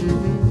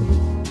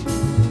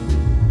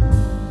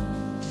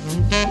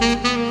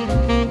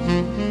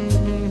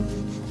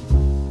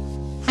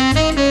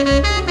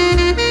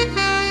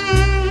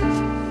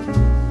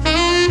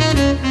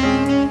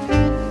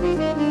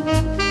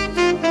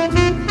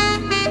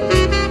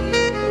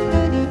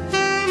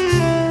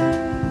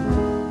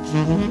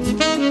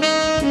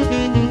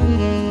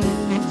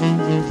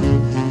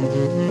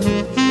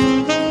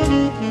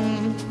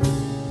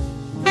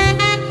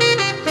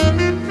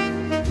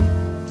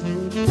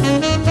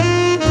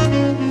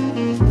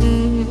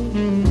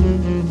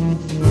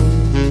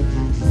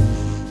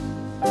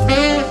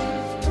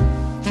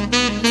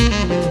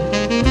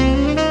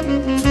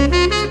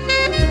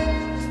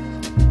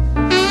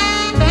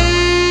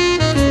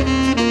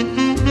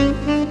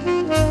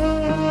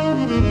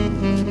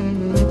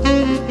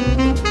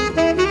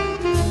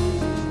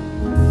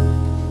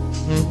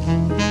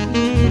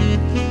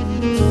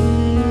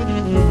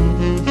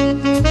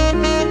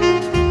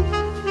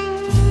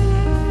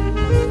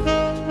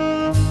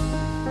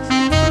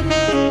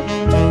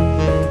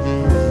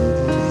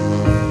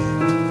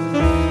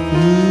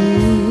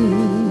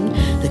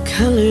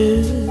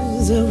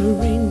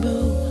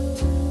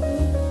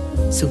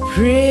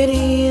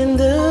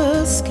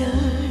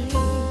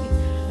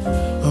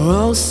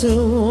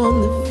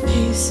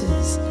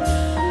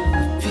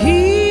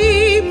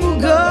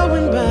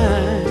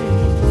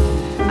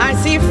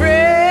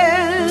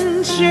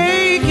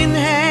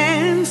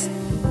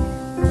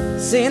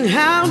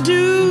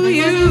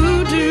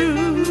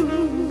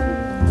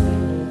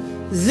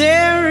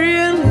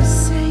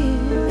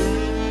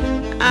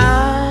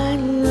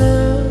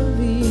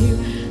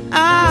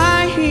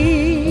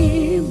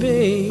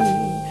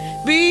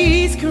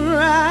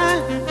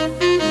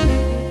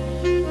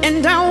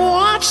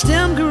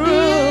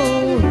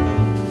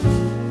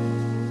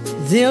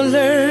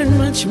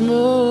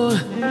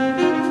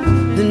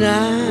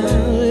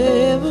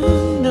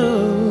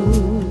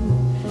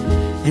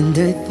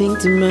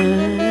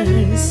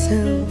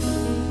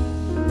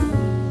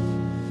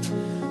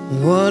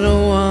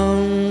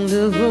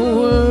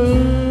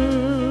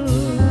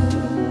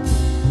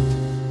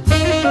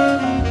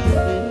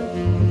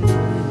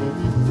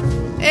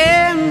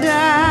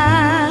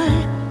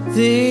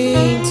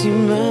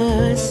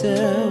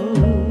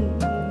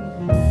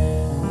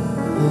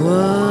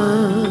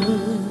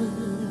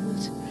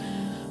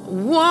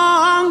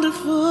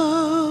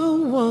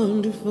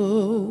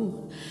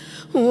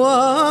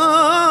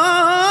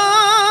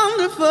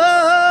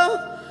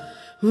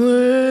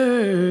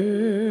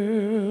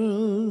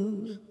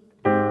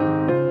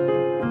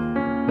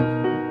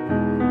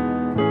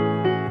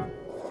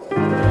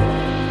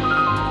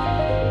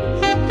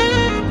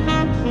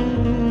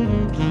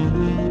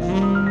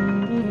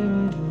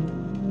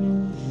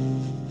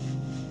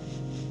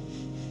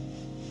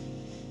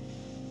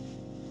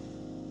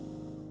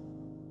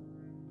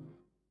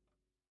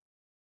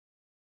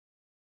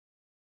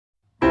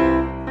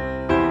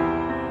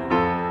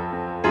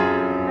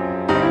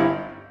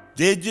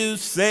 Did you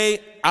say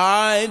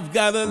I've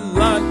got a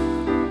lot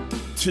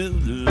to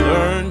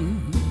learn?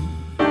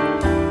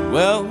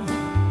 Well,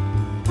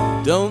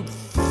 don't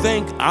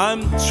think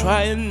I'm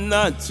trying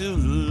not to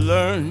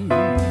learn,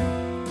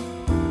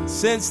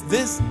 since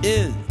this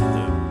is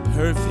the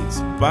perfect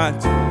spot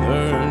to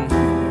learn.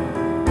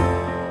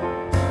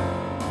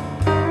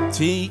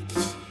 Teach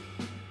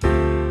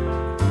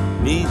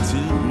me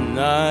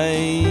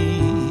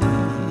tonight.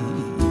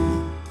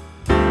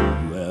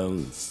 Well,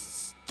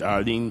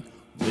 starting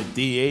with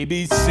the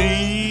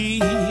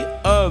ABC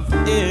of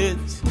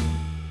it,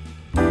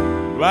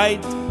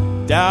 right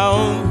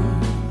down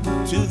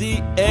to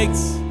the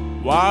X,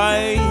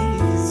 Y,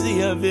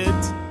 Z of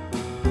it.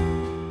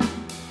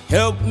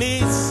 Help me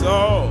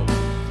solve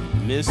the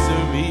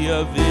mystery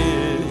of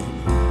it.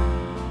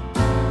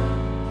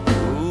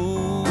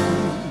 Ooh,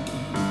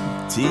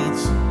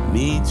 teach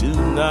me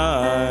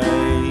tonight.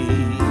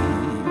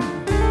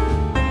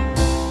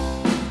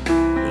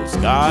 The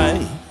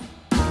sky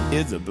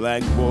is a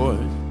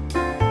blackboard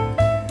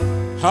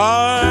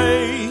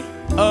high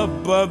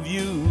above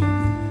you.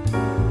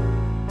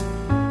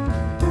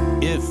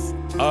 If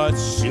a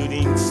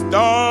shooting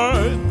star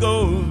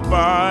goes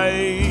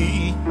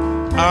by,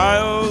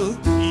 I'll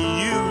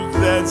use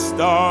that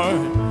star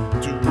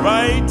to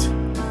write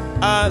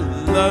I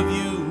love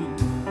you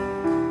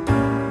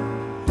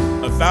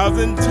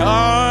 1,000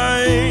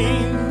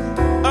 times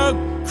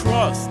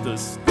across the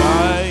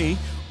sky.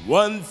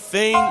 One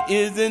thing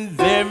isn't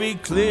very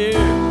clear,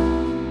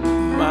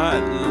 my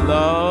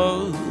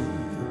love.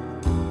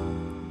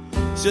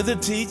 Should the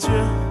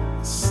teacher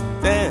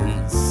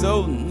stand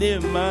so near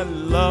my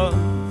love?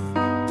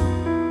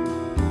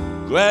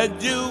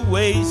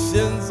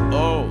 Graduation's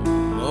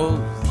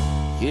almost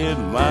here,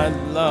 my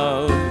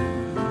love.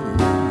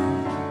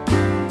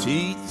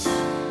 Teach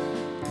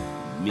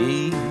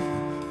me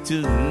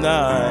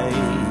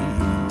tonight.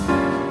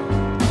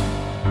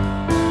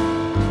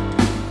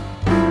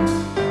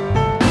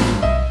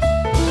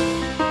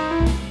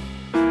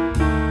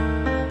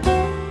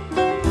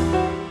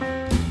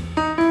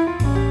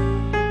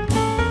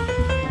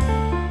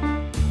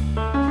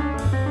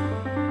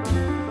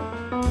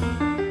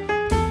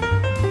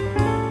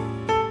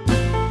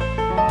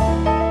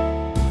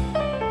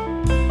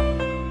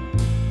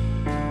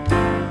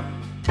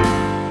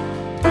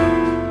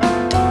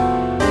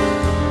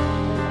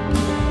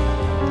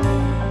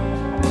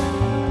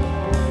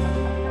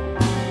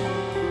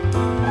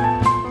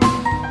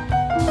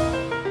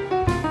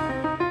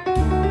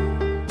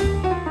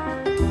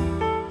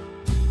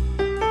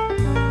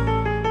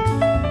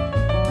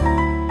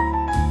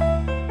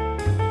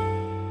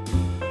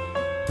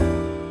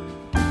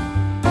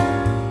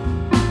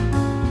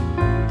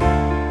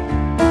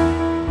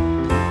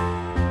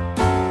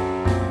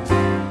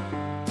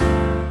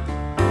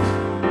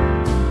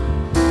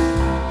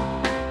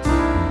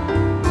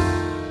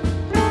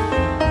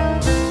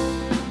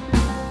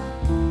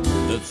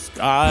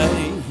 Sky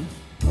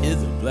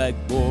is a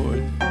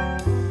blackboard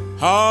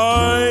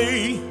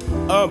high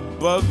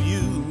above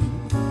you.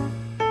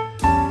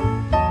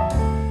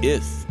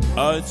 If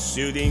a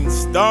shooting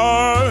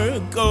star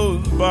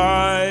goes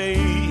by,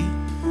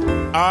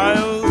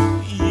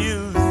 I'll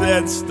use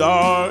that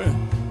star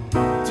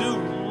to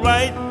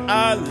write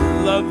I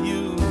love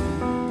you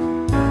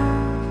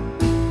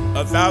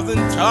 1,000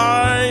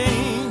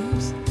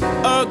 times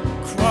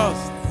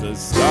across the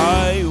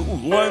sky.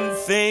 One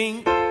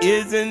thing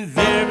isn't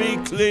very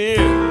clear,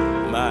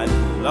 my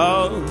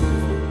love.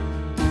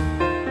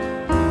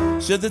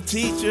 Should the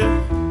teacher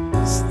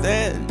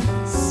stand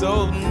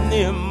so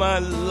near, my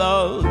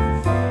love?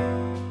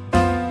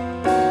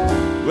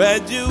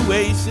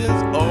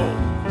 Graduation's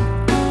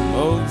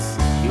almost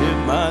here,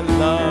 my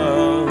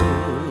love.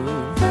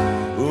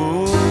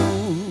 Ooh,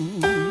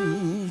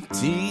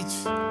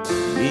 teach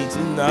me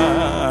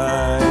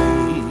tonight.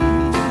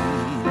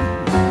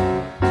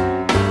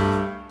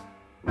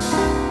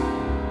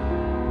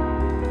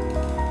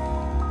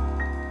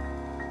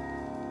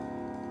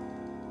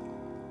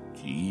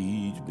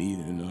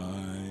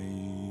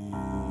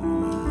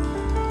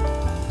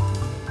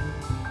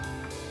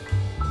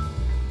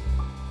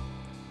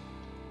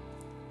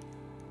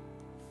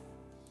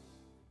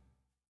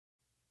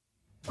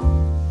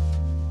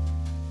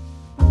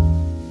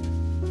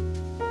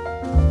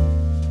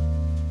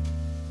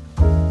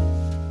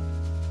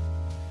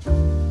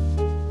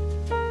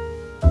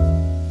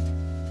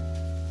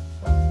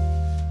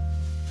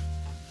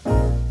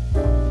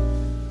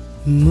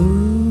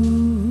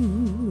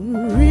 Moon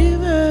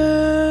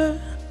river,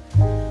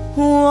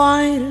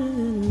 wider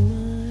than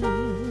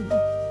mine,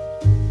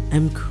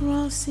 I'm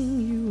crossing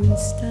you in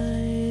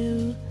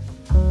style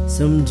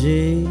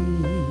someday.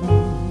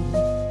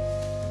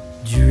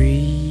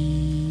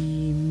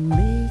 Dream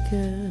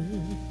maker,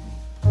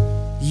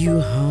 you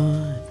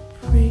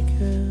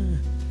heartbreaker,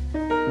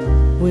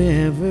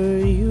 wherever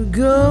you're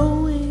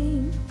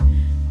going,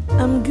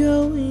 I'm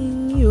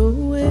going your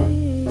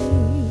way.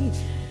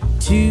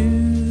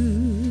 Two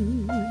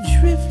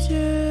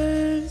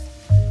drifters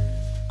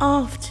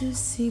off to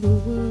see the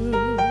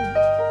world,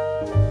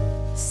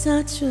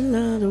 such a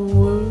lot of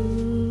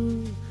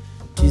world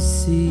to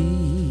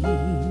see.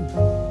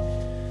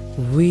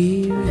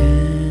 We're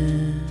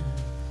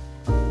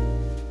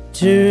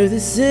after the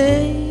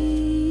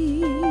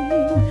same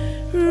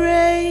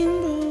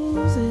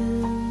rainbow's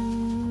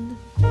end,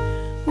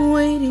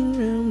 waiting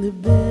round the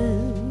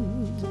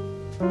bend,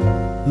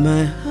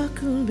 my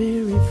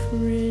huckleberry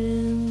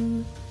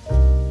friend.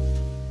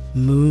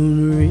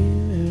 Moon river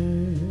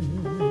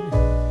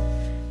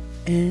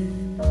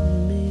and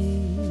me.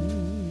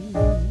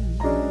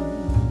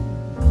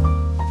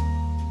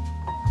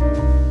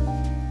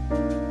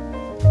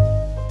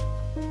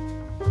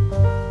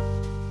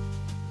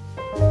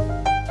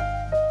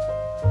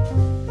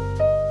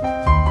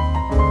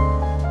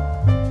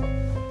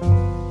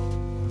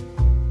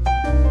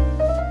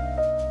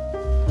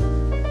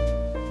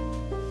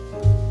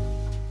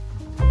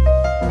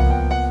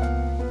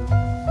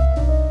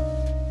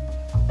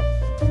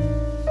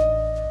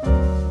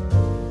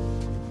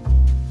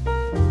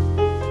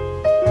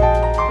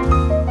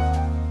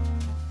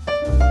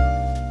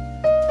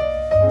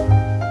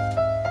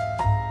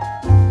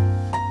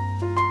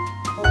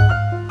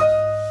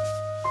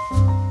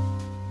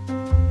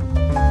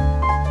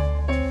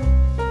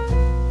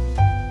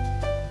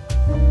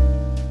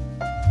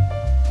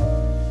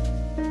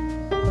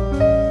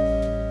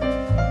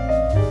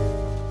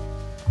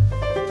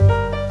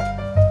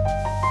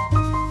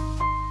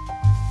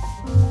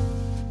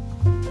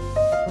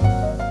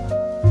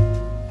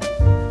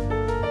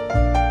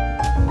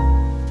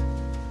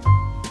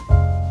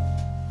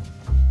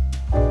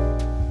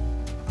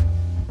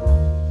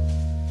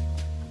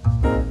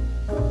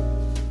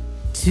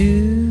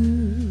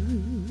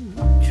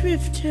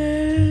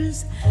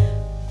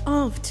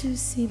 off to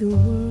see the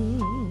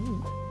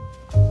world.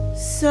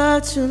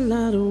 Such a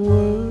lot of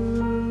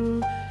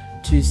world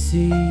to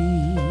see.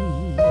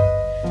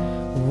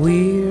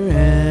 We're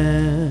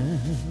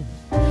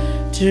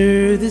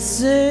after the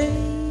same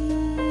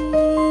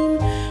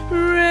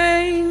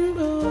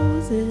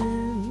rainbows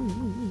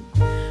and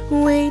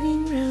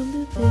waiting round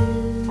the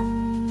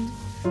bend.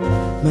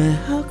 My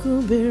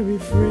huckleberry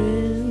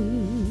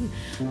friend,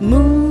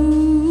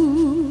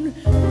 Moon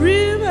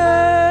River,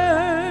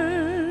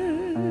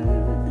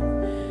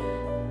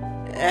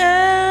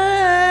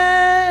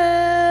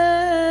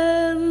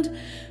 and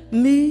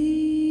me.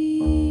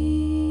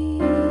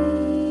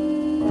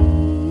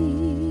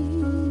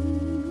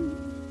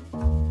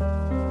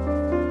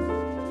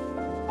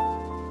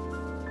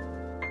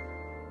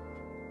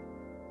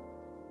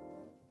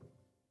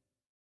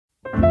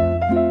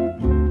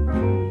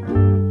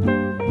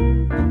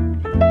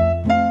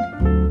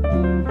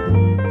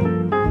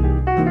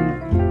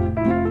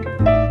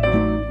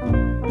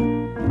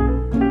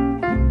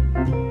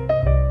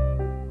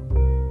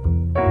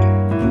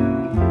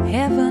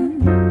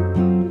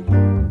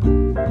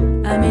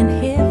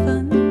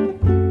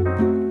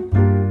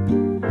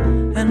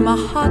 My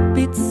heart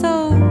beats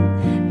so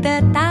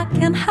that I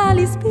can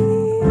hardly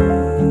speak,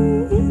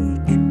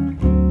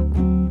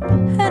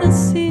 and I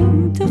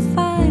seem to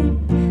find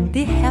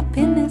the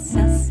happiness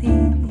I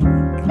seek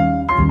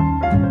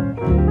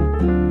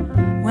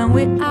when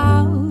we're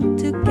out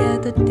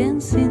together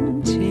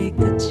dancing cheek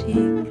to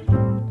cheek.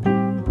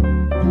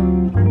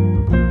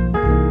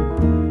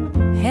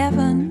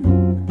 Heaven,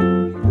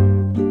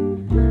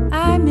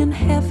 I'm in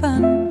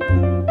heaven,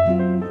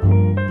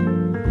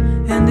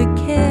 and the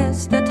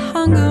cares that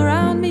hung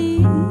around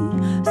me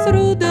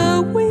through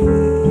the week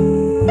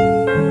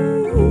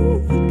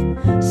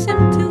seem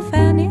to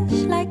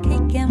vanish like a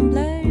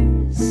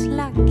gambler's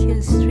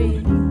lucky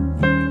streak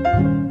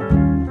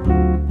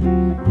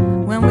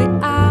when we're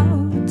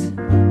out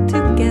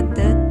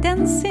together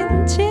dancing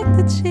cheek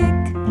to cheek.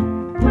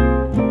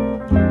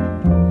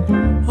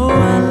 Oh,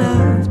 I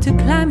love to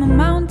climb a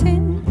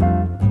mountain,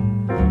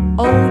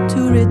 oh, to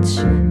reach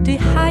the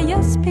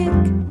highest peak,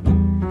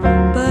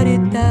 but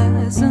it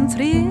doesn't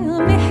thrill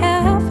me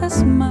half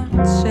as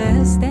much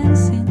as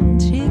dancing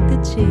cheek to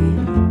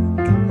cheek.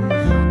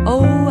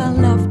 Oh, I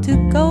love to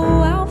go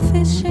out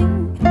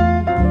fishing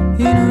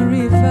in a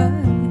river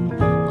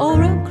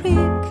or a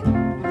creek,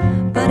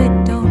 but I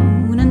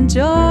don't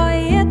enjoy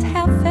it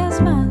half as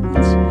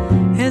much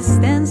as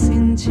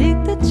dancing cheek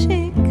to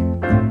cheek.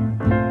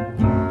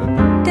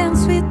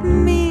 Dance with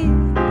me,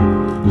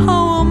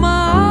 hold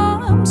my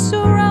arms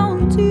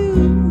around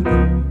you.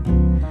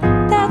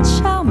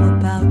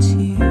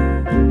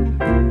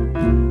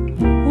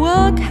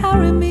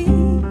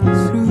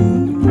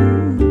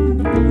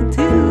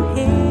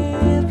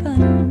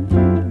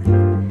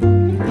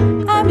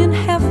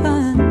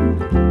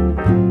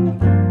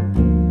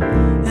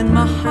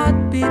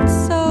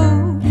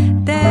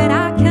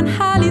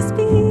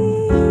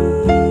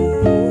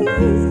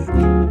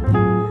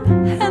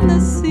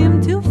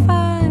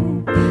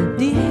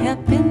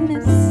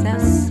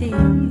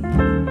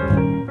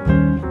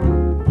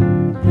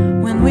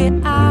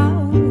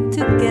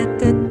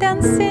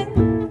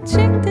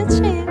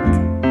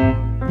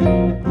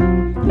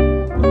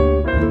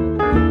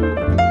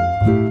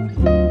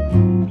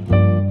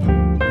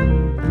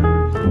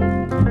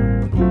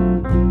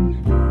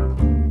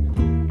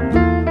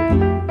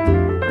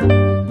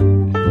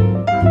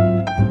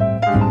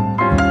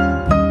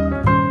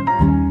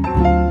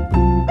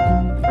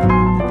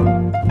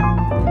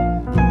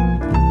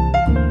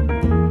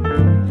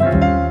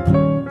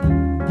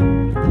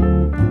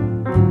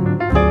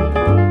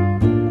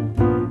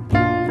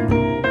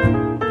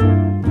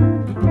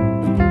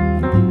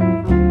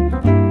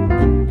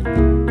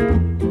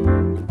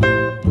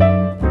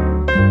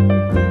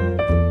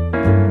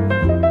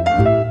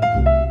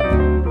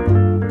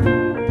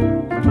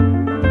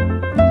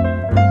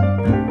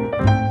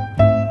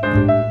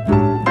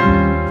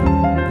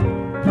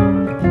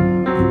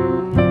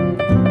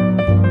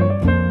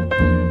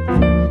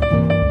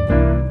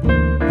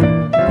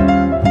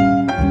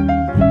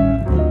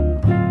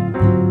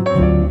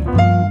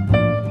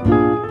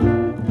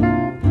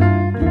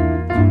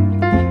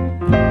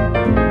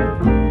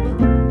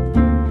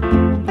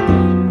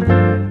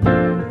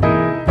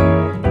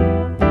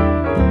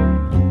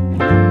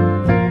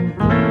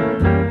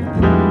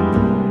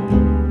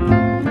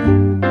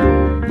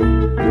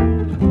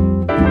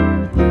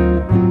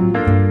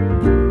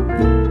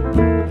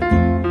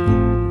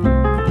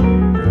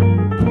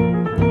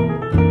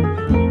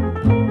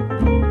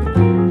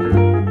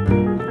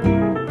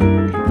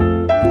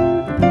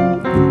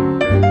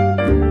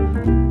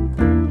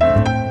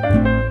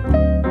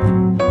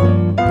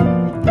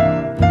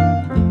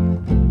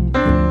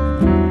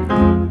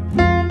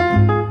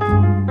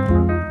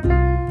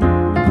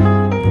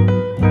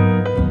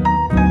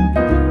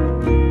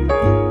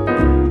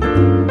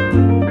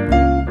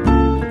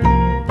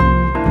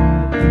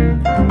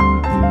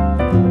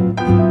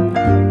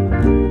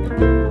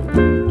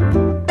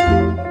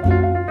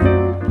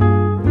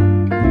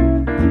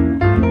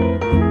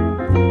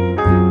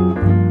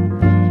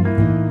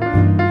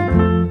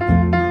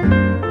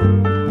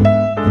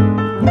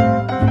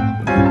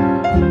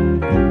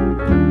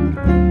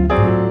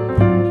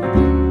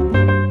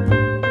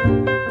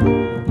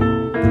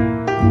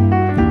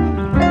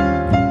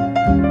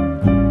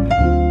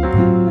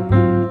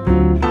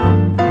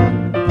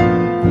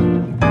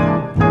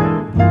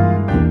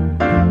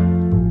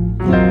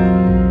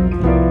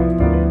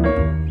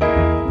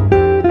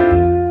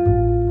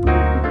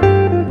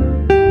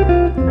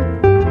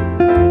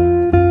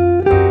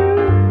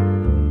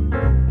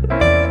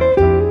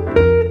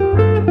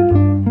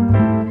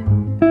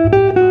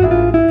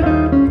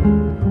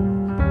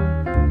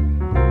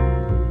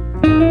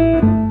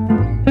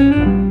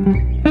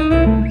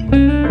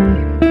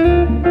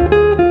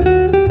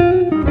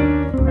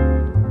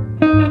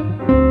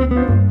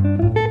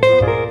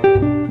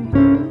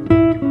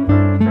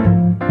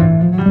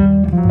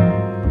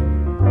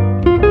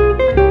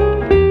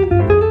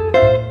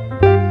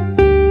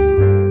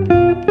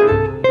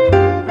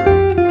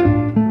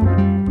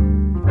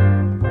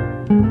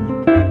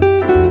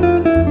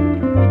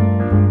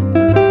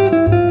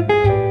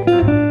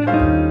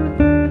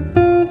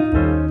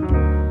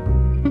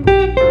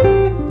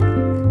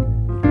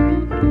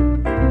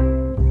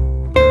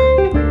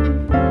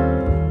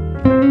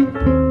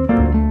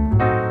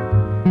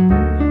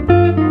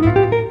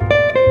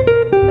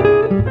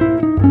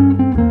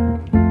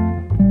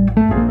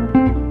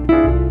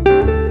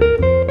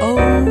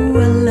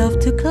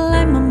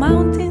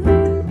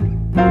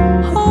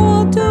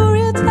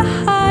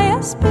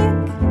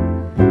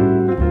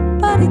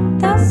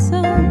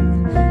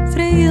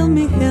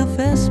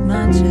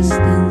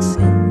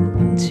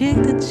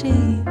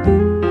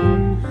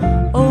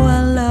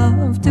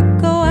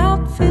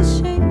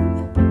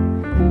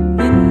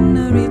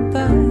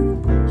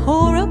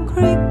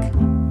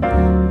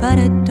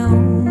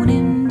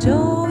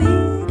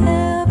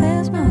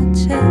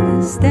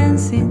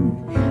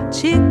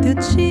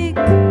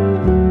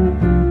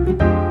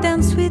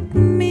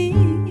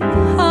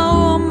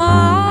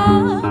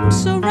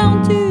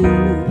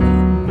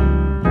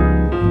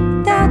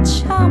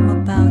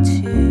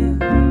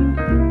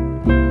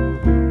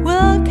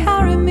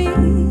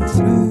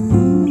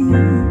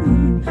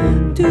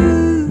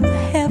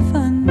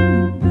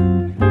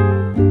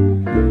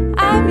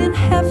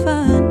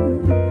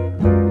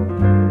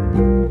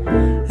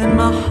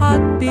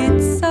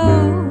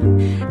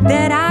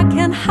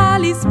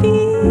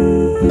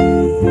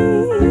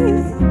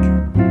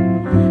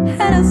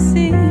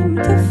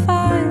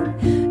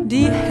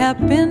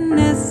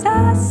 happiness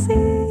I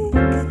seek.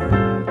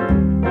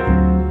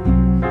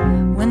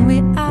 When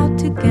we out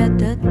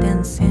together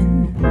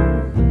dancing,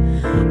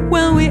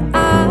 when we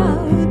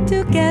out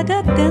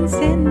together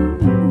dancing,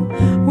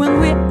 when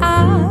we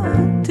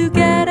out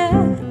together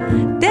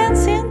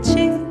dancing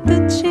cheek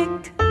to cheek.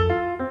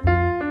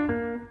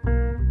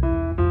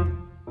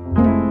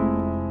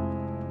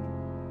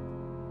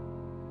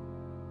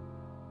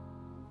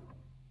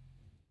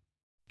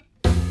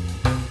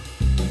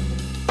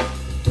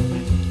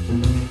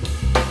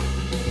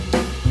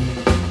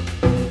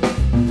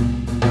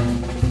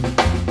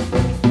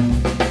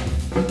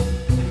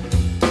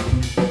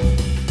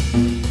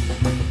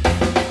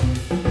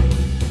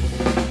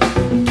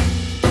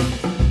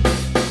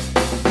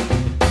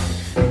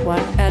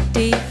 What a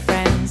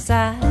difference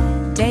a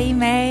day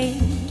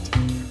made.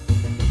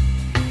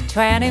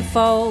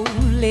 24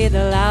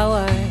 little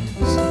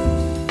hours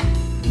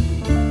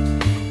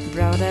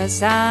brought the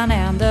sun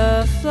and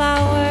the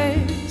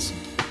flowers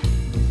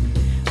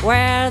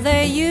where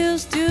there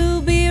used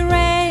to be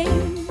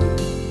rain.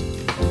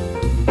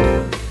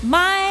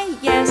 My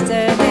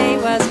yesterday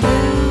was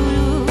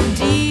blue,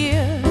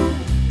 dear.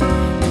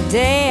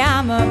 Today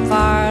I'm a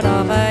part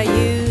of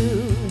you,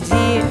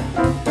 dear.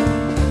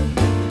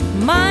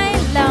 My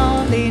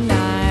lonely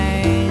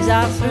nights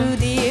are through,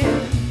 dear,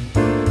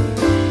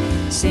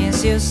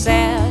 since you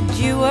said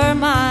you were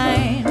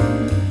mine.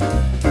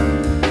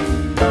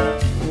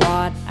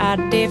 What a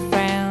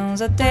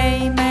difference a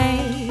day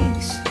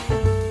makes.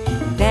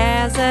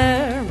 There's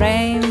a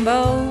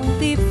rainbow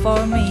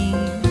before me.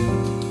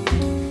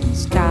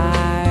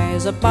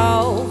 Skies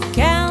above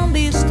can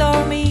be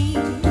stormy.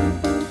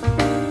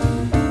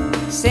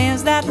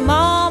 Since that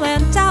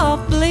moment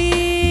of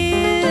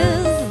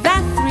bliss,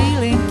 that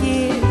thrilling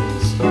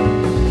kiss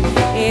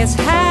is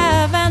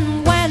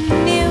heaven when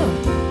you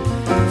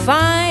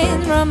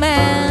find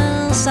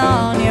romance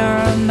on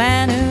your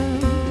menu.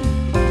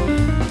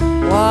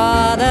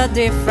 What a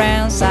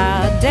difference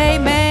a day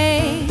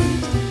made,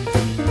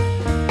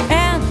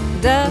 and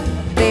the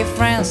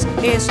difference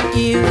is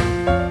you.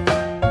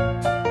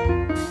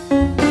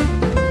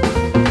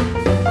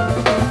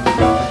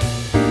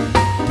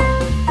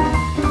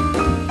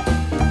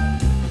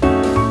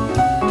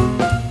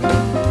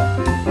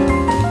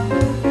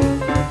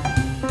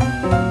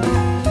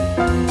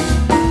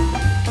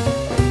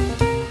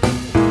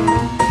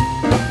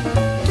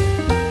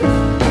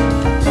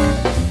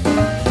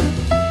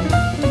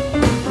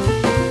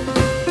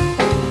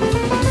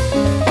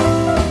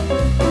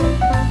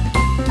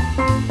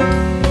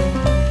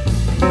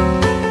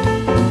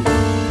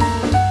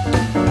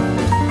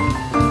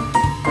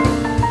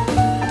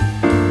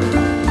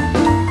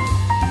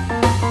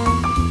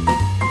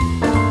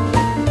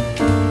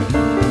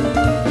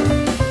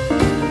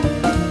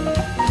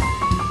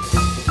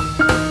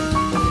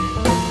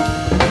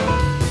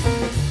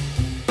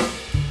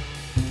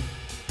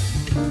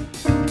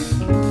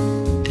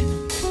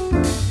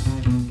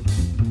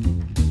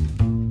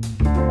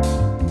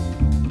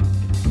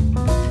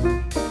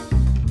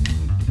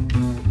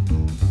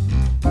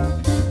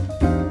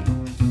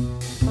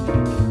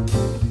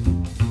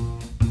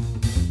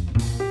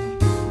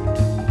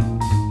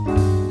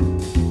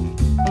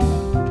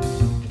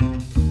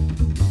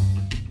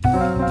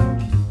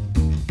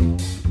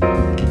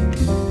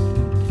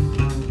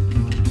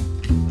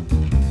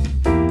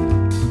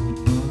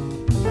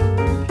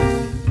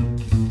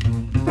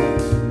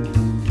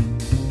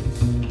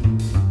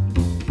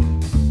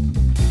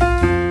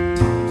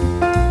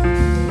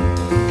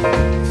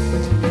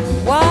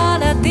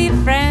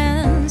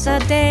 A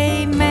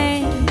day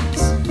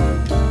makes.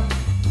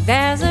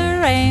 There's a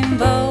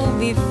rainbow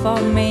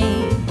before me.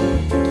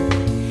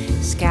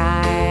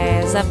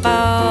 Skies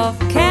above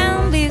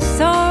can be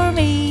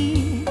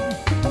stormy.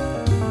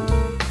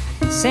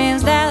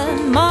 Since that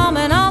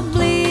moment of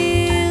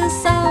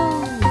bliss,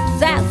 oh,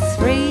 that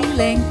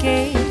thrilling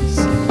kiss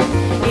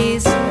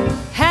is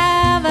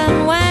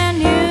heaven when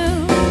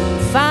you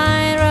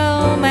find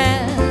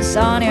romance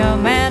on your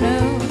menu.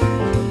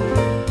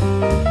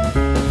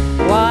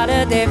 What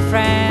a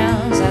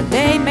difference a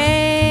day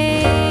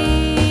made,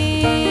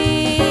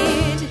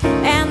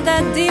 and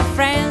the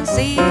difference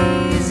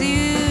is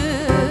you.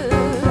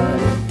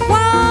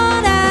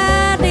 What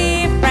a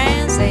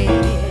difference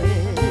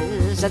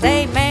is a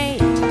day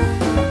made,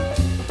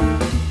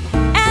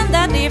 and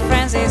the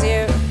difference is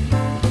you.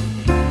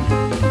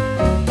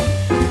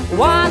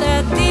 What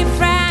a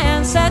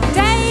difference a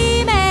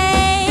day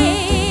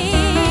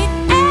made,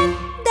 and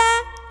the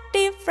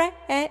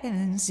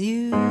difference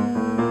you.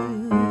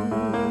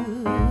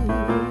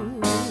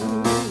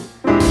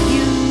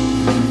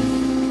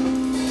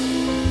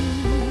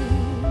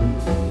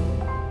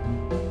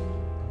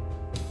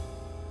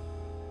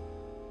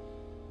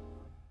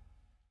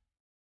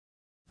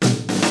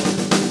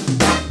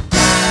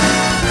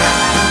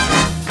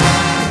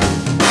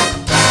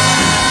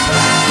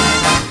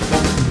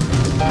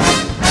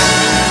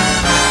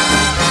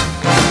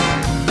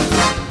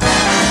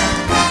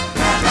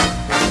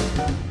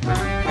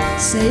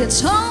 Say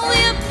it's only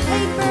a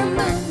paper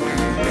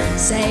moon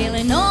sailing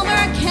hanging over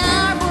a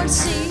cardboard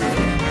sea.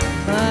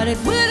 But it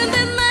wouldn't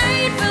be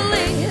made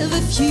believe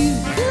if you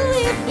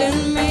believed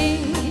in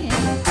me.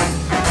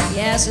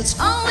 Yes, it's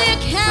only a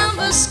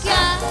canvas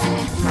sky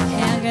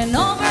hanging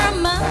over a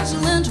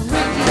muslin tree.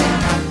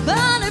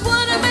 But it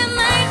wouldn't be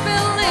made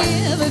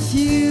believe if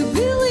you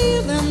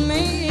believed in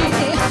me.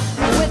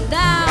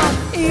 Without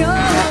your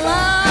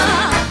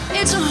love,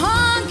 it's a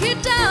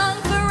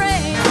honky-tonk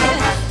parade.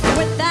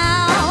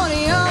 Without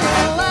your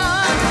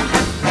love,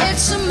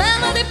 it's a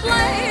melody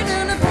played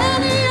in a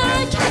penny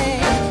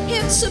arcade.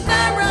 It's a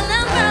barren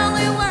and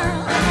valley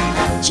world,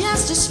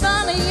 just as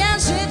funny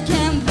as it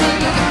can be.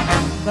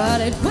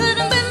 But it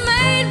wouldn't be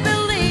made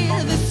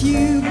believe if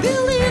you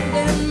believed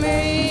in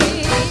me.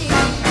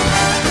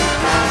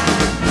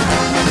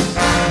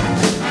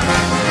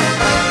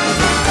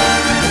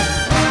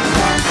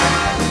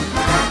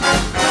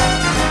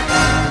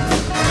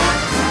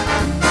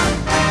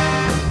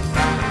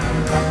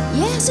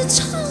 Yes,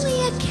 it's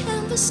only a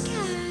canvas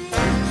sky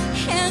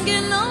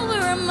hanging over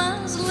a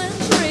muslin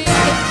tree.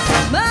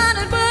 But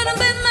it wouldn't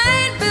be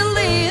made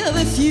believe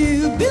if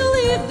you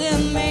believed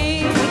in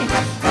me.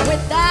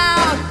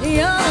 Without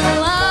your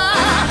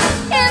love,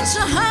 it's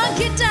a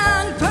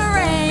honky-tonk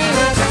parade.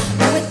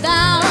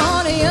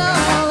 Without your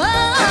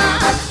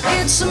love,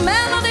 it's a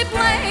melody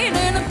played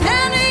in a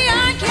penny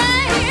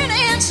arcade.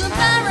 It's a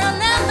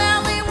barren and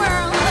valley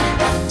world,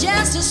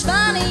 just as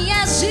funny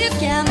as it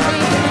can be.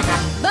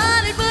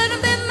 But it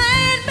wouldn't be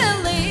made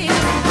believe.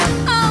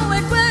 Oh,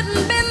 it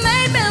wouldn't be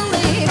made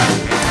believe.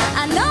 I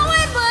know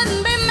it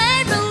wouldn't be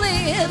made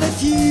believe if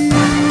you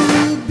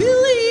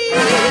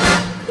believe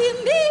in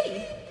me.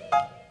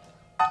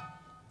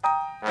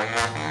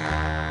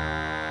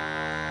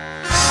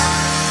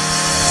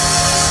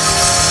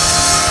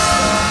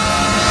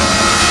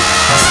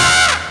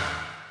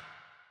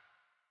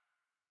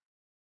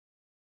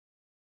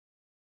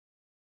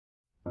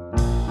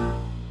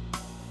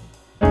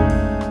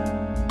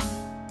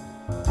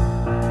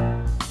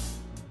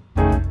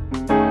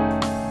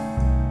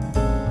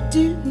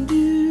 Do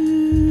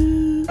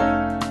do,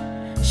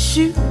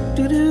 shoot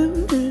do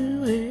do do.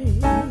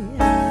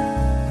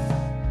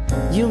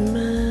 You're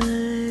my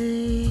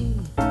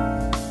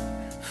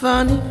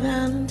funny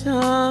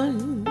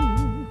Valentine,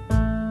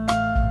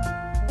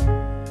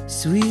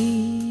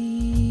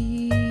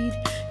 sweet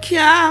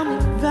county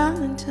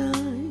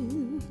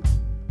Valentine.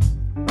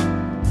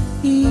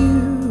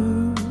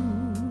 You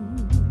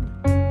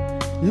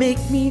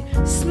make me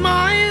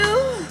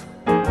smile,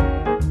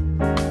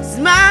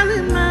 smile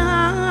in my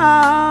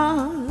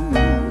heart.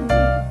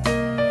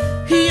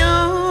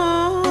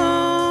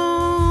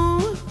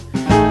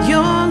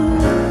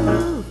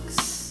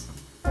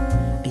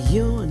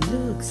 Your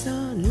looks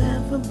are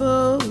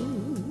laughable,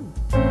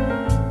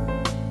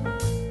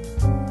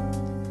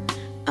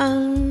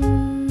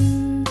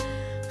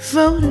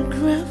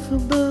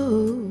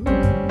 unphotographable,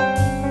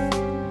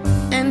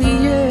 and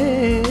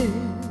yet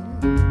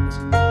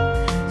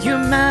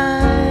you're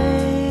my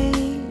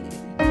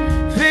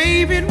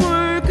favorite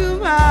work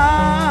of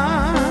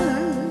art.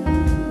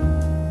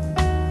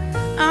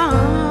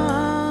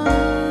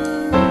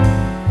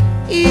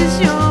 Is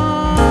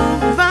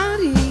your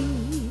body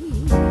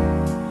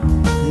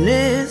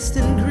less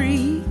than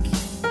Greek?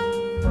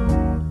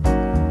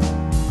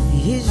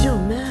 Is your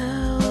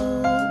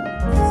mouth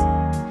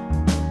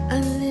a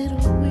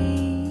little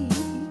weak?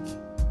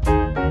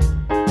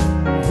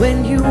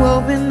 When you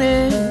open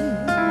it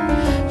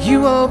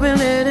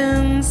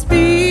and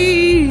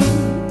speak.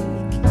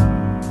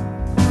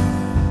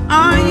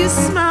 Are you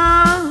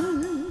smart?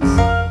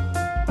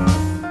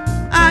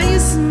 Are you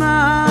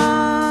smart?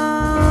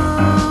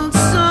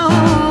 So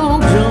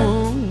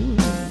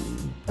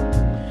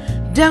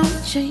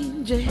don't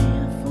change your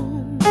hair for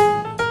me,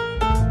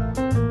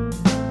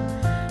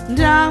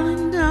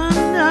 darling,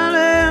 darling,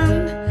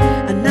 darling.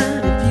 And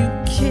not if you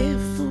care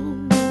for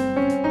me.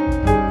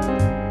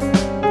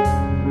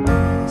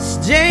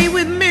 Stay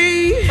with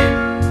me,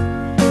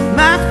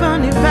 my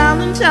funny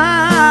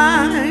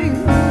Valentine.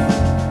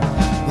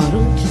 Why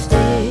don't you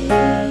stay?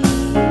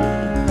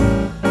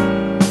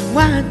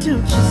 Why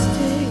don't you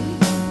stay?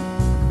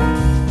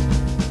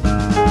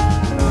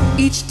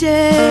 Each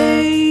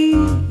day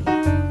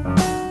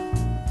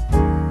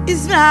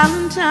is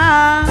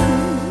Valentine's.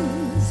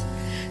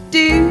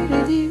 Do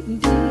do do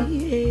do.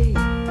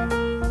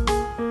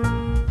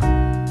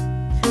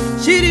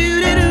 She do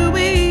do do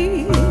we,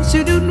 she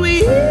do we.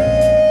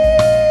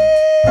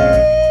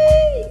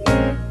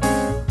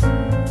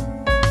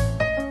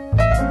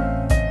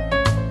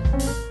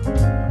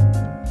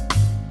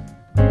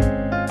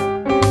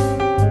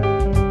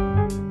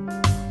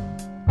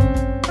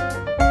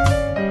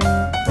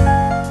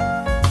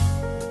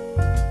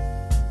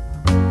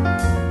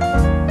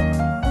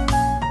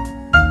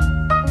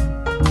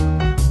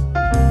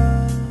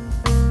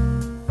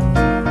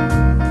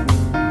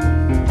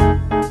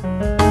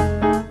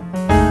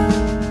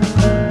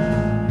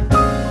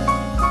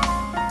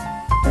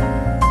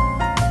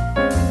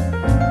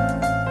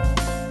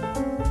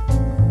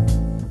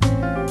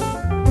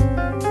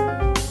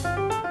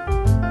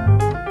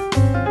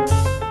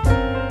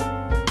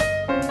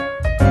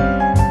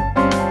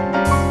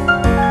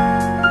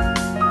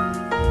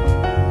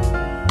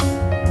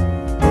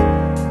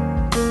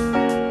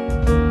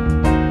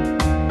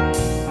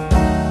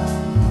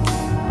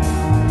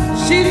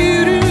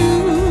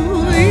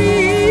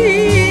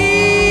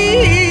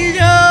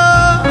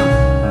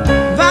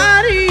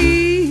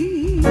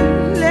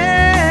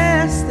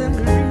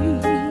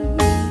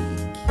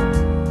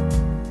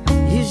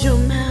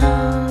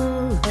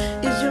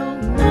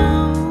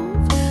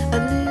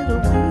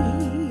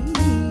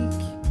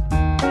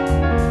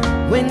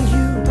 when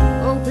you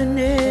open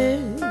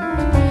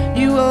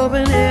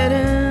it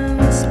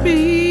and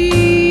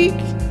speak.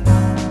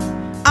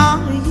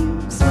 Are you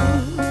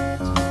smart?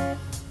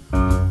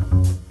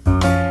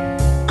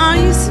 Are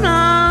you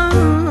smart?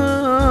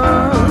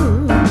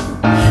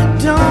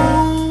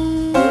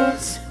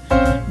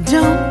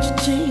 Don't you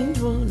change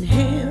one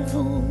hair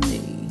for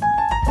me.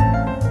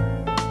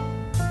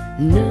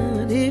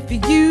 Not if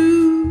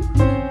you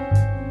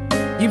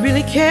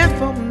really care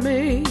for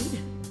me.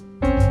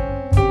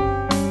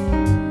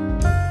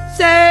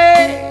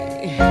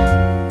 Say,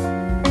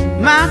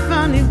 my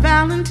funny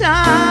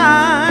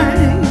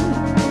Valentine,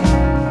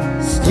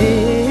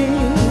 stay,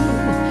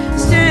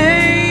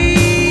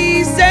 say,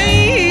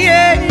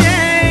 yeah,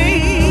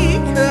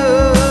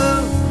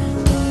 'cause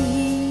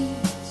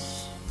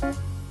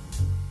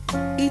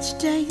each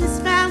day is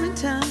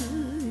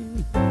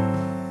Valentine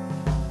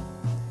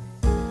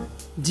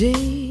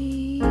Day.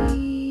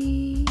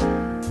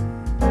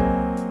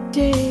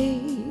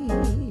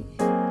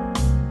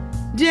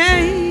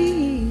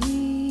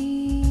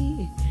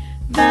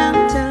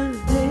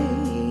 Valentine's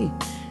Day.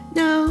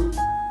 No,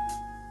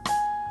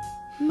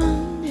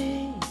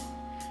 Monday,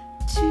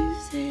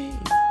 Tuesday,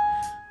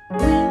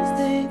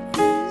 Wednesday,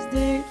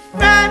 Thursday,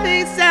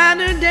 Friday,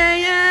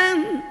 Saturday,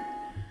 and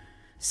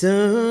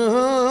Sunday.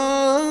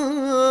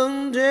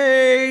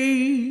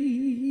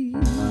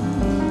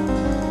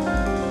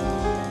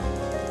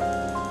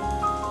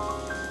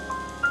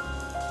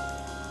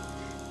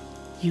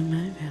 You're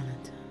my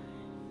Valentine.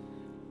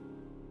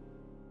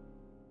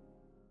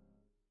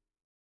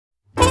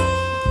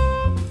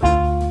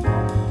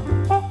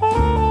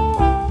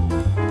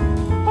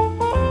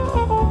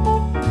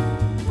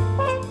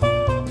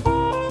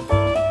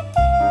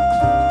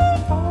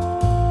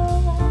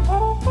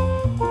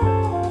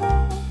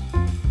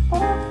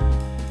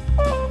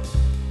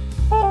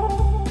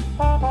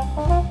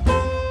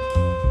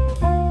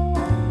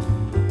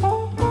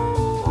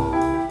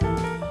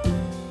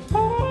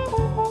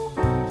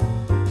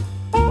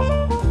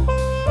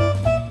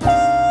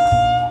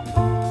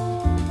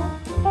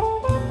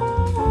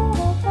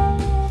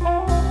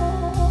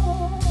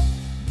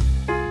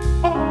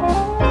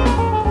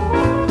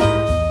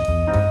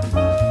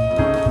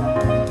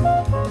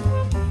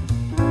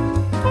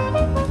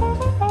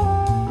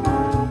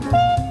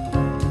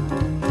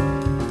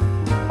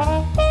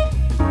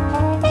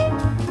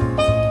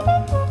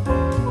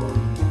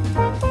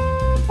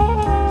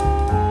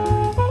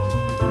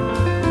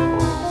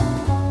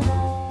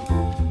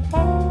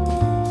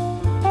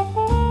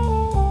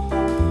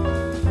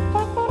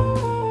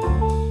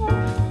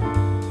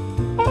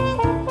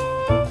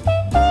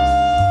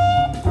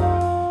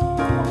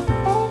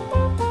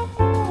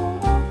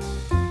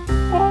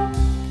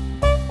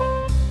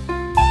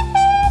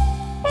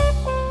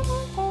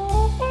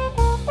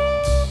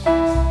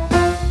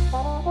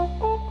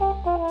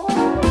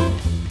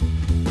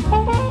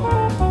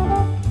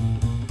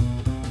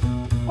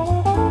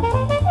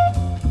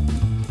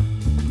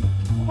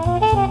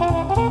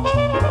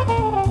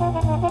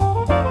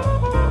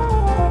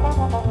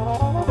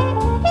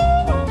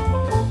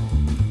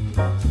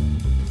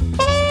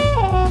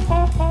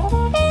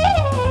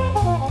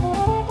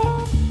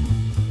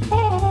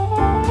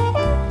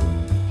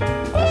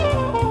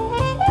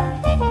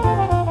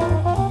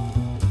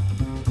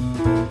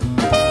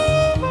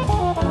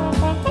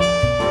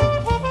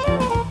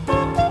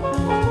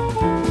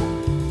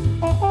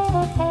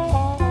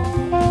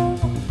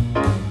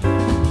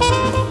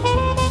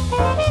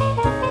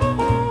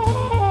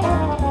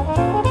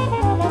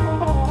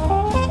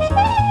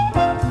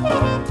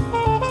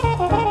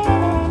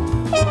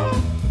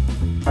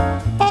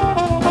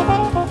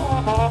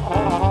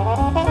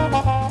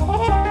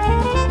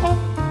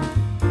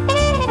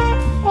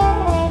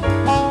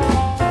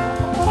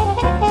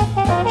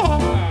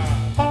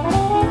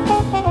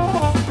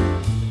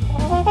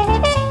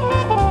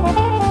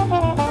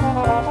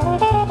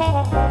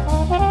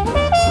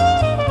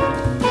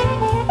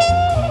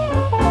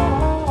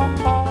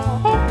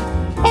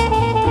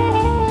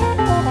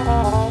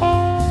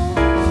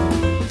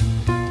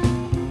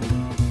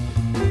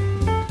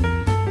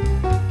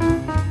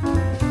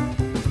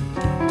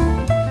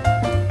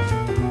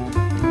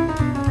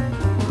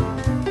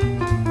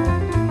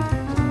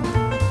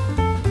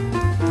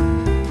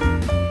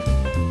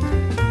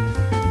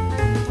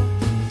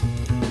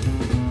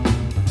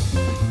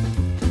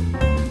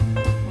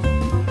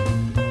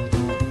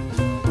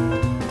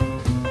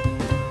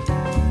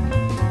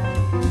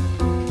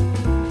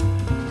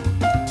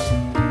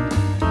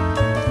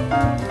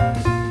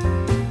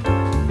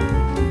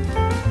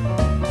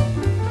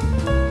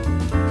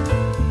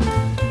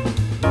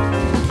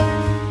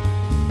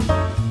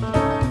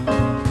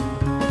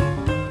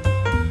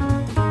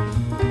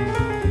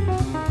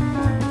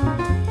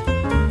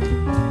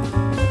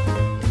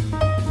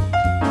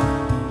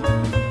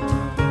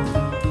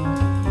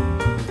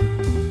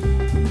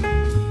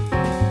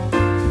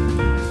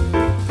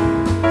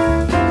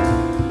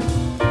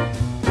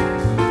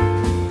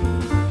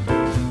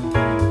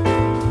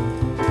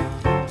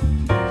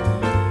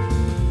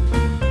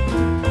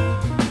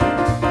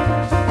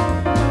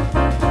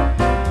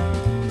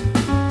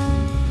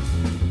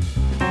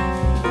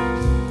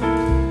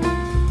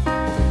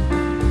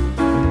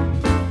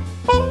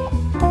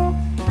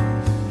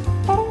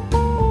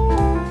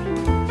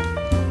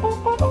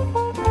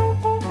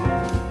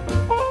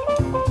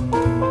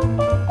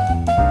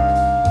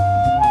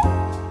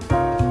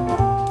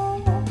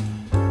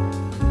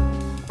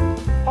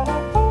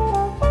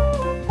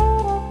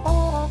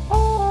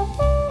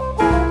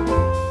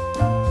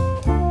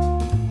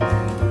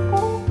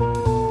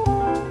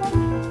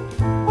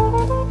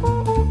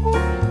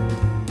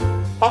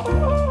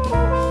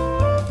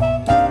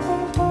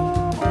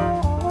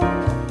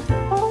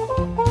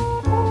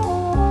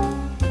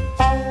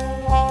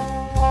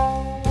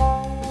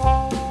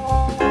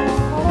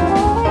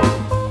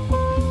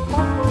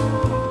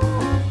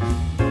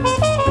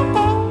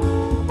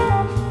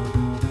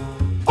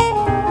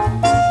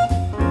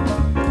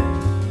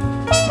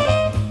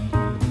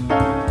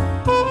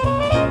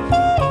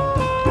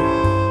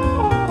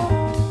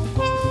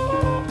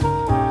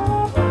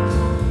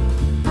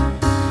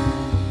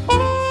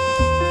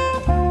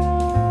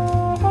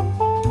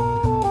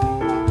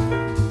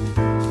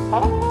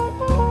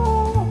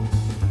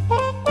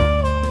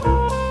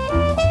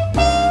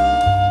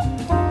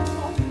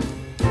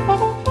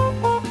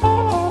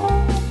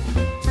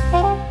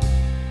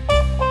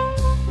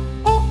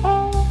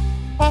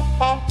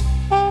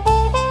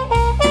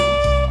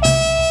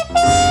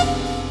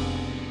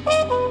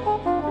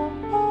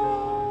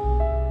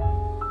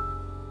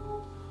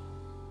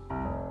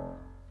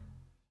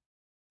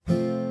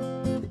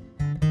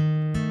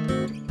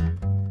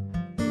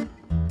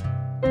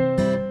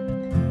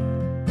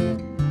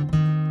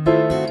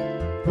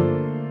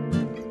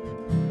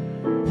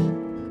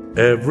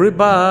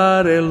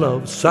 Everybody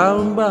loves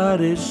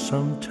somebody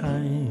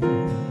sometime.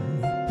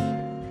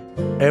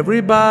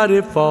 Everybody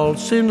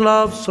falls in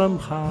love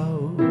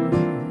somehow.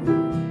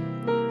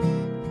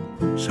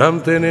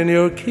 Something in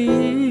your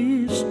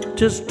kiss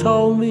just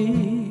told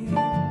me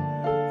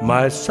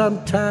my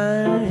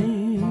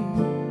sometime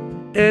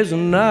is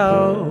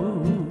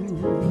now.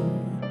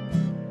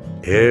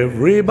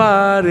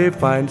 Everybody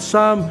finds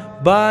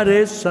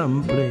somebody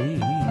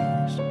someplace.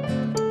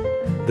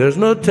 There's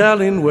no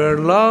telling where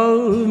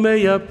love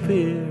may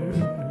appear.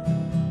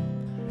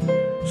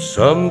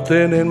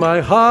 Something in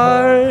my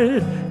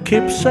heart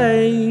keeps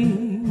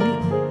saying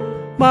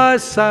my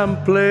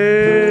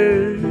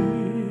someplace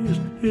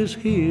is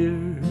here.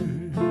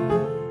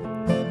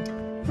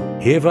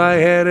 If I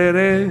had it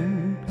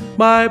in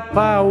my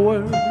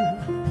power,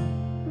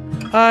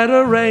 I'd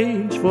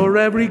arrange for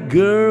every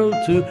girl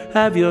to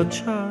have your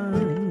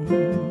charm.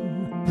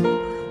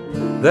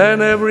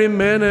 Then every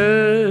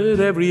minute,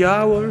 every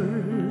hour,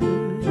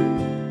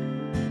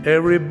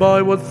 every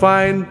boy would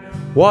find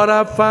what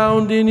I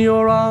found in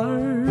your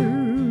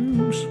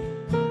arms.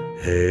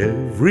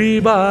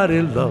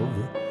 Everybody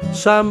loves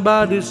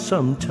somebody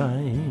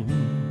sometime.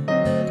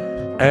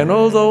 And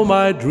although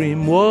my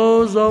dream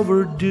was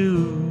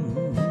overdue,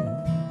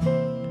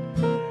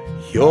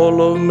 your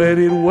love made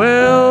it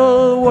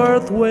well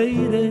worth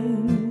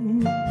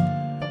waiting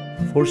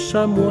for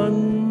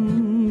someone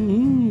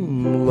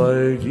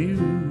like you.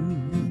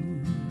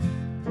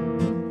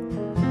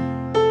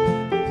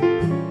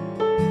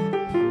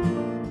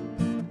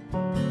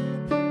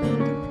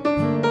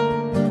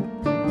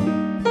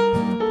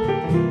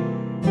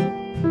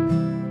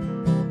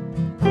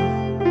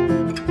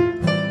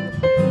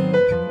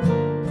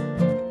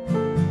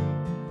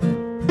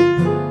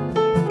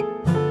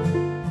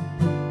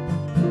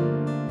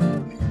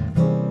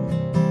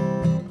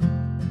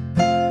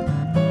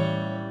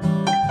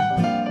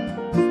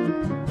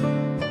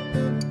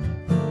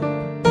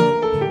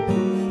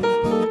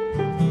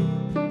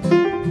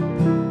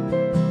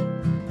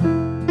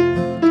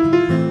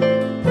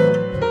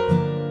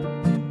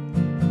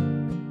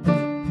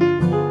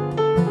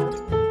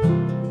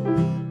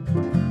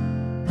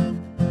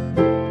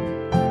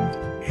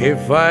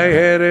 If I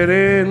had it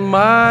in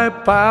my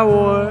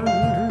power,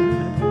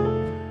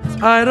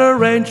 I'd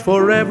arrange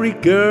for every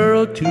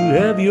girl to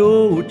have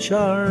your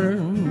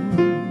charm.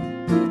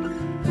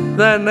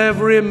 Then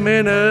every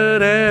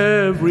minute,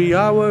 every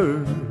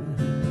hour,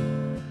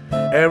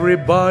 every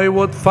boy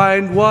would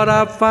find what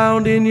I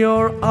found in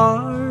your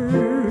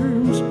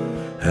arms.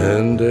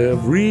 And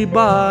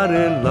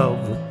everybody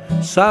loves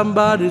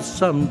somebody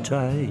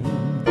sometime.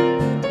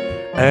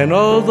 And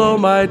although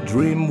my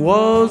dream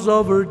was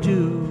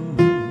overdue,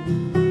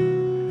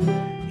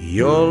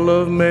 your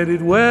love made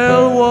it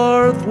well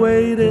worth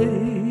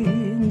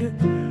waiting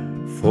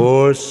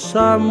for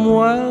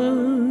someone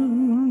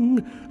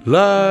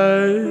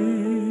like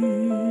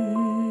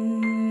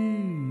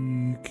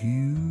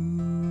you.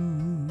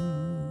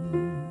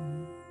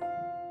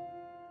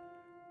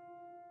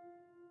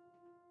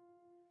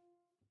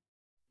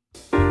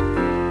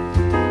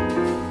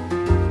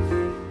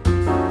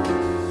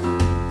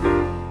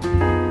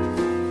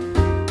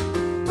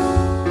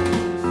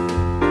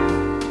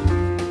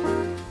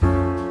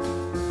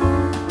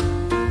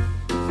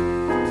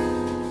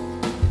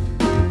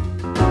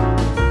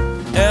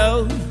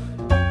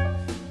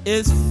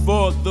 Is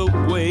for the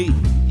way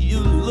you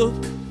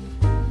look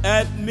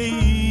at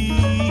me.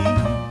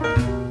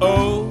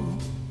 O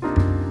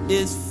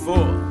is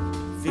for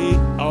the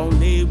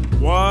only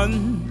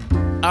one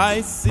I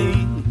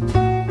see.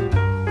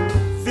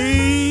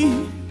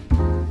 V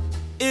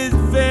is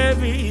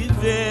very,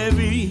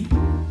 very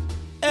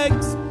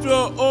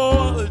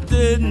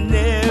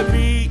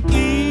extraordinary.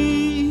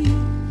 E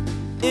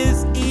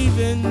is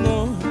even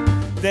more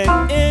than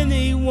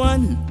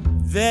anyone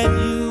that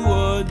you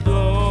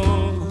adore.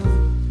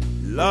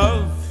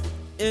 Love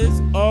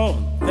is all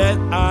that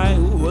I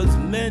was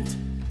meant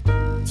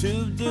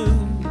to do.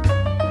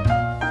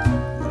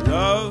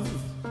 Love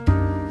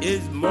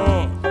is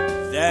more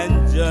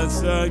than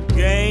just a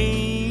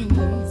game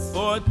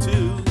for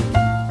two.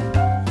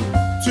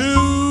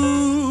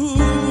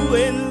 Two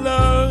in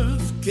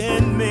love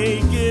can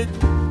make it.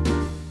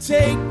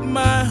 Take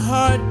my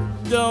heart,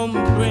 don't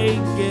break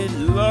it.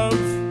 Love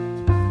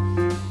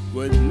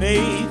was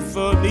made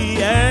for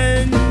me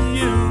and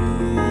you.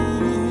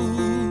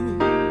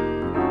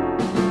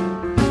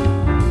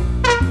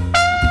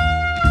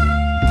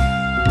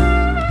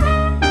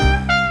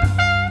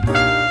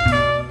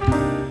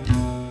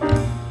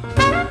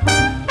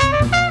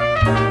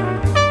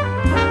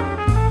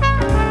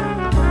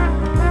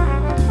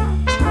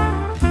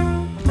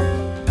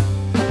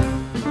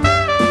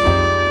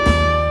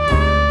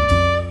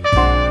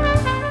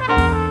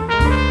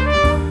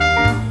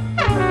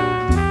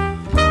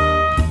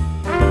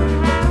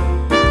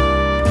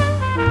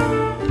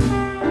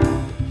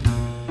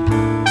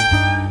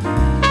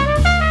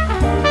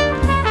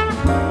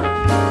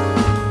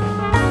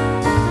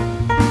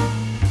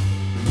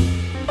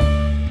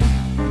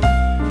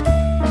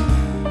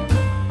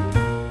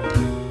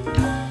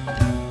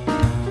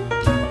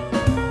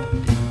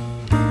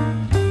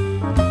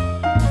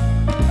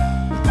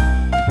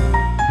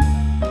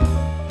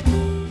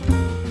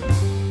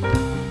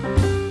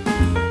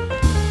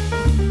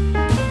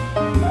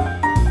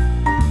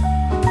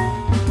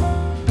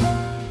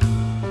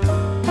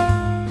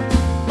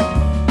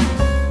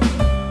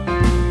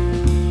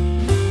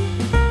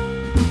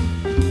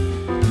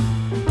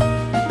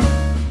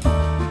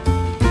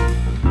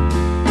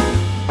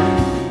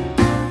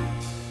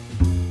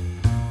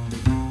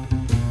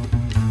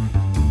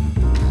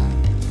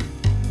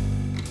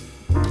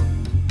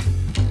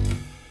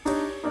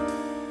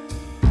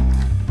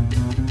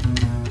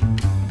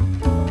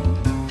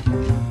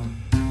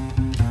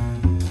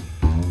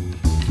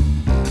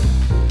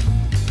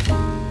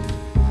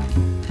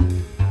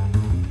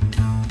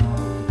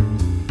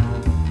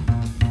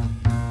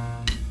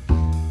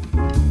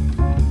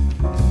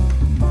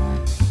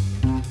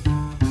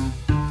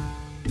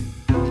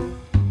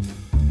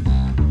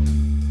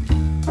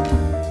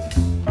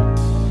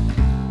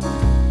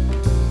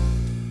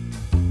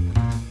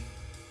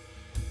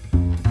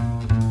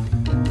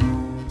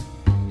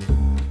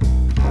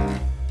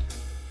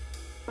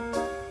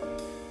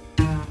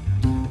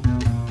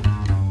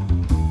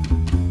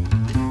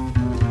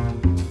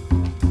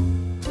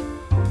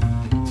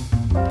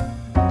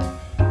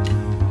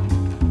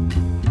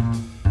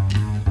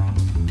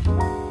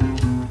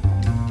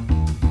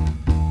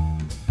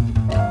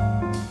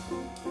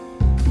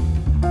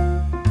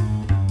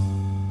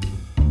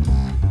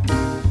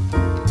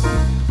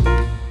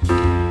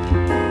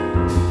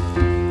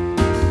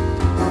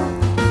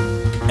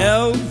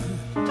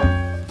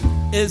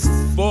 is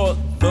for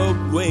the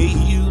way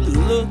you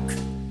look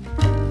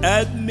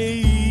at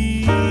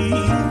me.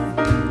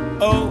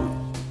 O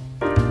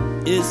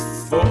is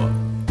for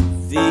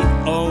the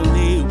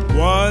only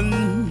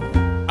one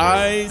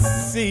I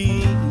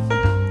see.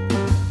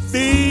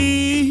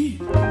 V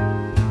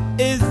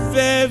is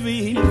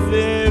very,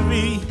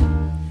 very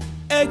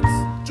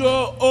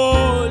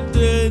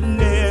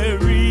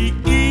extraordinary.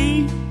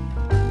 E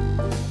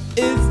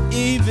is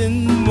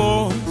even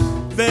more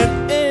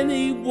than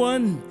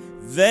anyone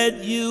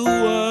that you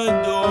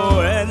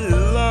adore, and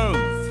love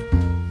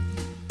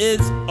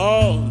is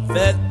all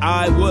that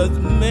I was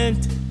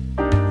meant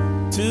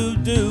to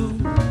do.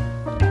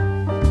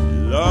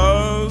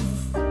 Love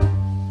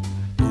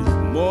is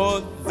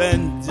more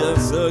than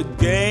just a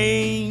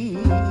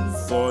game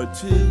for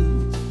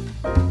two.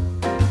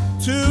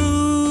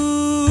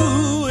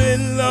 Two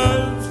in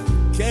love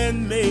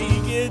can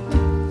make it.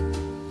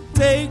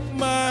 Take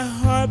my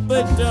heart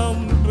but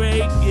don't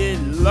break it.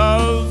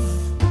 Love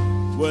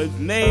was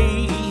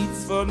made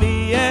for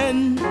me,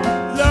 and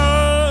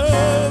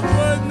love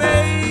was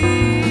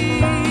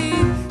made.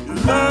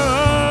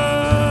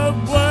 Love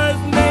was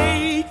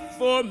made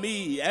for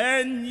me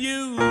and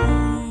you.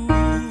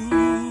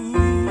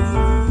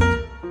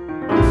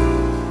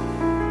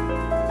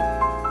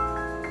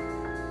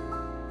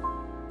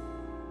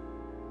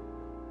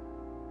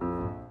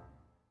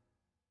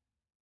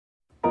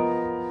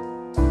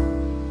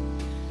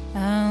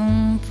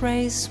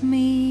 Embrace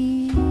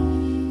me,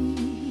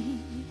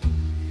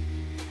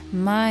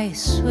 my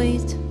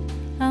sweet,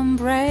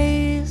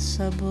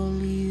 embraceable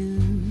you.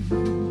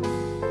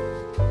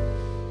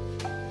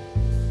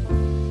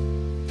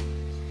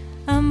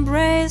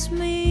 Embrace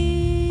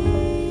me,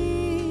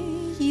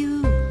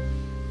 you,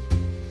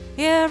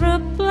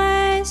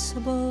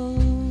 irreplaceable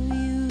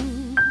you.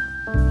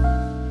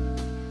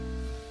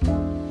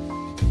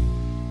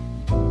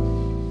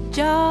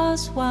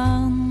 Just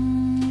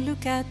one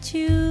look at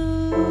you,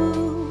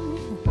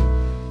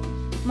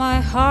 my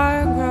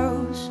heart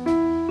grows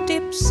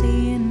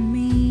tipsy in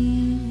me.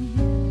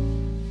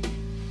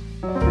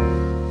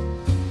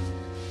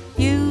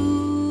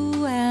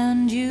 You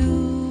and you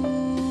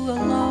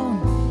alone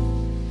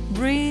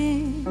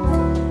bring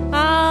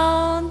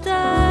out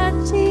the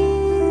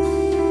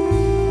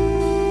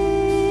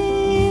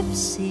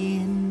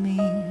gypsy in me.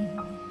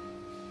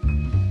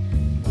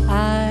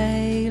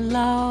 I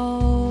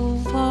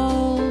love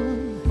all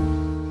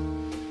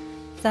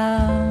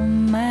the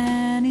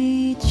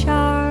many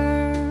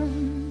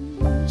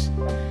charms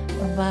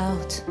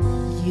about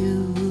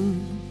you.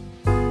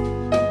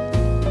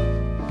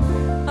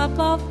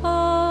 Above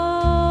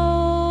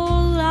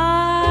all,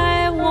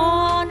 I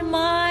want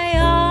my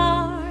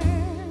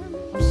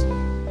arms.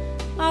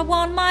 I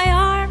want my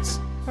arms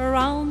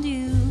around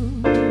you.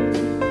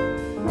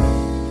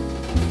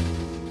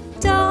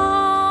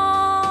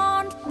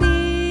 Don't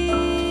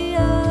be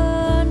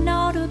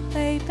another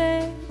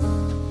baby.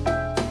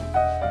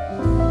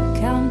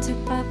 Come to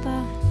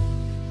Papa,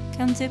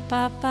 come to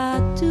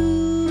Papa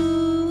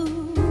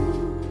too.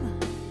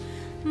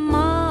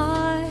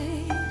 My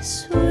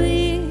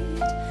sweet,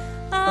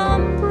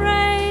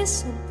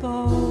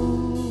 embraceable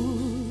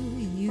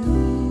you.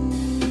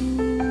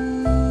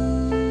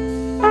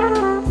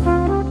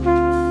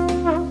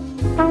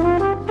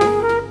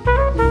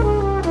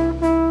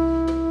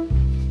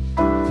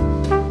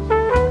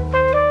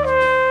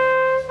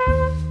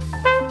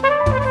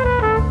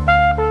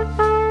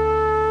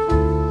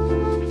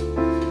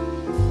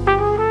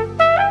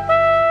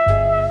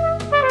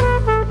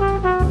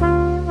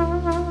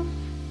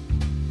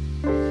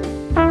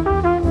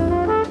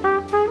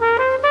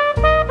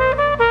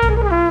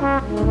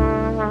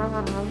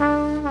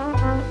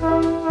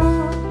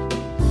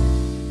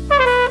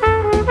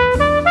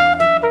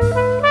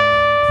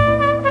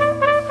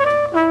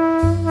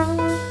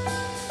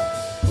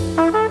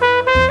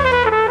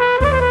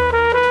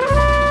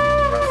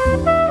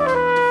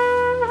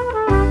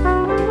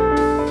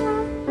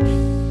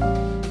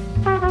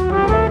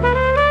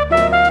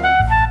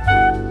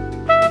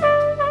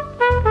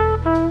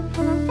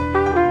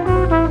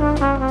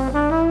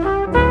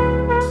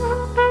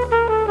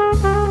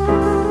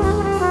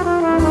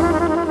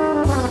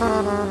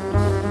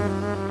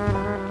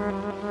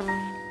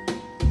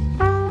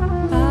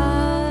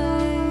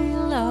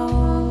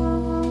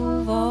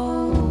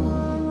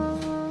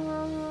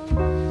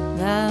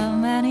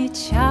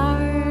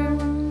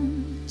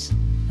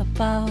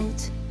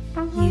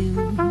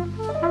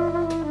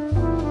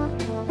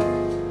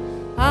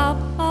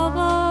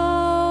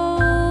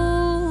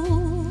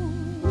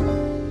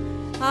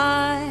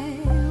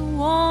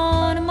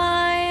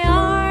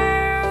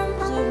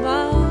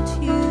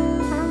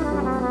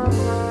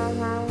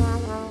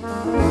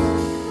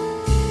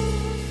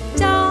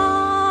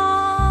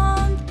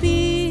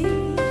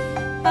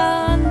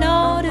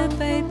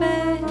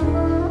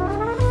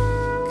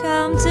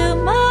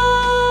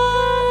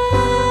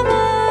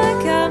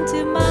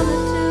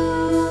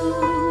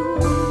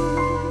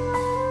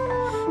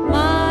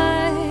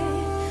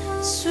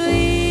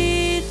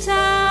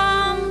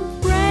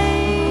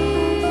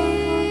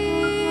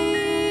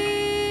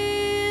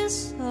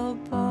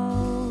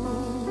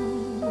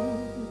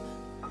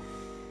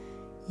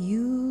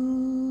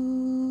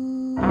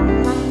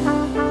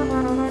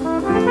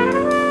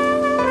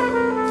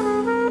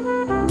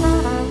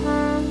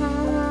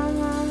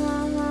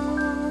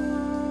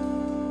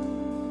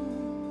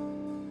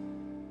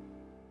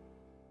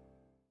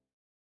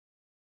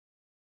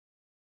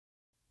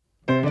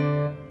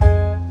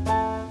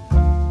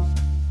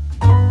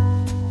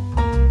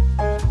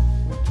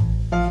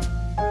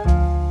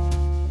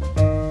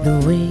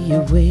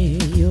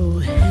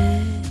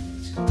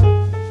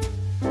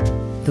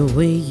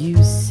 way you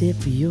sip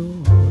your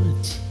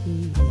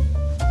tea,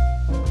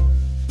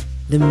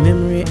 the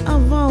memory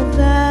of all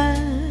that.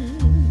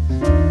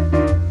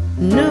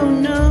 No,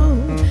 no,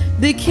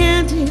 they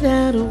can't take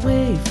that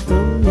away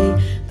from me.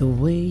 The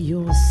way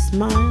your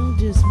smile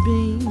just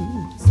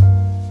beams,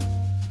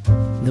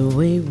 the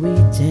way we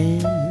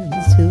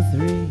dance till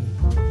 3,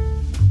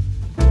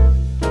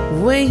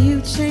 the way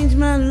you changed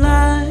my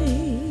life.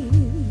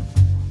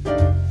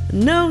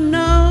 No,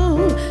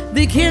 no,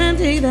 they can't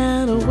take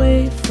that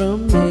away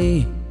from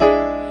me.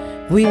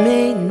 We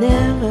may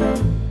never,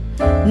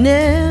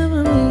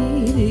 never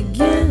meet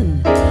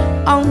again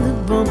on the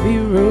bumpy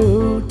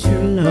road to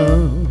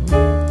love.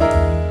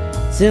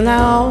 Still I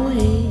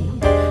always,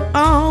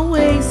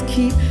 always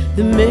keep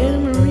the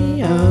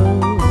memory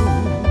of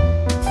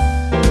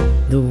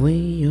the way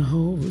you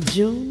hold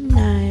your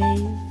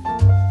knife,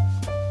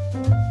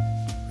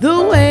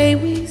 the way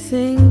we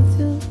sing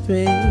till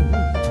 3,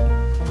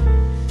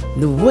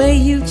 the way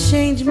you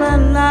changed my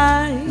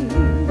life.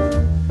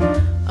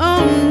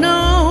 Oh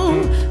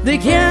no, they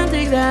can't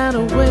take that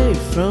away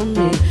from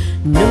me.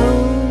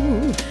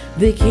 No,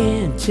 they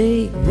can't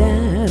take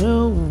that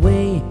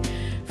away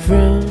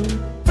from me.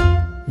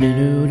 No,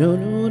 no, no,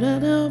 no, no,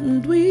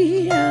 no,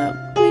 we are.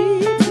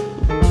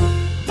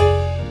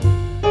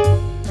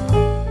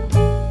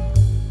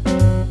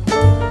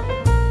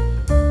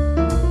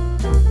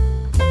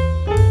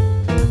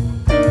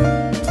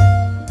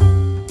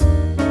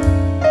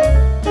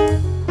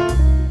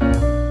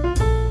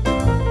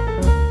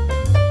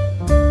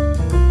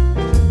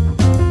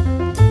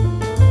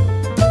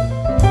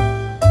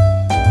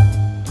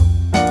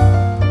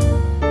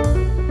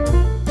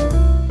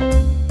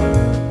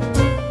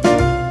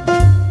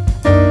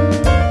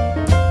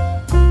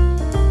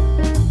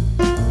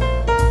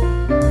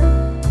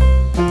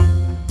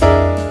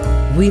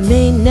 We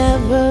may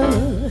never,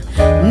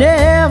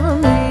 never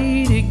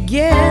meet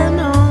again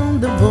on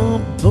the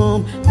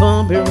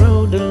bumpy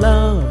road to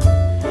love.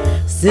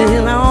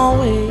 Still I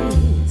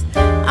always,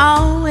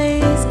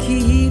 always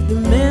keep the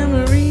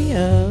memory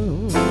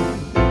of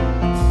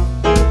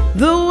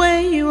the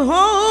way you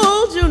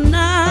hold your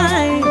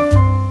knife,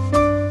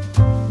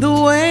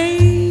 the way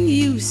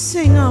you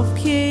sing off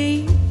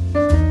key,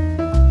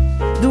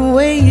 the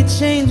way you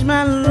change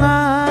my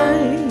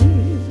life.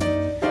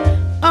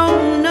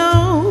 Oh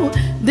no,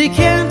 they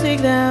can't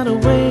take that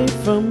away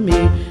from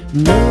me.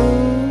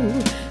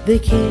 No, they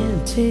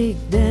can't take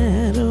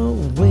that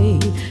away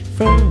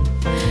from.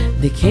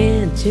 They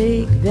can't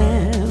take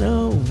that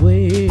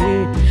away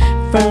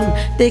from.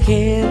 They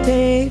can't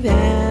take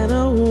that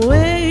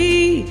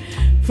away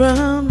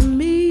from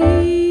me.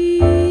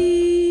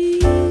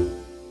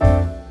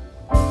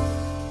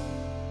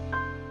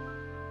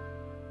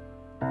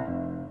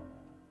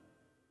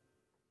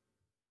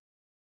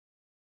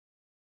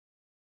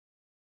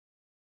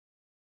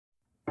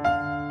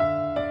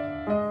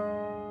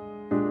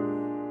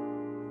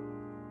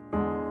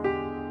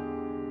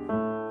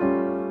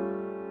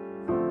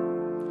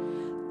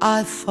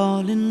 I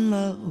fall in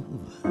love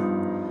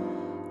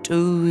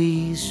too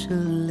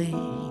easily.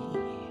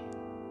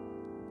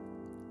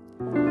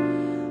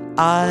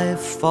 I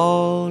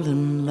fall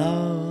in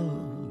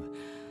love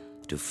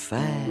too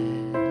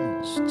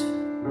fast.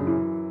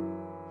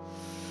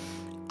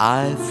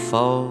 I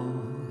fall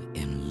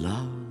in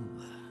love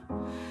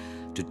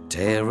too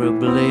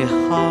terribly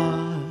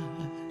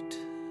hard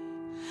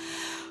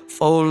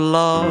for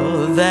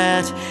love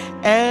that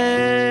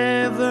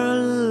ever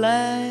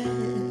lasts.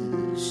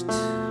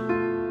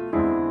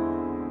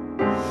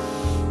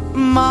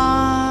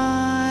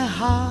 My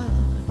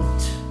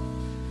heart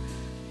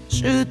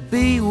should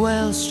be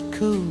well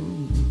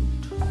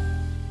schooled,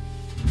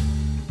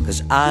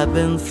 'cause I've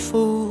been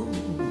fooled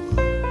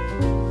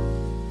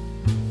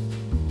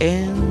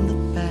in the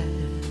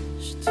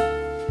past.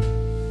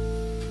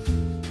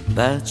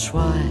 That's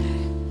why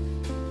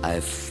I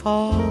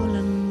fall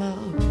in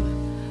love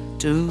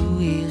too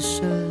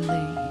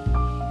easily.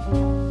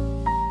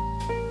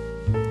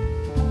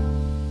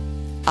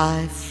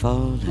 I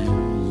fall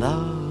in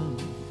love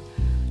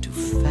too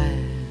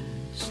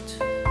fast.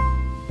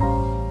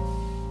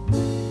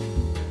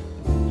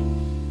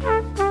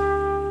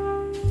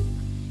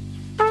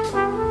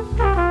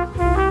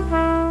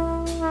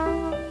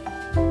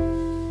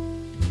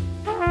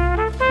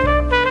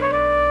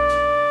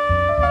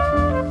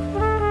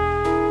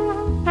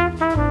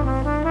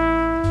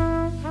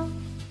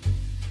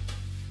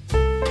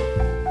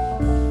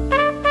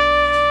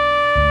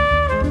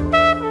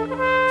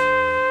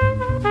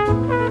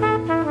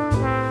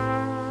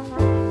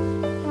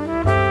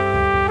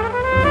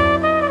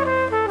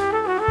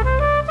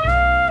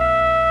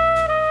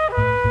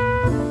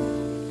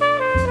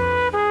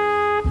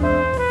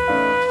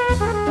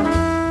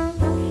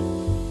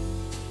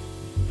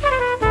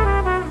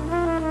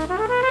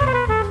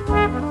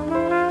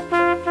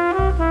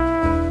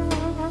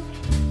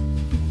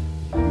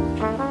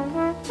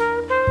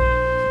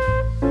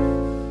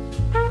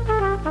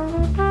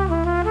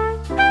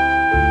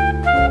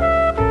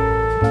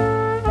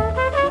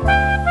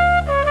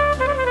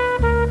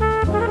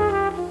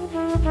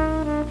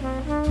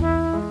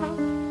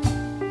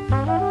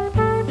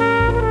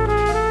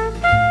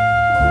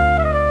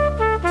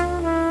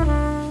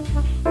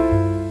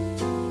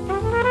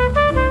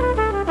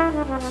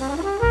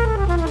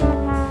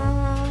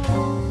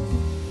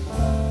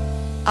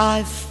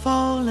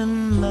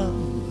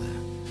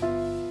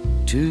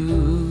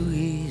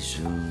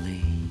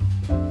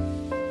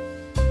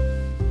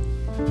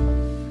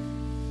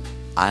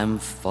 I'm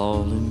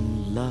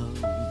falling in love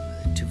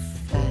too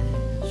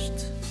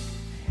fast.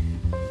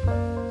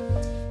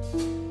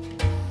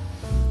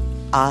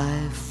 I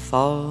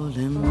fall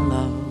in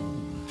love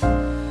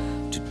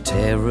too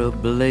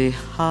terribly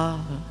hard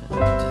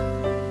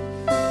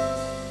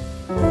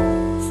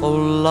for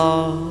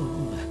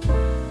love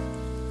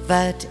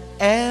that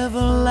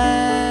ever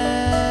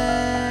lasts.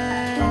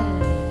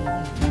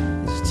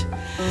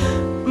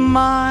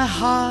 My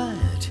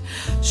heart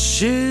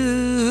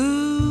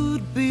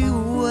should be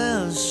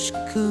well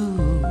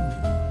schooled,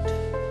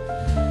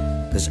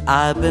 'cause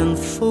I've been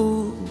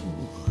fooled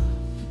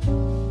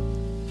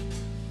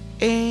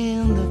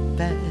in the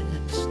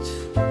past.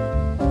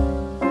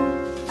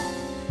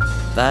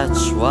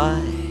 That's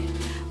why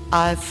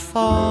I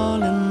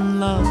fall in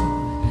love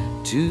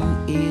too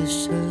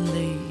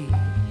easily.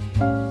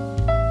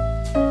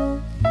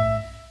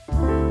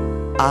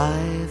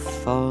 I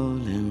fall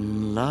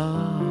in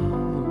love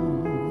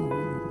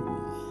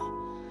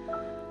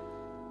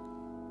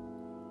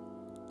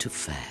too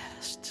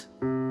fast.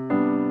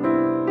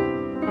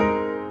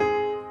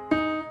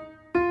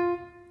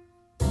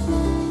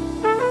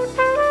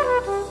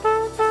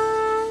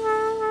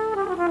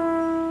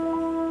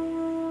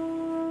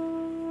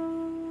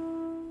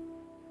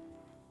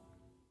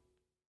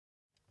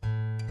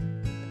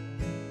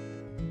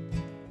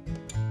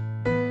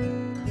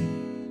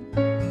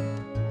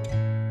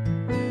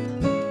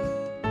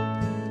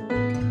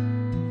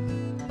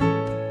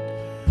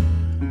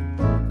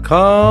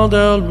 Quand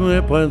elle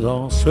me prend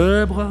dans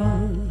ses bras,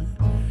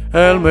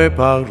 elle me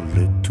parle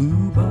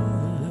tout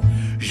bas,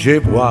 je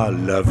vois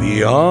la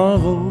vie en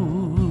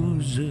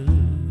rose.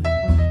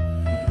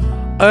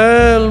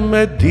 Elle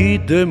me dit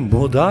des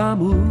mots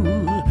d'amour,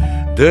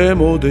 des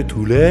mots de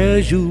tous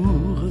les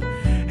jours,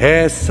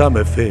 et ça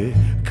me fait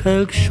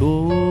quelque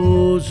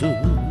chose.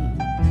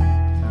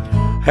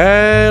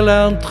 Elle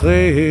est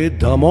entrée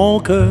dans mon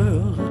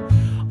cœur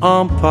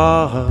en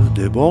part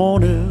de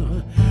bonheur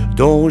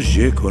dont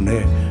je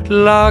connais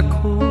la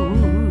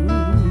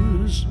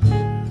cause.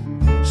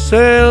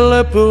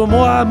 C'est pour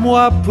moi,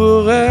 moi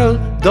pour elle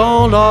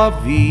dans la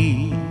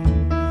vie.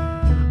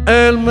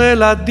 Elle me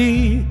l'a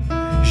dit,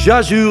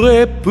 j'ai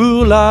juré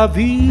pour la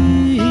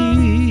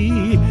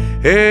vie.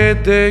 Et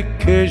dès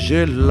que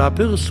je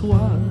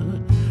l'aperçois,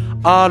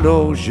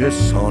 alors je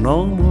sens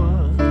en moi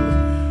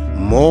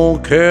mon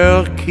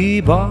cœur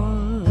qui bat.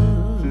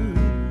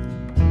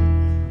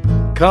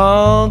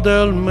 Quand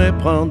elle me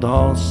prend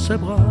dans ses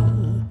bras,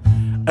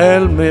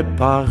 elle me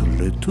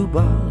parle tout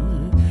bas,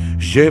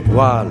 je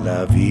vois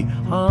la vie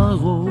en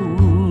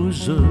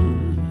rose.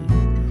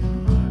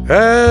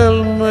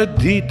 Elle me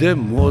dit des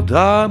mots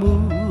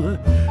d'amour,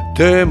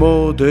 des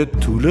mots de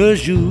tous les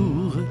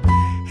jours,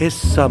 et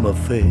ça me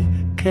fait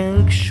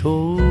quelque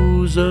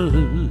chose.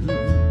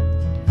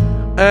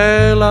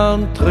 Elle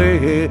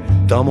entrait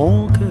dans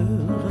mon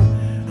cœur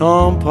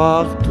en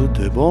part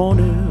de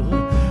bonheur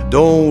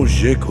dont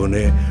je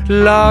connais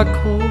la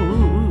cause.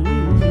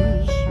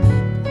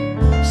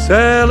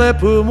 C'est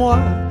pour moi,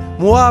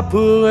 moi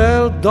pour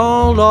elle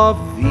dans la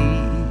vie.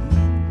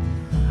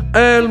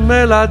 Elle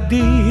me l'a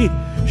dit,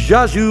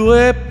 j'ai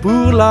juré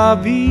pour la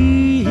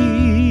vie.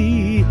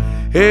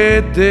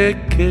 Et dès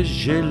que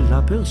je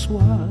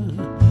l'aperçois,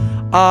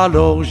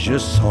 alors je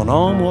sens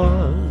en moi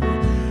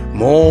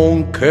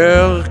mon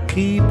cœur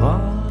qui bat.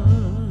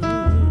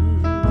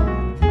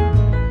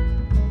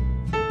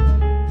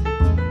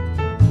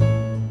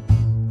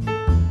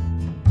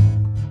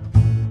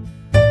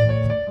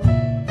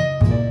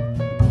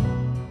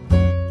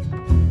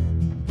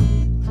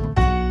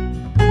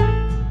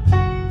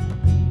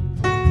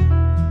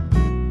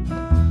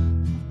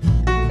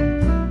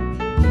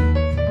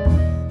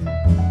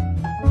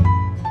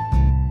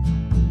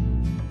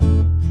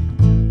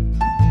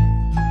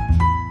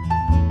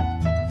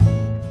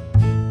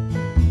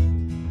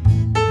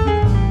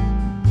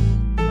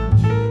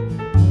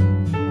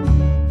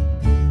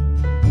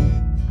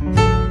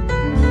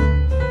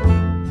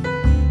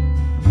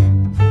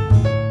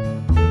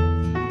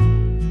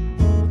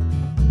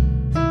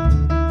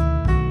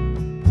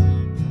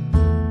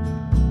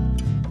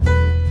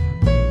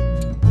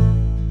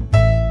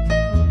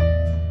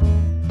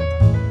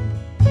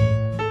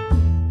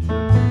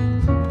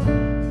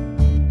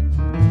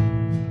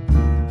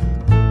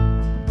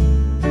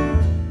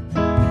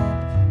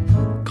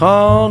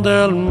 Quand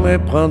elle me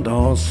prend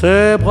dans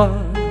ses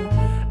bras,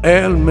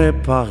 elle me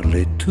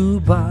parle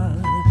tout bas,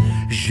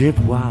 je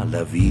vois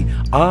la vie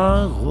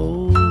en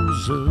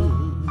rose.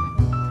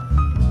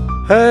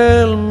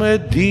 Elle me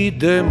dit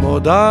des mots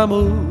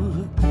d'amour,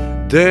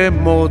 des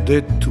mots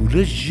de tous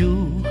les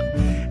jours,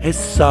 et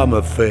ça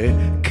me fait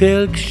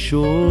quelque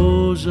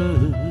chose.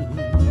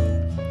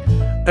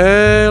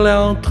 Elle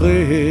est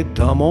entrée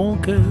dans mon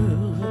cœur,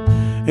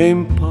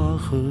 une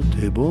part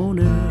de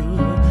bonheur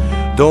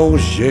dont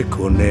je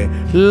connais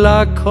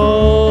la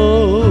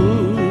cause.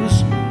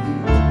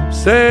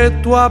 C'est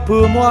toi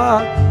pour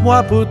moi,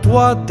 moi pour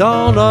toi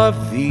dans la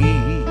vie.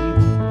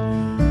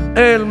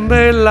 Elle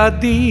me l'a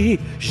dit,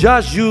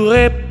 j'ai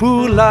juré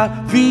pour la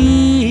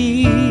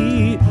vie.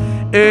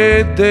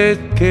 Et dès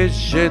que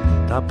je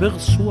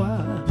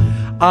t'aperçois,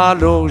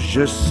 alors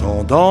je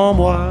sens dans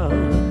moi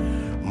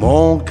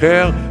mon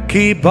cœur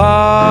qui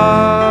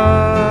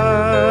bat,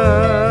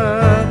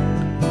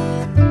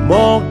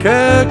 mon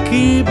cœur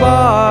qui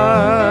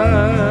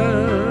bat,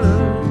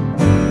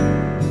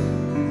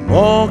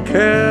 mon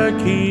cœur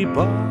qui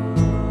bat.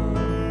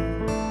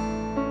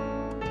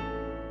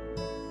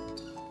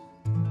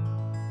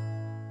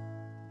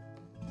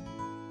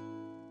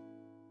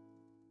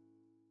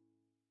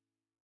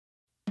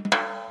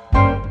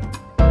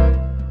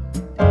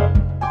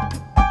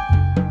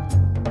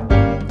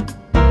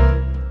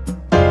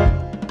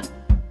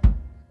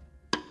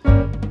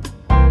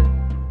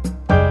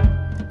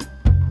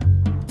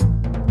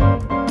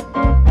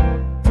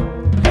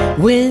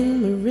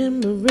 When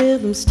marimba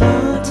rhythms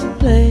start to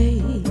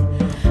play,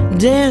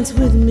 dance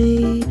with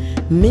me,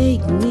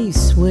 make me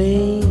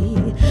sway.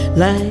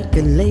 Like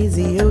a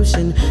lazy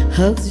ocean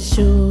hugs the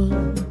shore,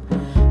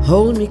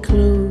 hold me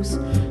close,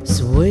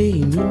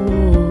 sway me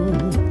more.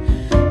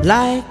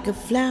 Like a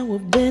flower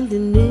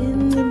bending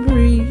in the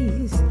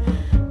breeze,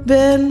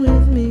 bend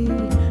with me,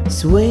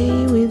 sway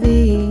with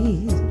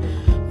ease.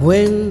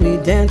 When we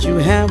dance you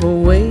have a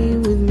way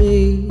with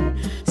me,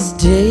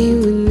 stay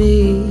with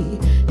me,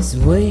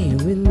 sway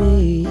with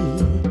me.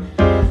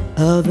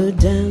 Other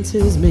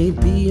dancers may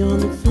be on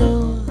the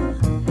floor,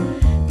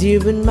 dear,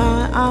 but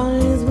my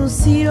eyes will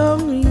see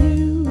only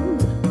you.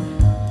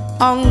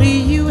 Only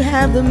you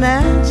have the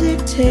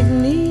magic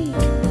technique.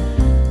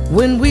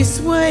 When we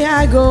sway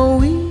I go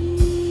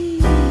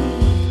weak.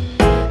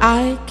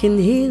 I can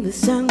hear the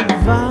sound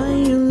of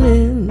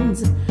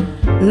violins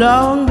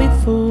long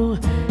before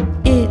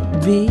it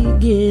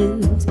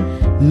begins.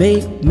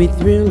 Make me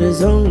thrill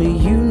as only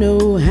you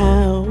know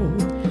how.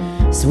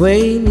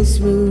 Sway me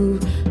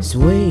smooth,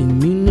 sway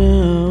me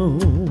now.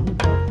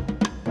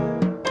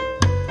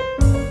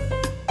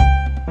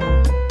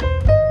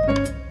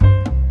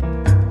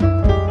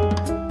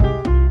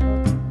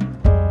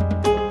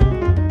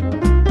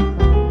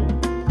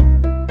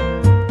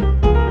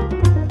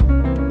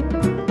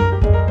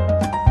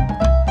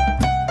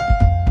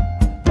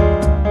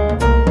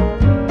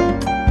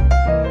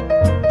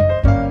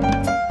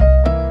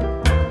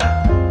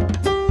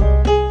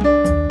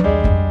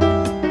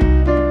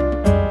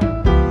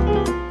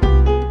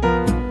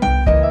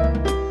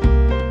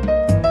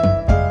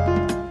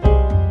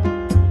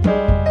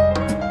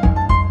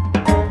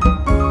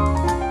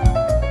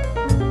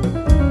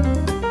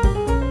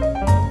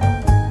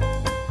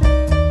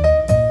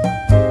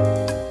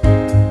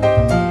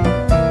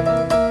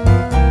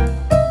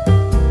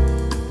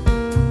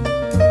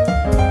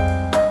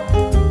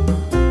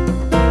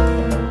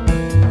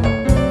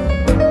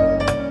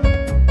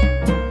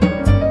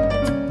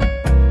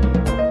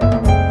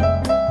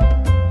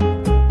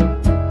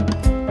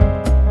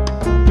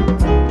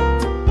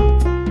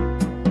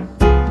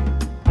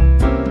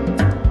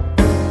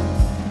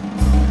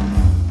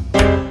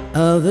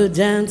 Other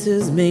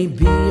dancers may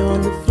be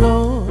on the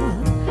floor,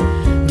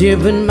 dear,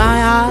 but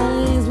my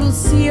eyes will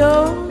see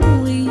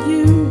only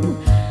you.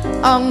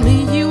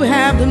 Only you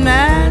have the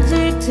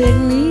magic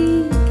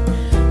technique.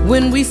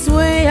 When we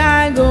sway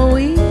I go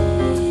weak.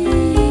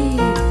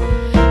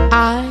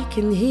 I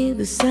can hear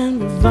the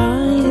sound of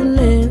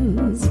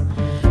violins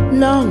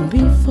long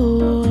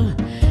before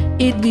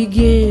it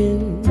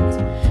begins.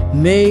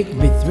 Make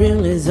me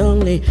thrill as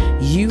only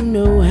you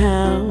know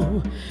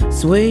how.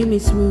 Sway me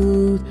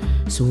smooth,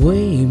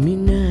 sway me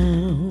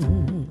now.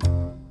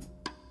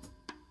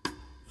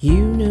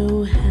 You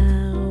know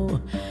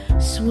how.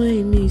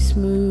 Sway me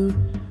smooth,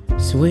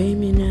 sway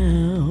me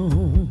now.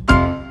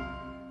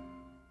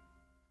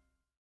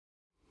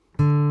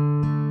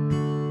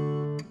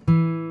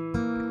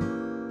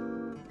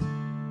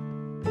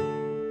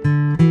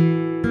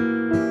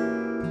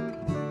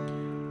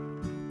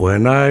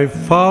 When I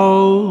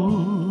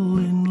fall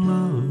in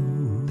love,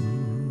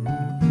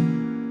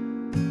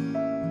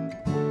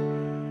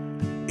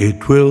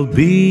 it will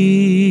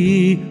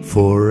be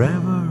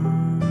forever,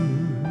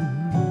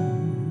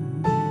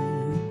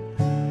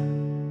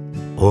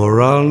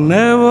 or I'll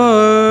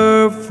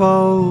never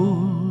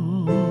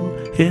fall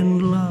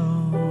in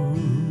love.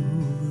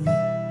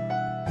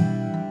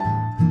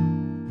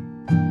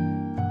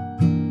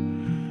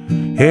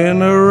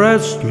 In a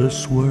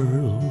restless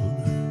world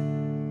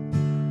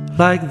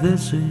like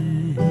this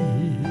is,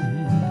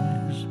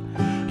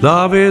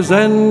 love is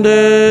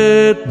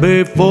ended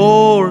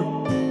before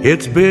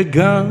it's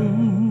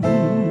begun,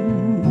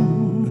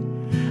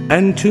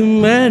 and too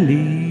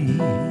many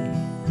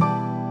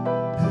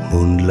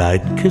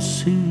moonlight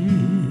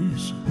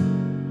kisses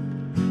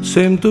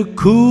seem to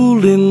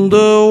cool in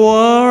the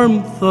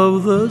warmth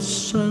of the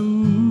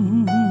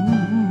sun.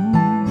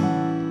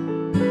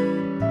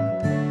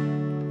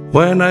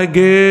 When I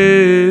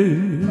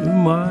give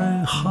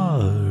my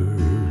heart,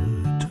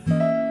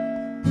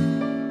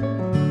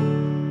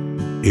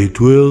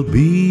 it will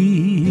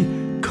be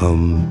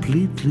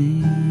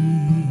completely,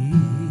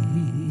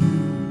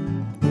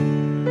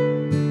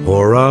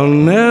 or I'll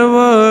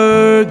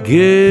never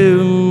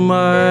give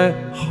my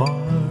heart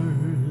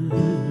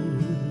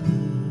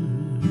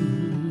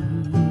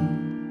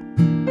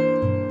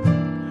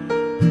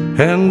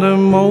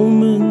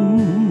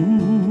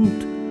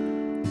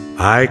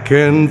I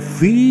can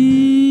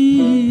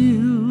feel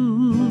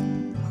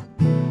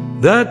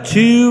that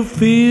you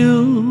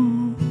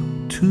feel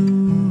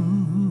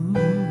too.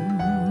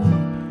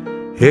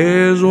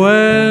 Here's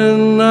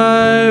when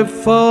I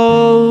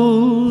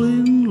fall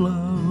in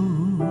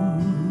love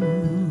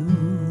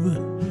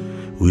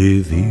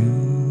with you.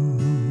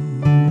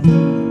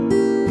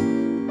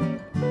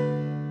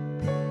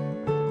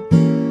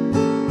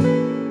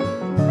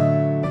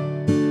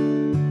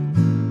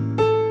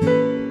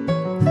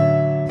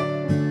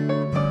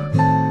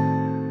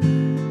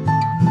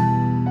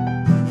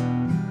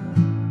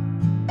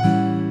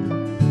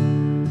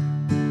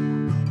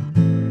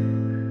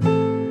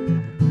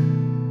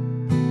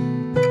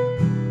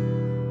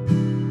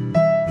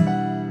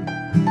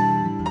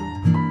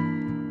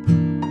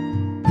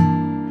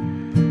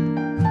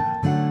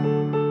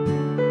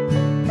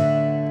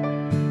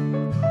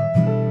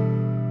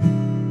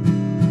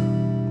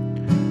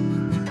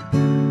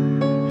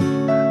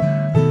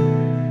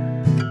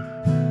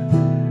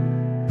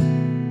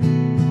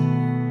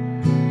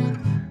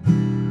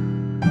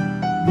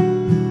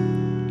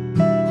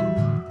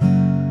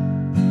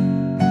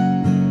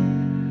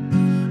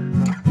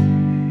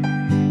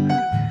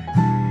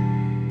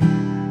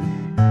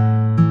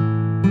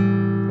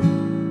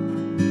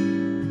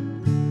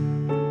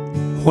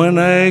 When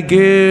I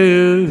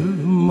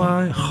give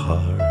my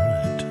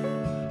heart,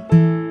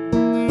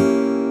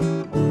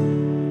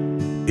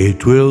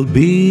 it will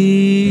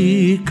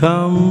be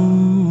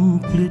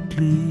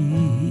completely,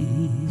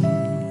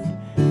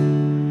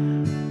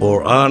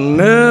 or I'll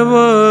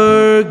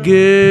never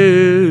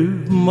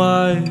give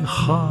my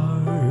heart.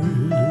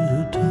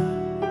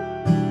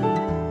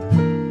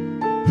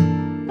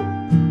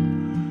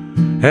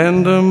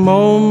 And the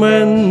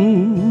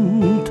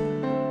moment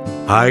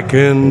I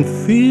can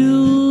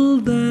feel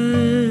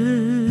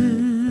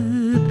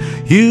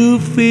you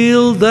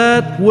feel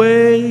that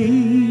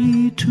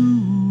way too.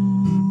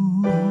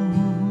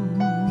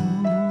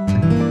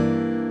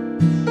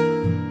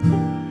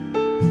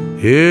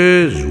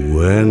 Is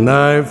when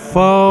I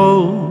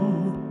fall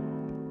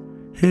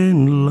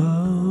in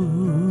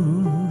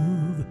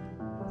love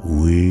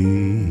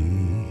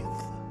with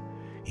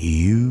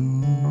you.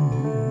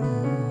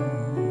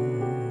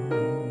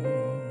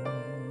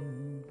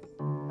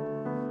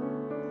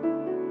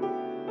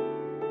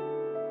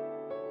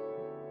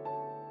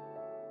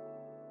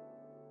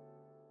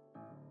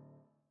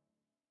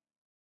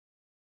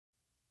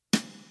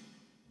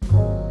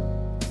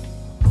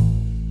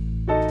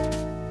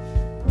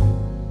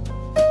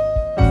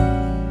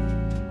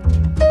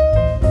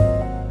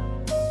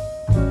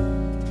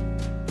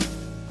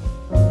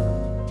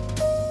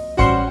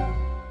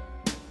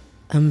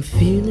 I'm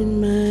feeling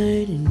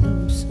mighty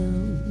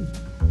lonesome,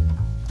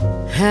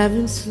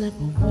 haven't slept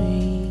a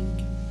wink.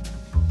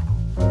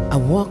 I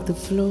walk the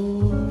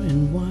floor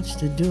and watch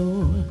the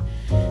door,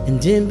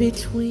 and in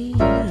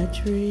between I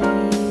drink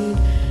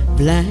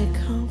black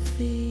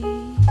coffee.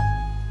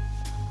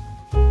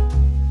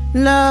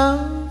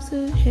 Love's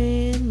a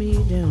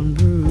hand-me-down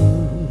brew.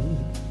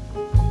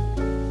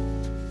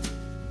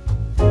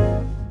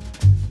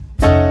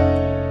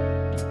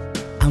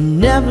 I'll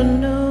never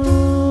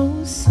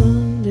know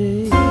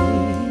someday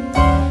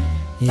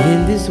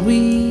in this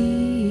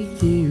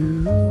weekday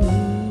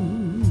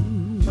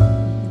room.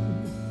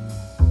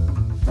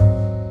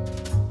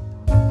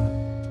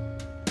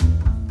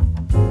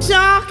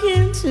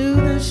 Talking to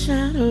the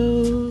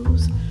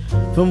shadows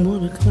from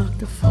 1 o'clock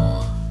to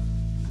 4.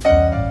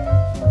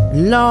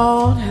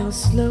 Lord, how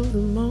slow the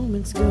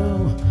moments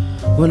go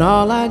when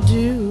all I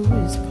do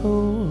is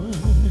pour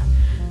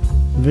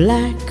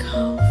black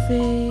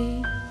coffee.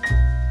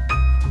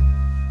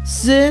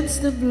 Since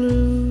the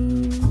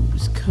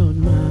blues caught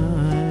my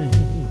eye,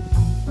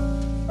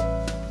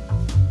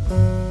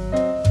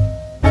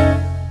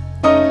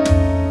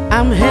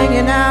 I'm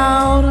hanging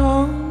out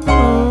on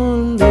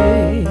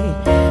Monday,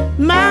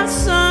 my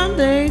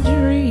Sunday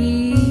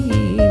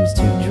dreams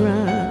too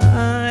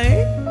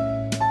dry.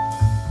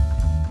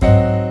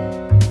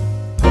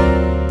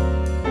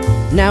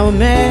 Now a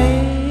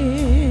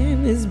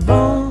man is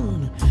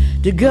born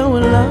to go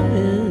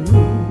a-loving,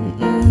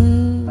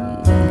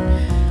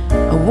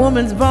 a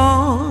woman's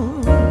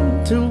born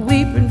to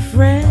weep and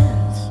fret,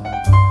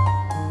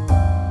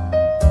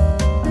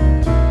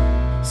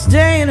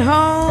 staying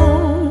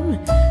home,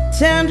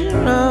 tender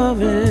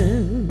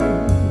loving,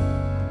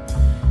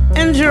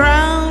 and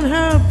drown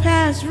her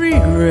past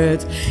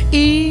regrets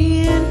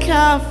in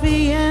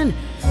coffee and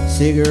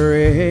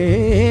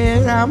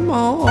cigarettes. I'm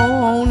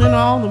moaning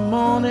all the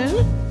morning,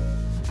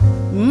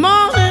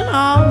 moaning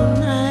all the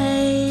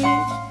night,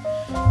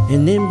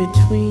 and in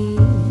between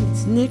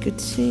it's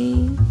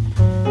nicotine,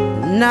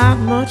 not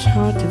much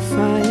hard to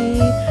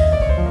fight.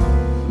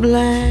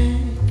 Black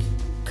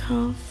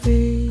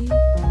coffee,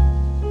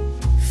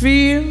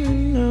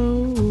 feeling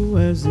low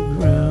as the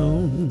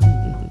ground.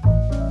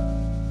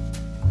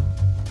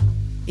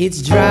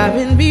 It's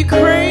driving me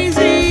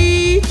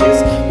crazy,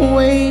 just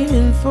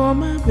waiting for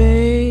my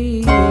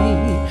baby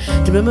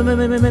to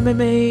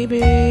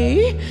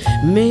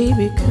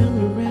maybe come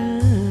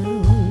around.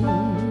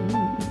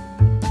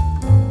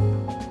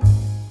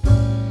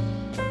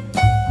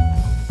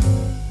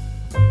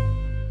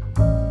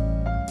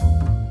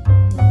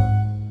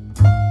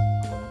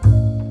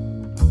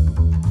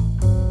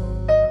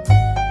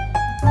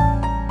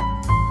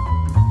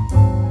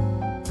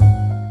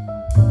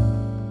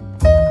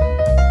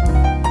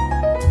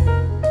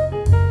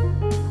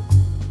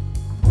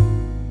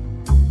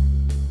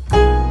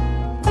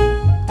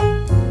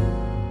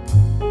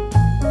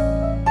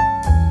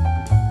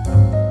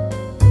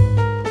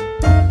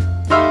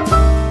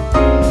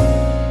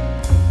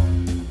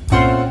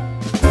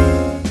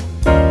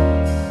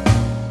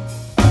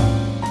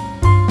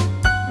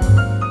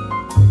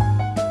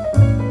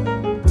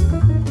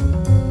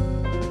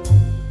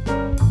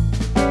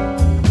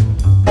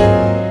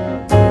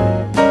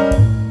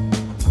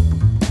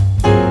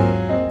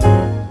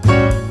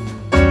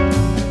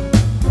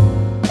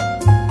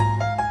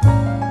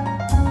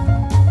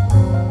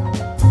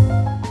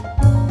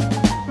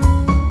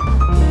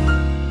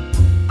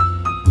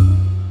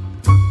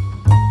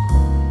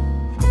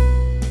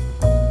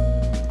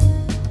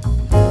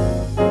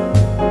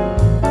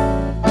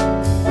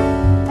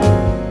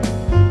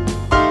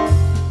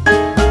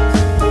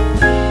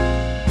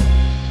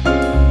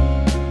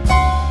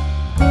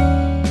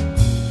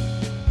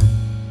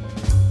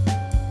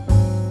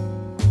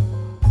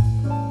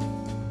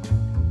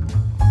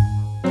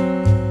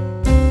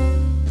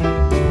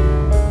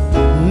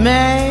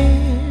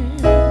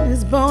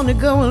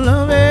 go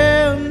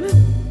a-loving,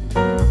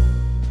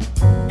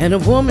 and a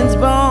woman's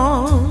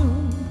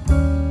born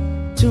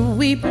to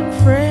weep and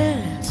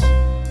fret,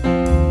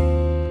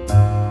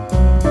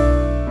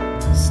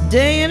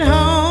 staying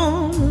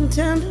home and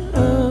tender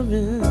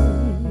oven,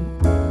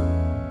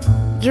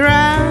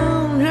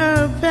 drown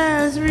her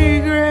past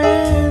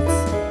regrets,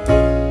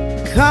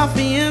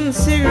 coffee and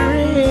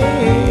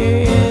cigarettes.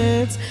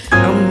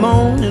 I'm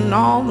moaning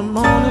all the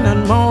morning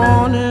and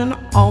morning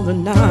all the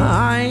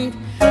night.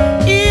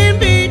 In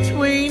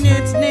between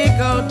it's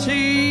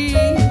nicotine,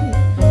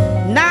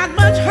 not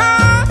much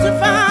hard to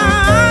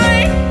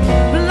find.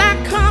 Black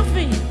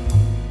coffee,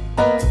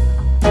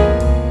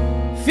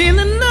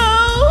 feeling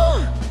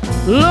low,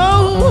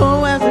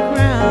 low as the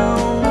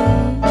ground.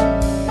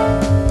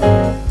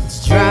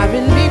 It's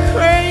driving me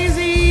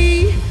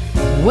crazy,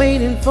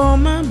 waiting for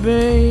my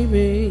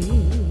baby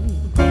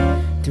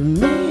to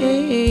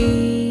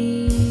maybe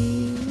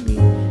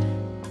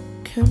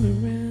come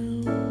around.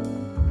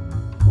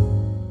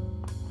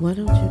 Why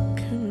don't you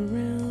come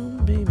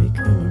around, baby,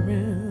 come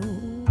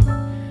around.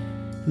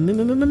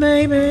 Maybe,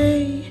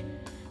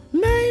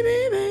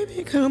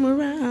 maybe, come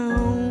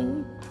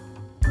around.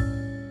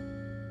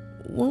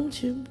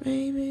 Won't you,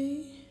 baby?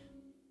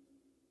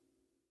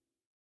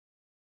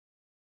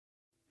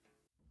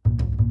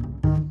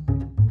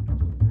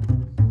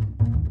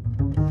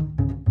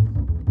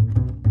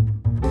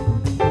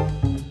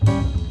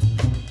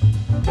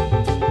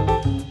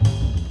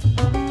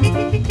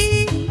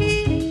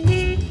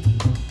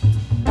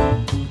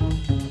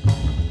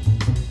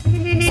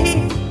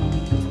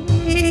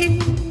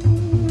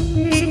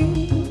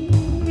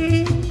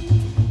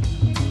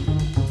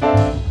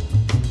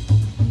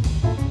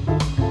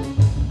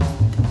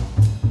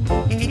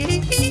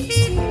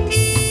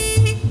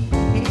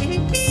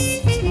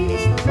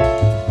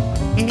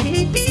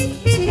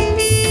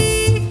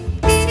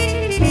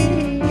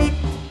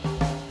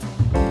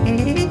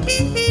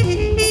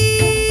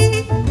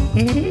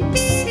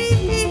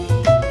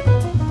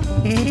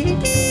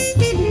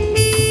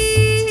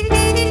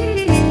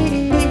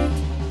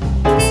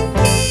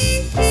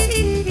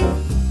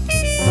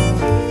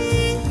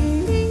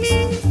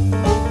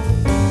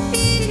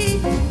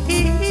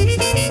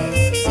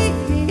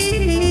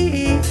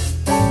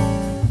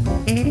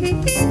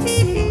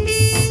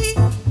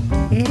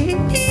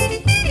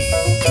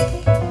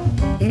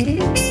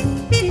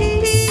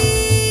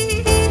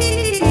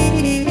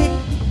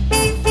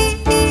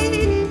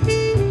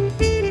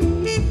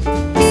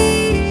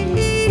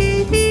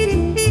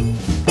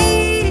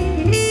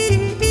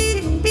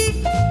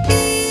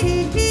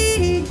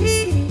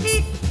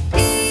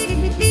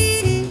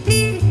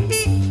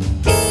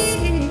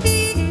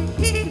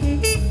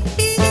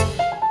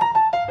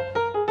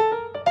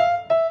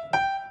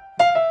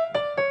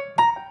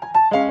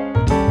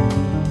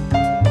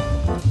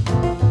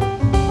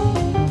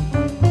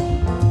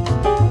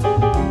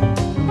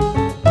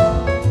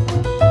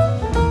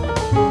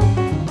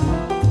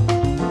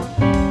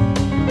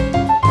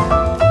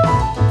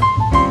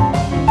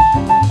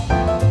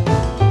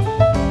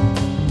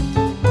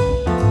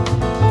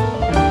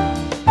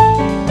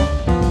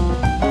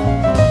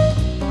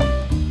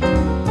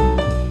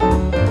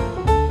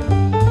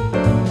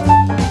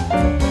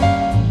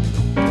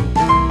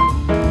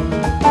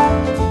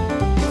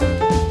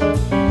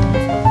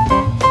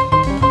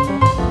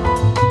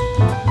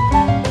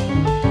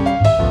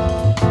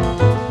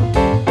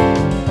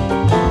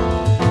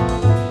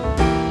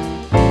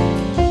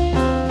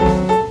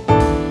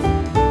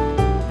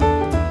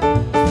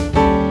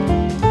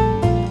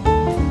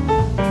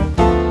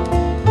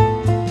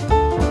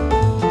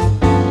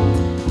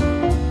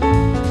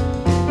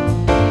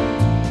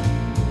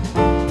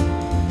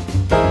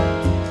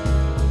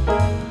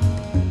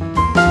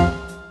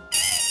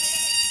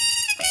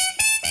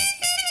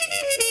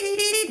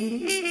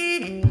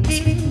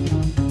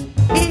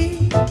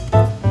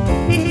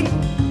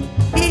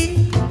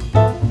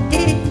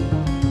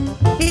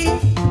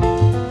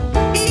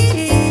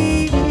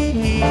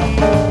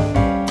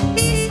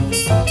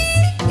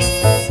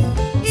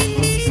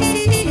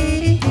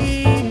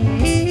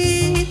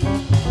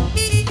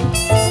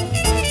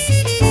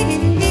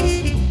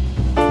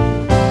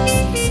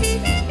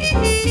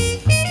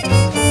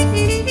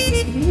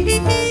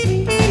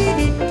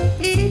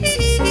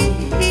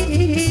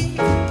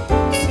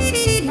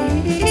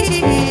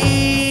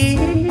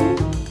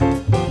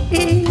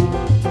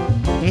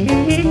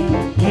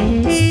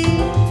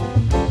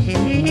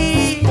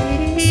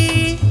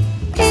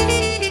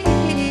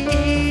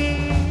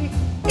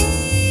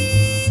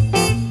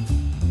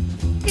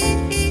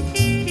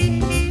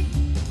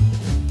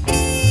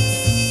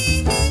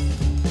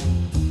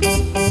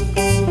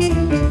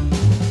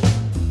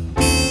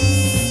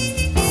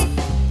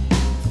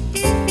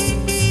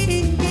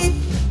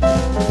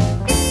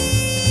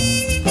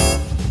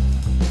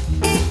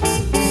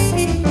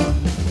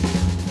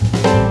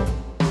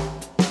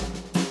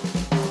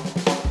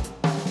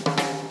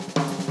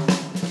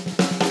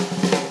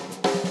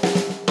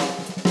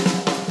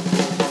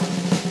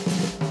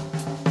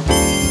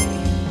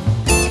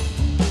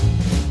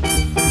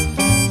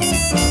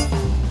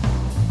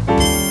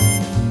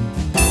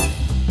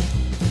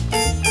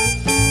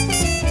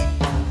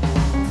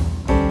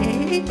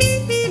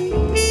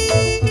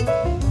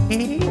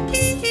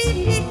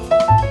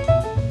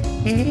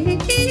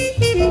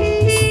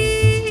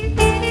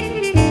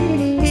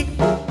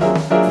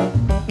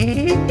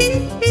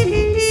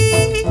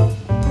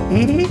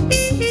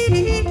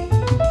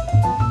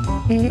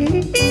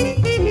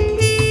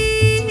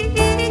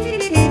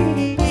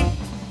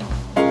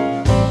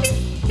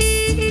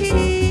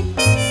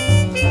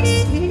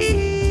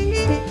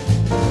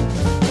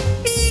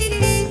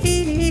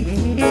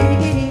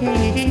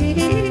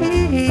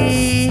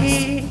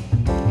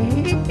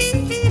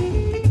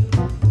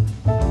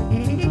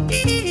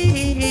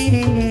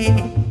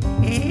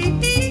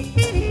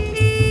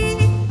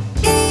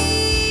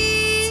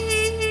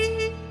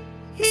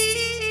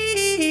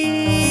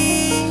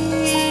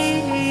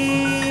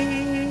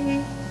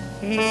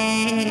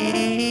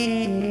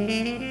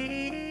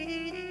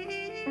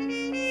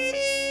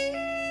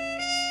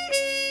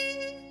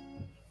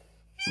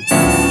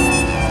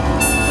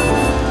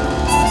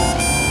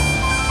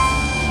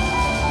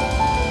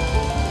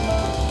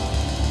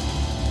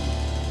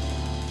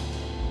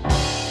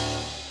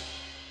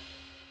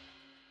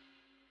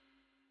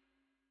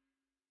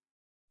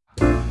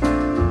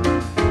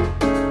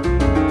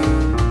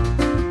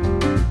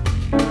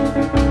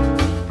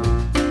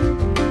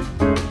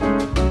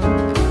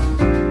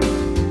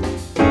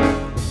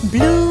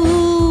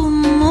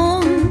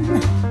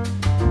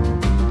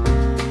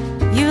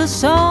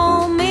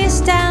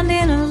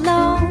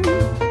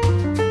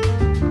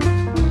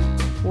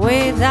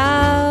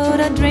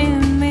 a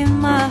dream in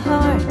my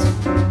heart,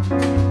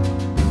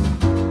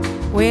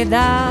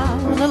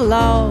 without a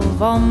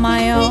love on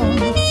my own.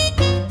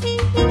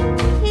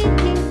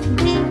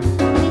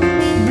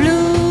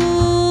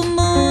 Blue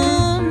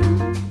moon,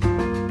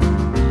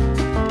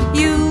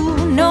 you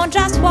know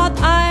just what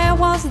I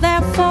was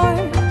there for.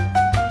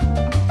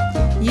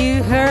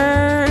 You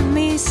heard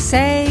me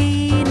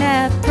say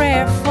a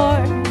prayer for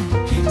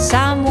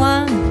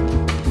someone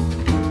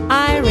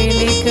I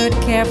really could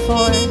care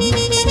for.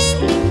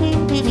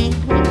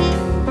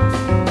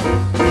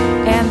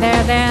 And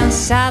there then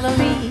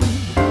suddenly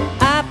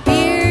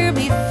appeared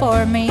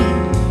before me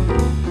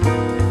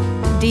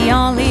the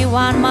only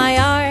one my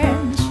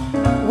arms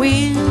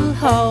will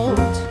hold.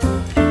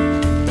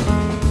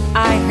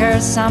 I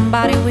heard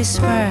somebody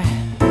whisper,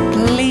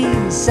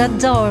 please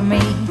adore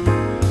me.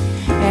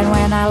 And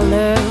when I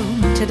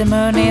looked to the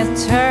moon, it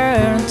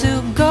turned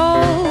to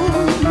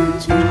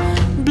gold.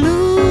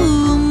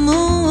 Blue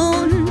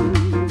moon,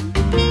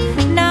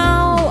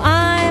 now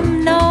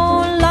I'm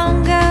no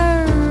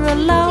longer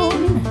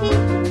alone,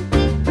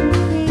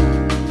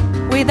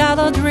 without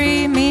a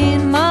dream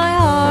in my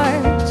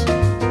heart,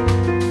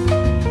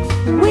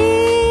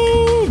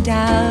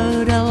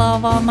 without a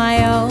love of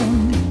my own.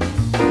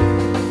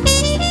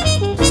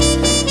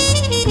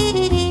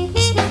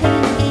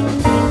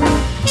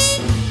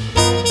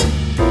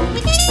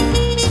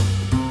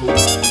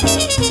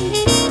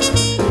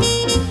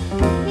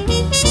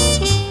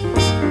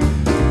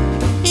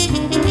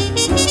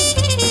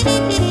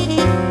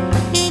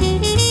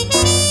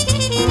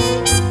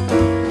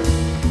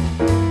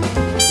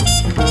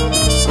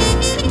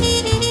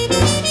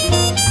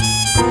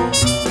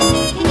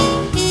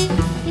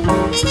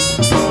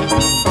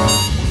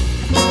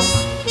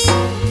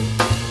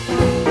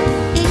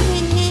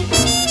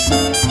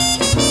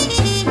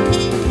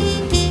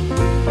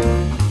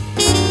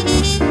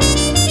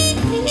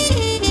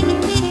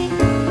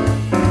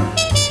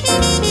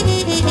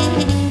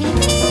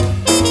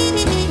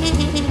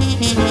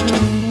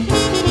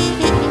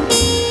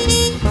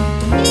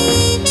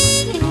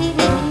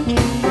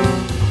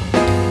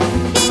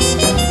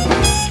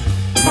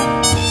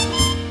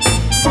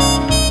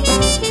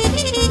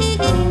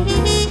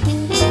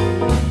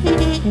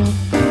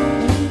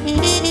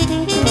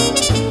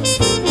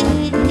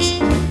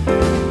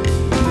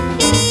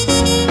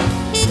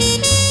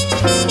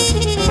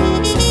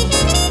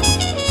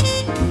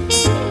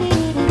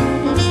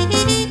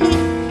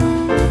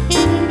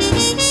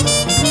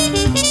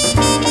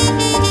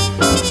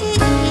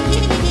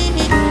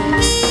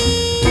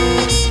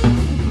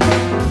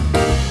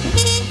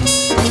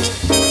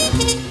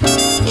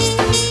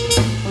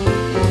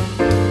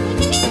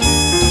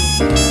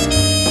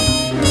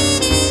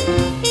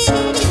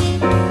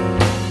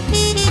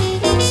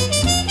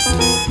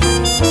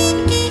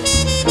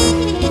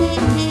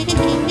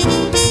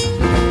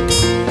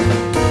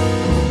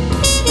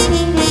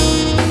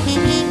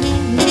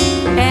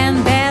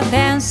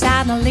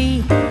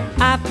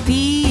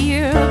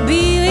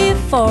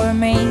 For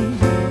me,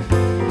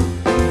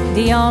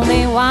 the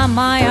only one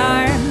my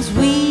arms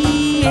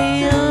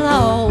will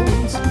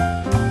hold.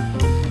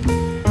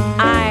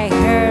 I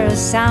heard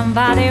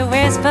somebody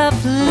whisper,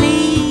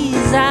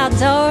 please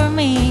adore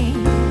me.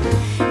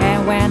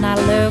 And when I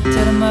looked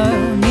to the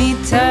moon, it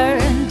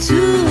turned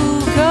to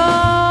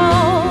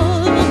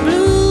gold.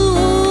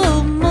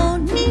 Blue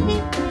moon,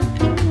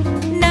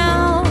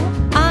 now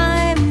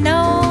I'm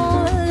no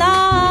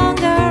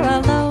longer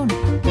alone,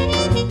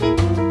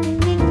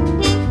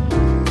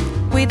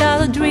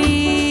 without a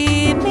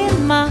dream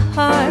in my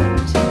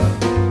heart,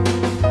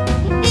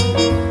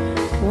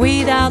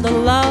 without a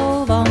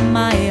love of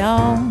my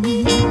own.